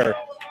play there,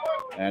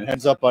 and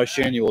heads up by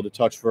Shanuel to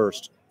touch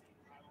first.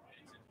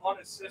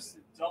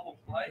 Unassisted double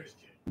play.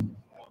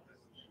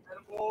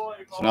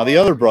 So now the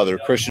other brother,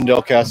 Christian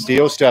Del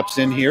Castillo, steps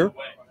in here.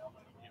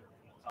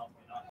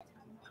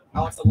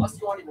 Alex, unless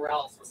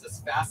Morales was as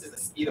fast as a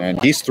speed of And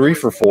light, he's 3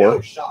 for there was 4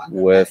 no shot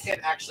with at him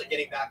actually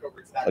getting back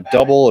over to that a bag.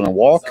 double and a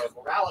walk. So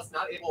Morales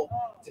not able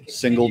to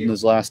Singled in continue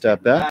his last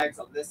at bat. bags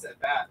on this at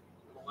bat,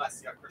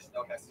 unless you got Christian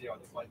Del Castillo on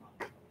this play.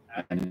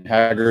 And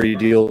Haggerty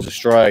deals a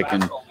strike.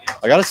 And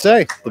I got to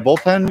say, the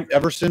bullpen,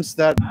 ever since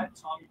that,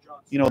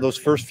 those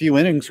first few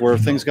innings where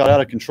things got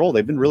out of control,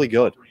 they've been really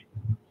good.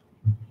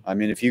 I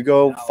mean, if you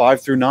go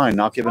 5 through 9,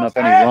 not giving up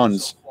any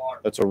runs,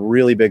 that's a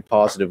really big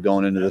positive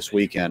going into this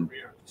weekend.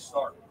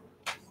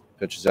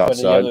 Pitches But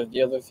outside.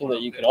 the other thing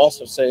that you could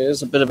also say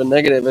is a bit of a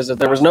negative is that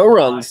there was no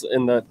runs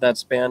in that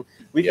span.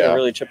 We could have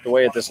really chipped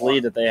away at this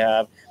lead that they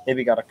have.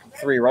 Maybe got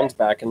 3 runs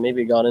back and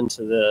maybe got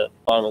into the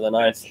bottom of the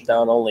 9th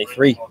down only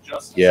 3.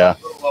 Yeah.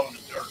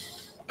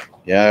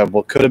 Yeah,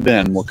 what could have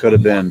been.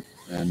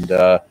 And,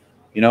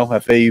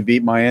 FAU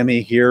beat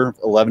Miami here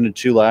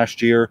 11-2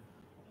 last year.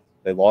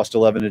 They lost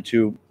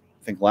 11-2, I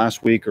think,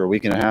 last week or a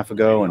week and a half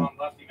ago.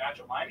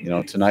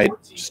 And, tonight,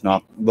 just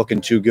not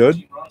looking too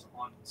good.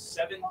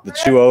 The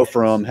 2-0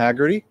 from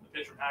Haggerty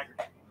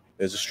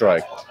is a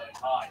strike.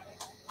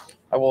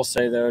 I will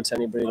say, though, to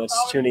anybody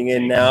that's tuning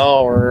in now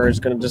or is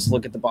going to just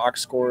look at the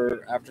box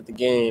score after the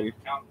game,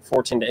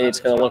 14-8 is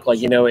going to look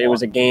like, it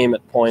was a game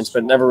at points, but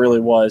it never really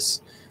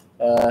was.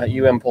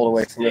 pulled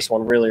away from this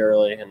one really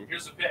early. And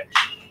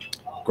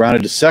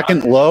grounded to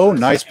second, low,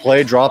 nice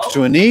play, drops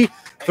to a knee,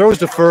 throws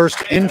to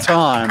first in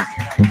time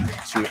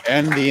to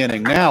end the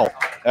inning. Now,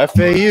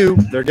 FAU,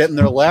 they're getting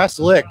their last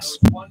licks,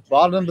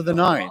 bottom of the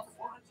ninth.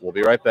 We'll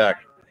be right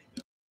back.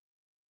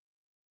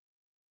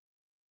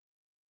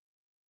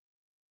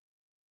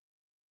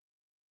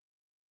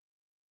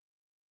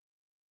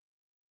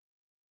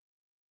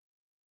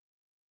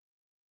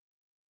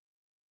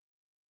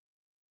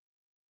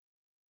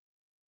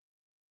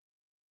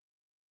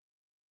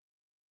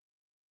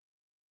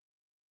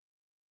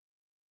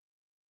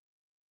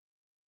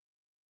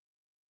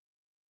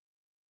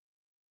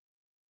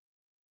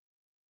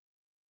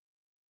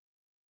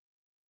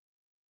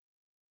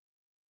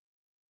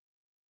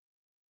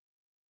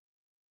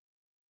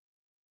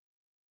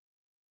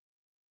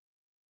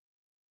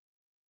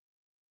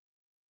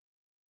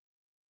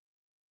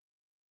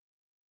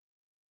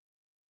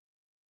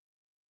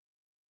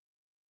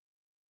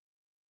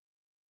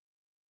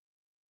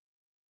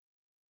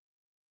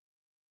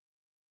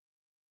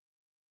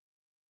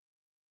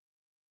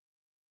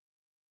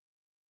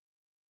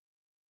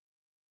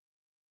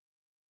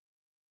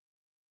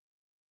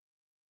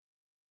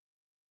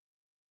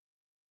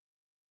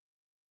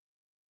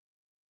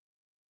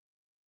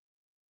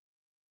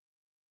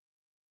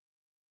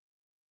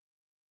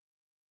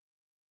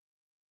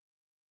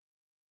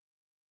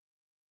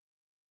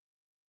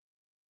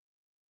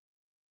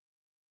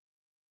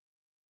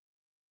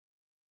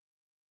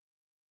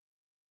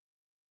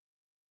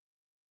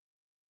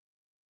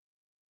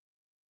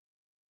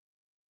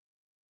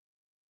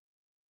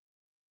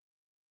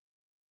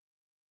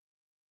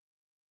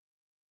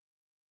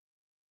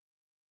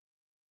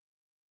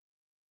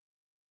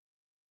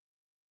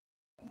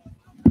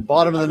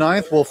 Bottom of the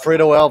ninth,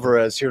 Wilfredo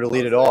Alvarez here to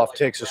lead it off.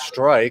 Takes a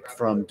strike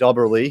from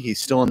Dubberly. He's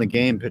still in the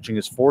game, pitching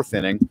his fourth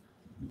inning.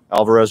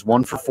 Alvarez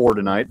 1 for 4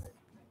 tonight.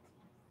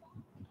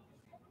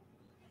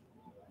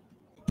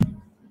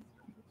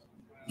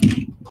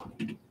 The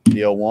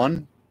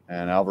 0-1,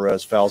 and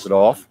Alvarez fouls it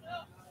off.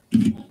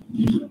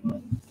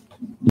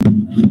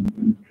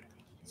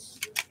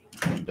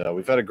 And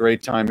we've had a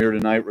great time here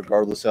tonight,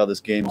 regardless how this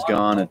game's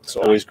gone. It's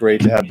always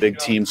great to have big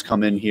teams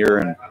come in here,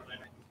 and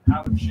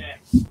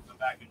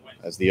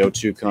as the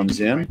 0-2 comes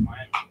in,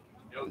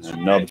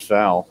 and nubbed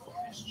foul.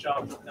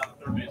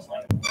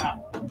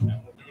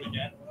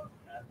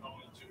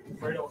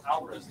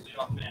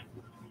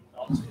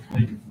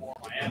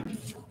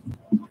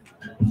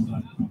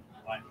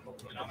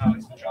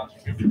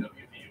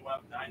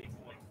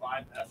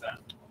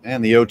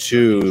 And the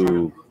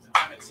 0-2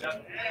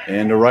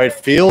 into right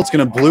field. It's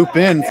going to bloop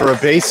in for a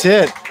base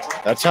hit.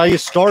 That's how you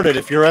start it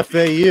if you're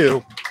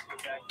FAU.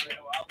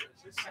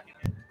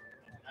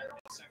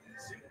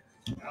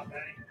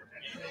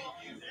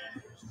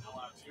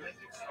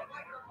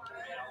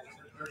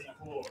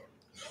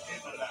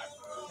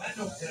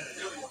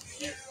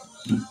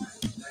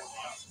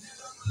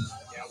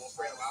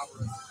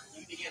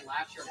 he began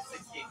last year on a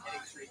 6-game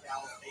hitting streak.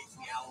 Owls faced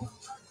the Owls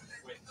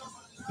with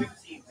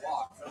 15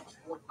 walks. That was the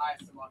fourth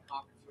highest among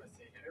Conference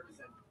USA hitters,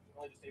 and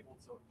only just able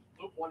to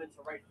loop one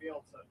into right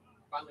field to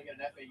finally get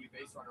an FAU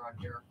base runner on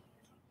here.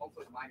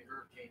 Hopefully the Miami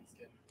Hurricanes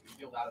can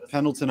field out of this.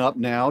 Pendleton up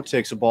now,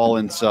 takes a ball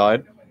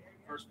inside.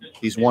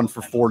 He's 1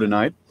 for 4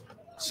 tonight.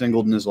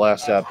 Singled in his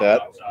last at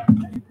bat.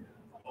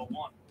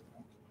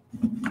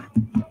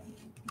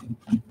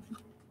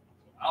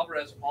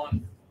 Alvarez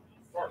on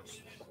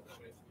first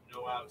with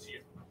no outs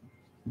here.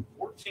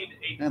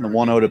 14-8. And the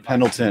 1-0 to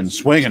Pendleton.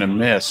 Swing and a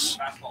miss.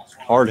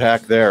 Hard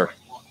hack there.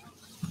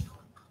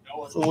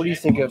 So what do you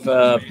think of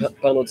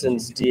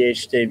Pendleton's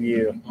DH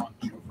debut?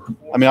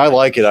 I mean, I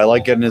like it. I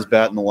like getting his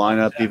bat in the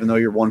lineup, even though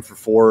you're 1 for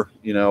 4.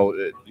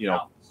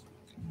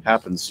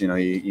 Happens.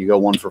 You go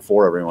 1 for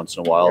 4 every once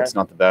in a while. It's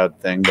not the bad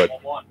thing, but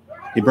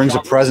he brings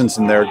a presence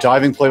in there.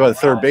 Diving play by the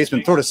third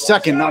baseman. Throw to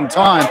second on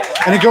time,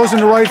 and it goes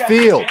into right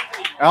field.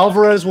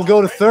 Alvarez will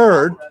go to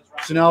third.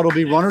 So now it'll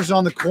be runners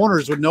on the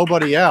corners with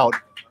nobody out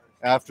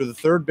after the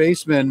third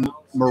baseman,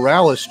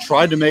 Morales,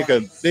 tried to make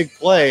a big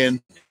play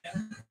and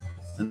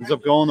ends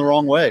up going the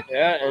wrong way.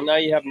 Yeah, and now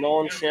you have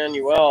Nolan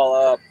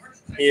Shanuel up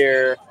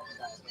here,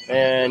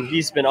 and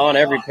he's been on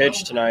every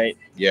pitch tonight.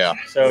 Yeah.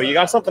 So you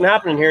got something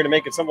happening here to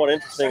make it somewhat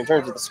interesting in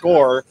terms of the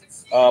score.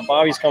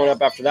 Bobby's coming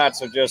up after that,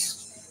 so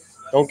just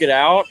don't get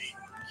out.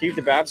 Keep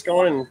the bats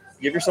going and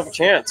give yourself a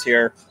chance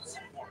here.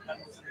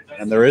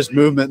 And there is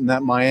movement in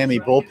that Miami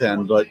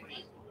bullpen, but,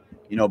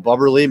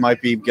 Bubberly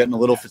might be getting a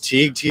little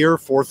fatigued here,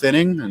 4th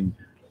inning, and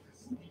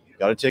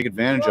got to take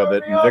advantage of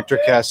it. And Victor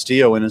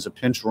Castillo in as a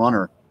pinch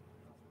runner.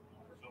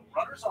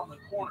 Runners on the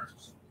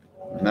corners.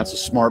 And that's a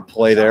smart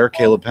play there.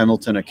 Caleb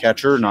Pendleton, a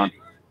catcher.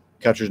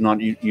 Catchers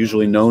not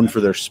usually known for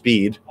their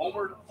speed.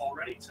 Homered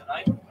already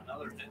tonight.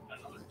 Another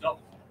double.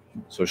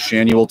 So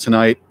Shanuel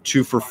tonight,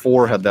 2 for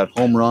 4, had that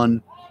home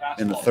run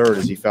in the third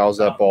as he fouls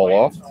that ball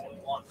off.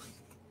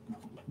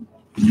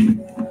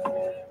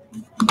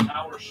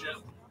 Power shift.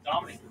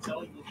 Dominic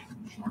Vitelli moving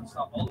from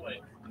shortstop all the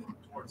way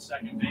towards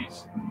second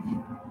base.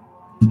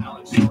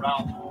 Alex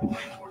Corral moving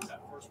towards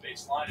that first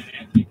base line, and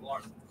Anthony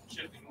Clark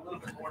shifting a little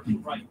bit more to the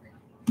right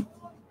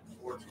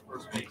towards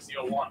first base, the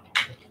 0-1.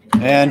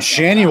 And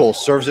Shanuel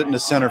serves it into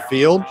center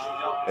field.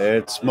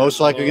 It's most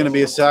likely going to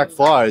be a sac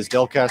fly as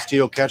Del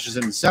Castillo catches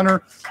it in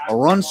center. A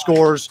run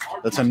scores.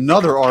 That's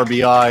another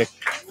RBI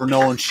for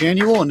Nolan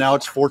Shanuel, and now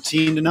it's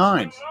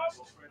 14-9.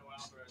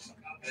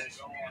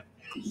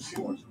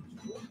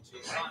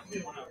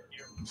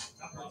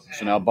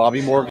 So now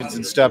Bobby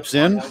Morganson steps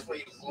in.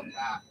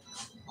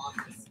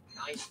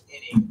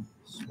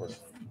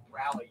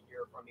 Rally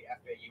here from the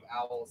FAU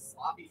Owls.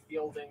 Sloppy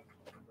fielding,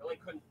 really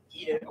couldn't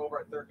eat it over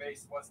at third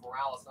base. Was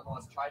Morales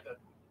nonetheless tried to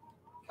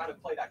kind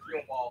of play that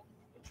heel ball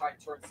and try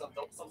to turn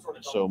some sort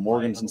of. So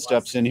Morganson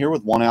steps in here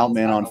with 1 out,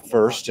 man on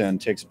first, and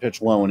takes a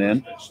pitch low and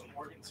in.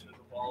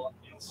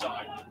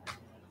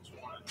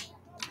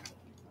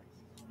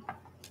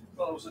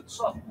 Well, it was a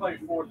tough play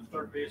for the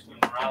third baseman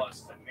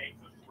Morales to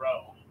make the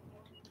throw,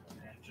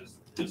 and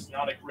just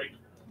not a great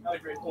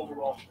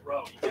overall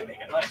throw. He did make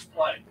a nice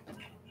play,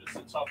 just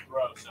a tough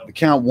throw. So The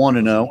count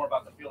 1-0, more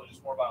about the field,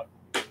 just more about.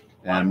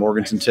 and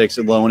Morganson takes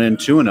it low and in,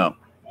 2-0.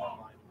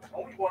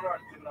 Only 1 run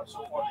given up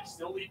so far. They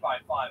still lead by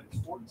 5.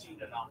 It's 14-9.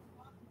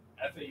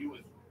 FAU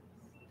with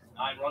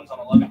 9 runs on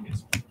 11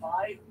 hits,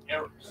 5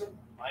 errors.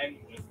 Miami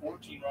with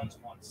 14 runs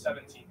on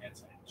 17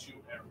 hits and 2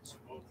 errors. So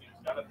both teams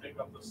got to pick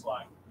up the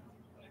slack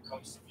when it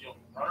comes to field.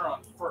 Runner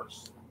on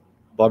first.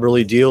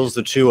 Bubberly deals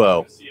the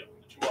 2-0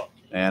 The 2-0.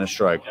 and a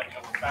strike. Getting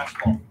up the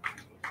fastball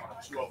on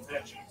a 2-0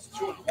 pitch. It's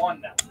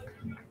 2-1 now.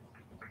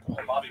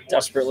 Bobby Moore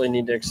Desperately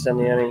need to extend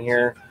the inning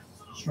here.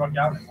 struck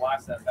out in his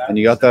last at bat. And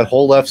you got that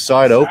whole left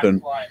side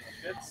open,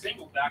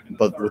 Singled back in the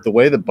but third. with the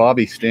way that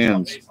Bobby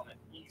stands,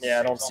 Yeah,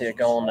 I don't see it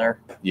going there.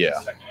 yeah,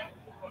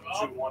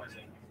 2-1 is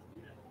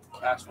a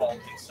fastball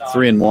inside.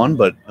 3-1,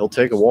 but he'll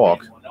take a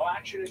walk. No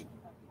action in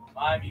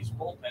Miami's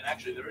bullpen.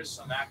 Actually, there is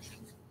some action.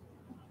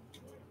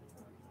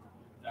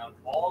 Down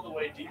all the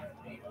way deep.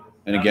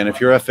 And again, if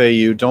you're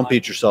FAU, don't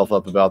beat yourself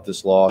up about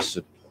this loss.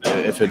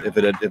 If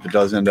it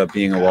does end up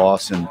being a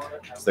loss and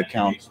the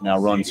count now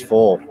runs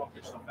full,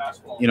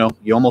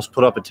 you almost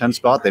put up a 10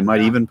 spot. They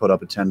might even put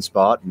up a 10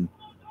 spot, and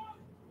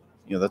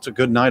that's a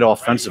good night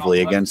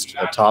offensively against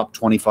a top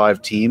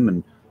 25 team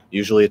and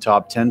usually a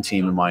top 10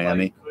 team in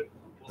Miami.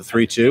 The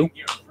 3-2,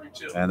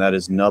 and that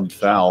is nubbed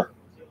foul.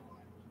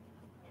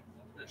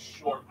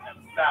 Short and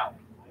foul.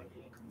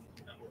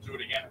 And we'll do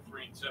it again at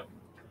 3-2.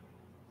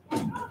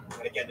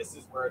 And again, this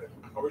is where the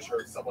composure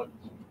of someone,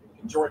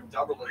 Jordan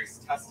Dubberly, is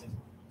tested.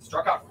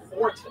 Struck out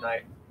 4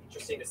 tonight.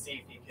 Interesting to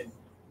see if he can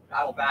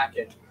battle back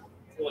and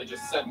really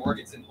just send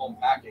Morganson home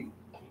packing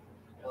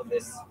on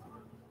this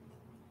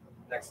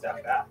next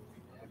at bat.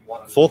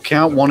 Full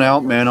count, 1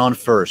 out, man on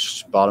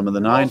first. Bottom of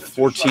the ninth,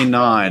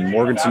 14-9.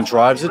 Morganson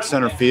drives it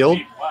center field.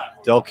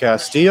 Del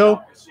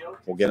Castillo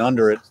will get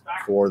under it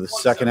for the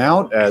second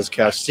out as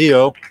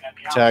Castillo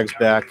tags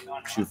back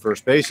to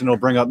first base, and he'll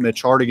bring up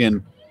Mitch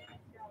Hardigan.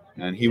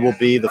 And he will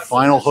be the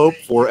final hope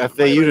for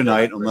FAU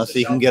tonight unless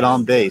he can get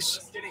on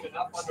base.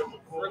 under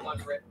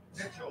it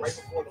right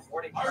before the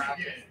morning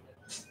crash.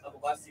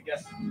 Nonetheless, you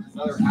get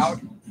another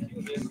out.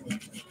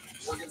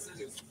 Morganson,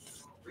 who's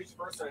reached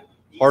first and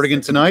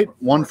Hardigan tonight,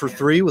 1 for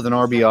 3 with an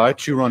RBI,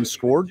 2 runs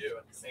scored.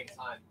 at the same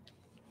time.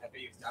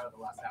 FAU's down to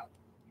the last out.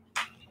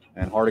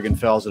 And Hardigan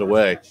fouls it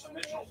away.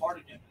 Mitchell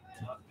Hardigan,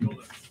 left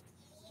fielder,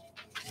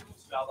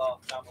 fouled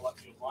off down the left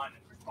field line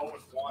and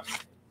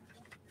 0-1.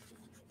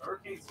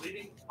 Hurricanes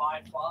leading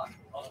 5-5,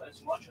 up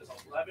as much as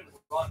 11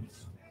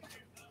 runs.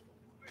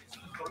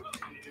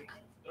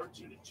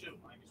 13-2.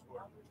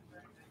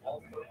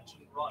 All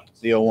 13 runs.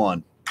 The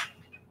 0-1.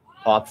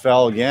 Pop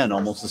foul again,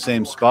 almost the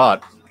same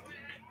spot. The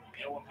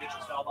 0-1 pitch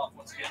is fouled off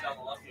once again down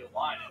the left field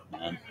line.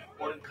 And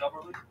Gordon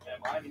Cumberland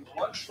and Miami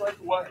 1 strike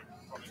away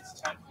from its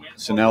 10th win.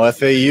 So now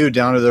FAU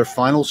down to their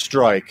final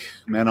strike.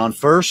 Men on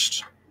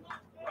first.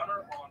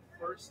 Runner on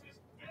first is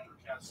Victor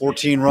Castillo.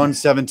 14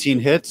 runs, 17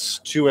 hits,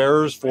 2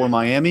 errors for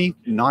Miami,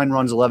 9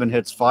 runs, 11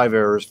 hits, 5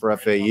 errors for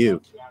FAU.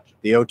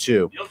 The 0-2. The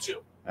 0-2.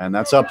 And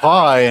that's up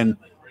high, and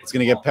it's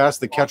going to get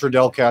past the catcher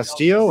Del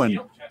Castillo, and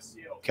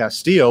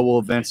Castillo will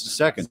advance to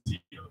second.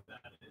 Reaches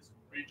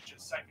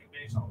second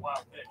base on a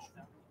wild pitch.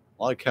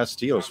 A lot of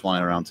Castillos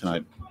flying around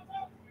tonight.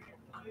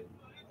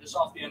 Just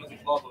off the end of the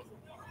glove of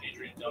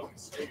Adrian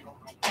Douglas. You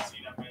don't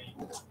see that many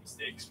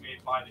mistakes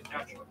made by the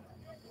catcher. One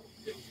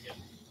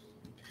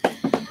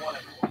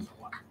every once in a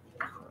while.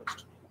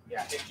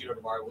 Yeah, I think Gino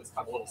DeMar was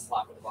kind of a little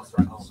slack with the bus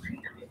ride home.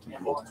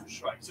 And 2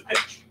 strikes. A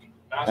pitch.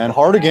 And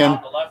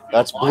Hardigan,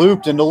 that's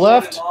blooped into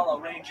left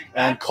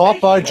and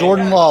caught by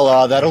Jordan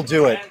Lala. That'll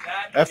do it.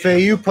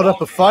 FAU put up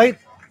a fight,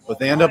 but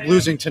they end up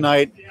losing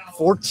tonight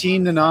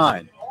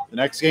 14-9. The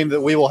next game that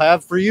we will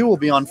have for you will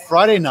be on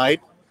Friday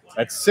night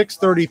at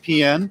 6:30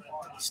 p.m.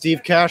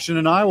 Steve Cashin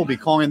and I will be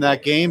calling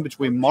that game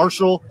between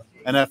Marshall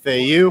and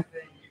FAU.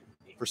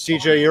 For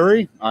CJ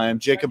Uri, I am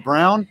Jacob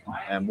Brown,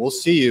 and we'll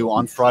see you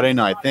on Friday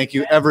night. Thank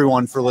you,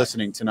 everyone, for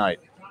listening tonight.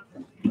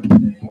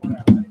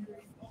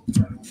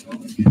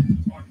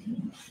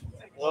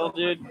 Well,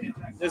 dude,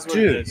 this is what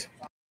Dude. it is.